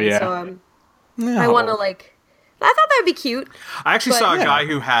to me, yeah. so, I want to, I thought that would be cute. I actually saw a yeah. guy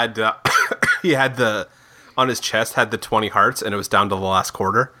who had he had on his chest had the 20 hearts, and it was down to the last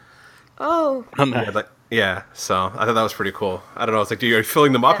quarter. Oh. Yeah, so I thought that was pretty cool. I don't know. It's like, are you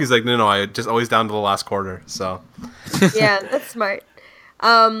filling them up? Yeah. He's like, no, I just always down to the last quarter. So Yeah, that's smart.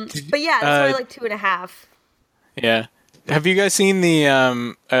 But yeah, that's only 2.5. Yeah. Have you guys seen the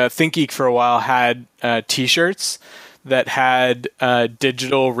ThinkGeek for a while had T-shirts that had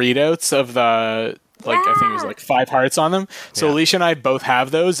digital readouts of the I think it was 5 hearts on them. So Yeah. Alicia and I both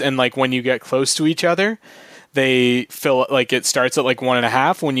have those, and when you get close to each other, they fill it starts at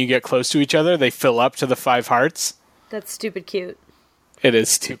 1.5. When you get close to each other, they fill up to the 5 hearts. That's stupid cute. It is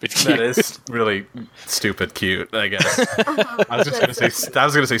stupid cute. that is really stupid cute, I guess. I was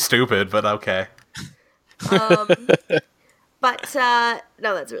gonna say stupid, but okay. But no,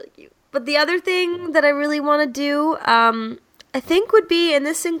 that's really cute. But the other thing that I really want to do, I think would be, and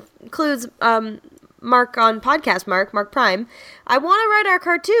this includes Mark on podcast, Mark Prime. I want to write our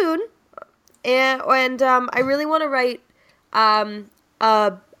cartoon, and I really want to write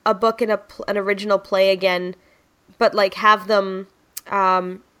a book and an original play again, but have them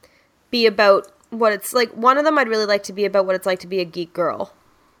be about what it's like. One of them I'd really like to be about what it's like to be a geek girl.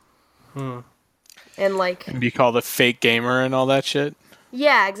 And And be called a fake gamer and all that shit.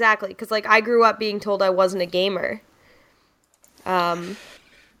 yeah, exactly. Because I grew up being told I wasn't a gamer.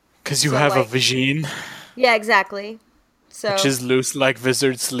 Because you So, have a vagine, Yeah, exactly. So which is loose like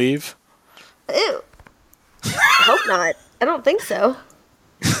wizard sleeve. ew. I hope not. I don't think so.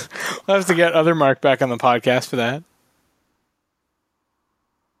 We'll have to get other Mark back on the podcast for that.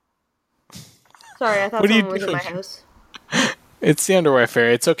 Sorry, I thought What are you someone was in my doing? house. It's the underwear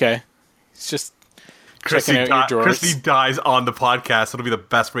fairy. It's okay. It's just checking out your drawers. Christy dies on the podcast. It'll be the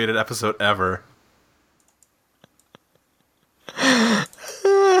best rated episode ever.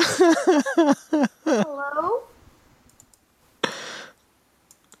 Hello?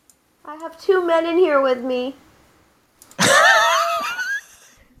 I have 2 men in here with me.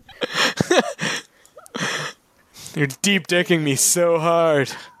 You're deep dicking me so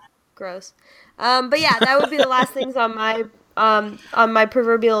hard. Gross. But yeah, that would be the last things on my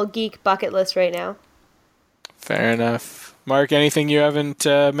proverbial geek bucket list right now. Fair enough. Mark, anything you haven't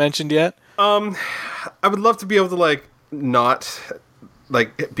mentioned yet? I would love to be able to not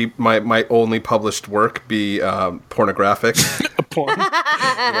be my only published work be pornographic. Porn.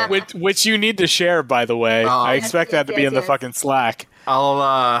 which you need to share, by the way. I expect that to be in the yes. fucking Slack.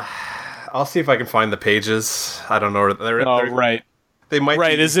 I'll see if I can find the pages. I don't know. Oh, right. They might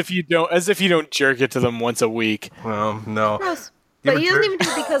Right, be, as if you don't jerk it to them once a week. well, no. Gross. Yeah, But but he doesn't you're- even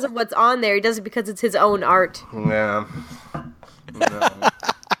do it because of what's on there. He does it because it's his own art. Yeah. No.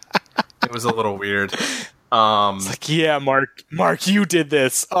 It was a little weird. Like, yeah, Mark, you did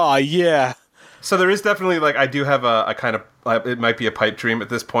this. Oh, yeah. So there is definitely I do have a kind of it might be a pipe dream at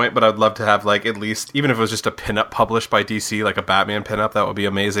this point, but I'd love to have at least, even if it was just a pinup published by DC, a Batman pinup, that would be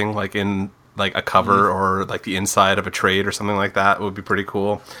amazing. In a cover or the inside of a trade or something like that would be pretty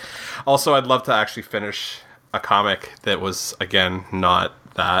cool. Also, I'd love to actually finish a comic that was again not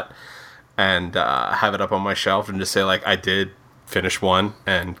that, and have it up on my shelf and just say I did finish one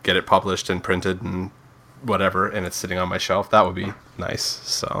and get it published and printed and whatever, and it's sitting on my shelf. That would be nice.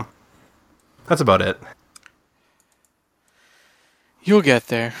 So that's about it. You'll get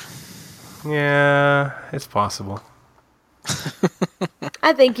there. Yeah, it's possible.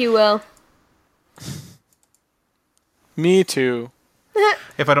 I think you will. Me too.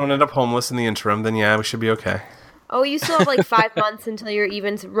 If I don't end up homeless in the interim, then yeah, we should be okay. Oh, you still have 5 months until you're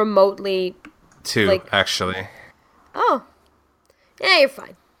even remotely. Two, Like- actually. Oh. Yeah, you're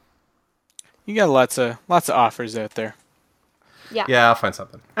fine. You got lots of offers out there. Yeah. Yeah, I'll find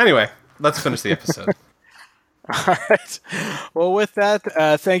something. Anyway, let's finish the episode. All right. Well, with that,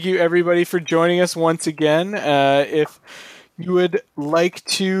 thank you everybody for joining us once again. If you would like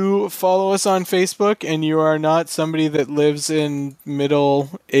to follow us on Facebook and you are not somebody that lives in Middle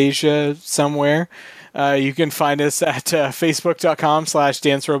Asia somewhere, you can find us at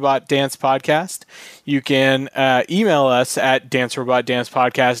facebook.com/dancerobotdancepodcast. You can email us at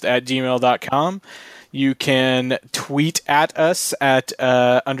dancerobotdancepodcast@gmail.com. You can tweet at us at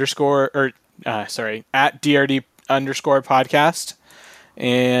at DRD_podcast.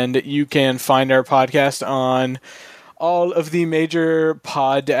 And you can find our podcast on all of the major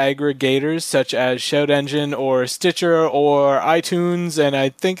pod aggregators such as Shout Engine or Stitcher or iTunes, and I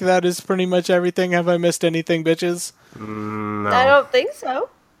think that is pretty much everything. Have I missed anything, bitches? No. I don't think so.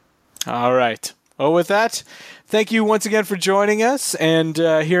 All right. Well, with that, thank you once again for joining us and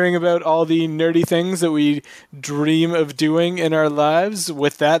hearing about all the nerdy things that we dream of doing in our lives.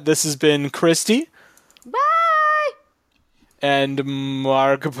 With that, this has been Christy. Bye! And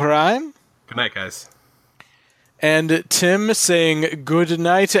Mark Prime. Good night, guys. And Tim saying good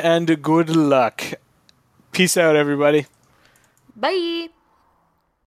night and good luck. Peace out, everybody. Bye!